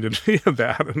reminded me of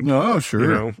that. And, oh,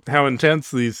 sure. How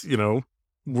intense these,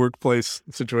 workplace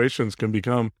situations can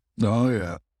become. Oh,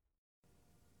 yeah.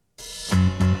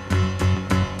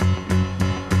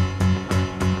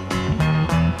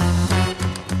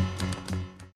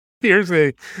 Here's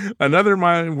another of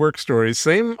my work stories.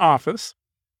 Same office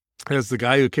as the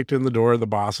guy who kicked in the door, the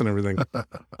boss and everything.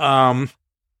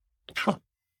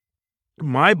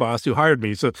 My boss who hired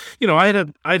me. So,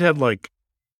 I'd had like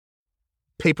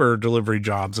paper delivery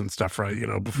jobs and stuff, right,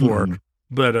 before. Mm-hmm.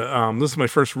 But this is my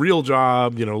first real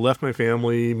job, left my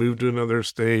family, moved to another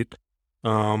state.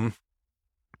 As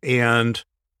I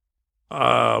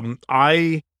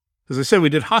said, we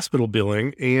did hospital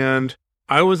billing, and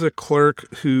I was a clerk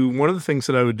who, one of the things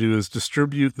that I would do is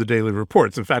distribute the daily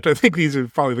reports. In fact, I think these are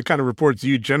probably the kind of reports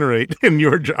you generate in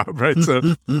your job, right? So,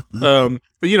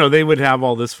 they would have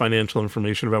all this financial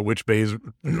information about which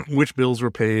bills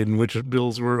were paid and which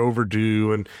bills were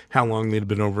overdue and how long they'd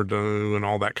been overdue and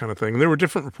all that kind of thing. And there were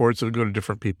different reports that would go to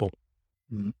different people.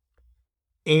 Mm-hmm.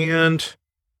 And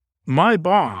my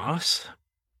boss,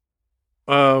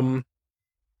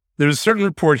 there's a certain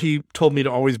report he told me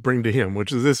to always bring to him,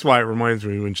 which is this is why it reminds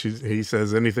me when he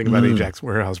says anything about Ajax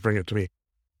Warehouse, bring it to me.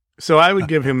 So I would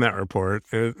give him that report.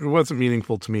 And it wasn't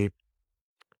meaningful to me.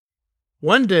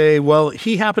 One day,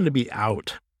 he happened to be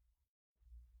out.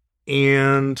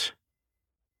 And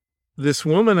this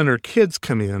woman and her kids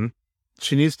come in.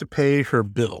 She needs to pay her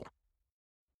bill.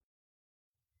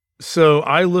 So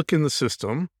I look in the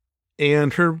system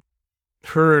and her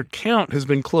account has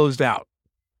been closed out.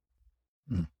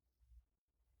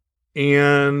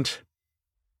 And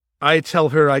I tell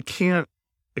her I can't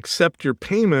accept your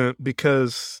payment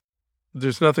because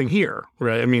there's nothing here,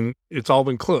 right? I mean, it's all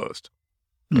been closed.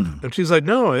 And she's like,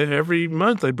 no, every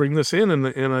month I bring this in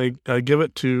and I give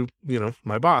it to,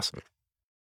 my boss.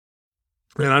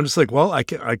 And I'm just like, well, I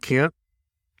can't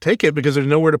take it because there's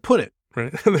nowhere to put it,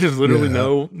 right? There's literally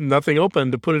nothing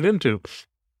open to put it into.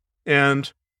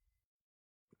 And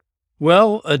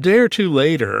a day or two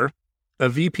later, a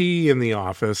VP in the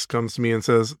office comes to me and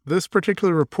says, this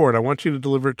particular report, I want you to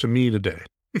deliver it to me today.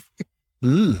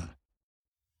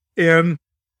 And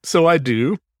so I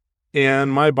do.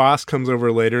 And my boss comes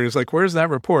over later and he's like, where's that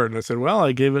report? And I said, well,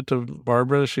 I gave it to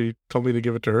Barbara. She told me to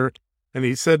give it to her. And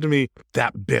he said to me,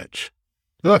 that bitch.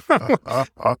 Like,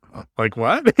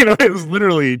 what? It was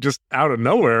literally just out of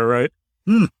nowhere, right?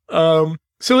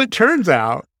 So it turns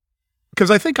out,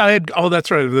 because I think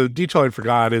that's right. The detail I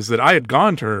forgot is that I had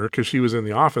gone to her because she was in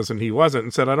the office and he wasn't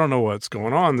and said, I don't know what's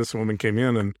going on. This woman came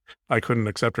in and I couldn't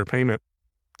accept her payment.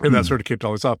 And that sort of kicked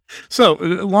all this off. So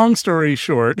long story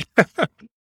short,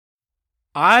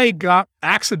 I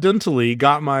accidentally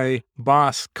got my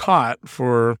boss caught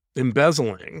for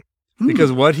embezzling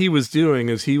because what he was doing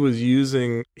is he was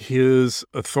using his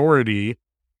authority,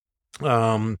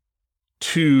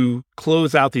 to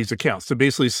close out these accounts, to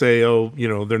basically say,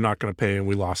 they're not going to pay and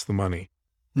we lost the money.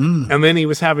 And then he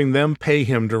was having them pay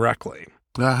him directly.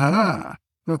 So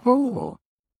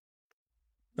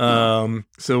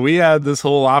we had this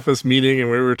whole office meeting and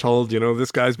we were told,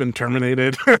 this guy's been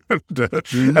terminated.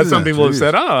 As some people have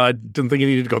said, I didn't think he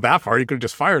needed to go that far. You could have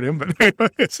just fired him. But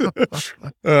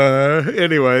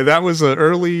anyway, that was an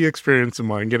early experience of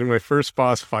mine, getting my first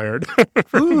boss fired.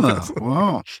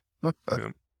 Wow.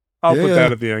 I'll put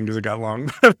that at the end because it got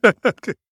long.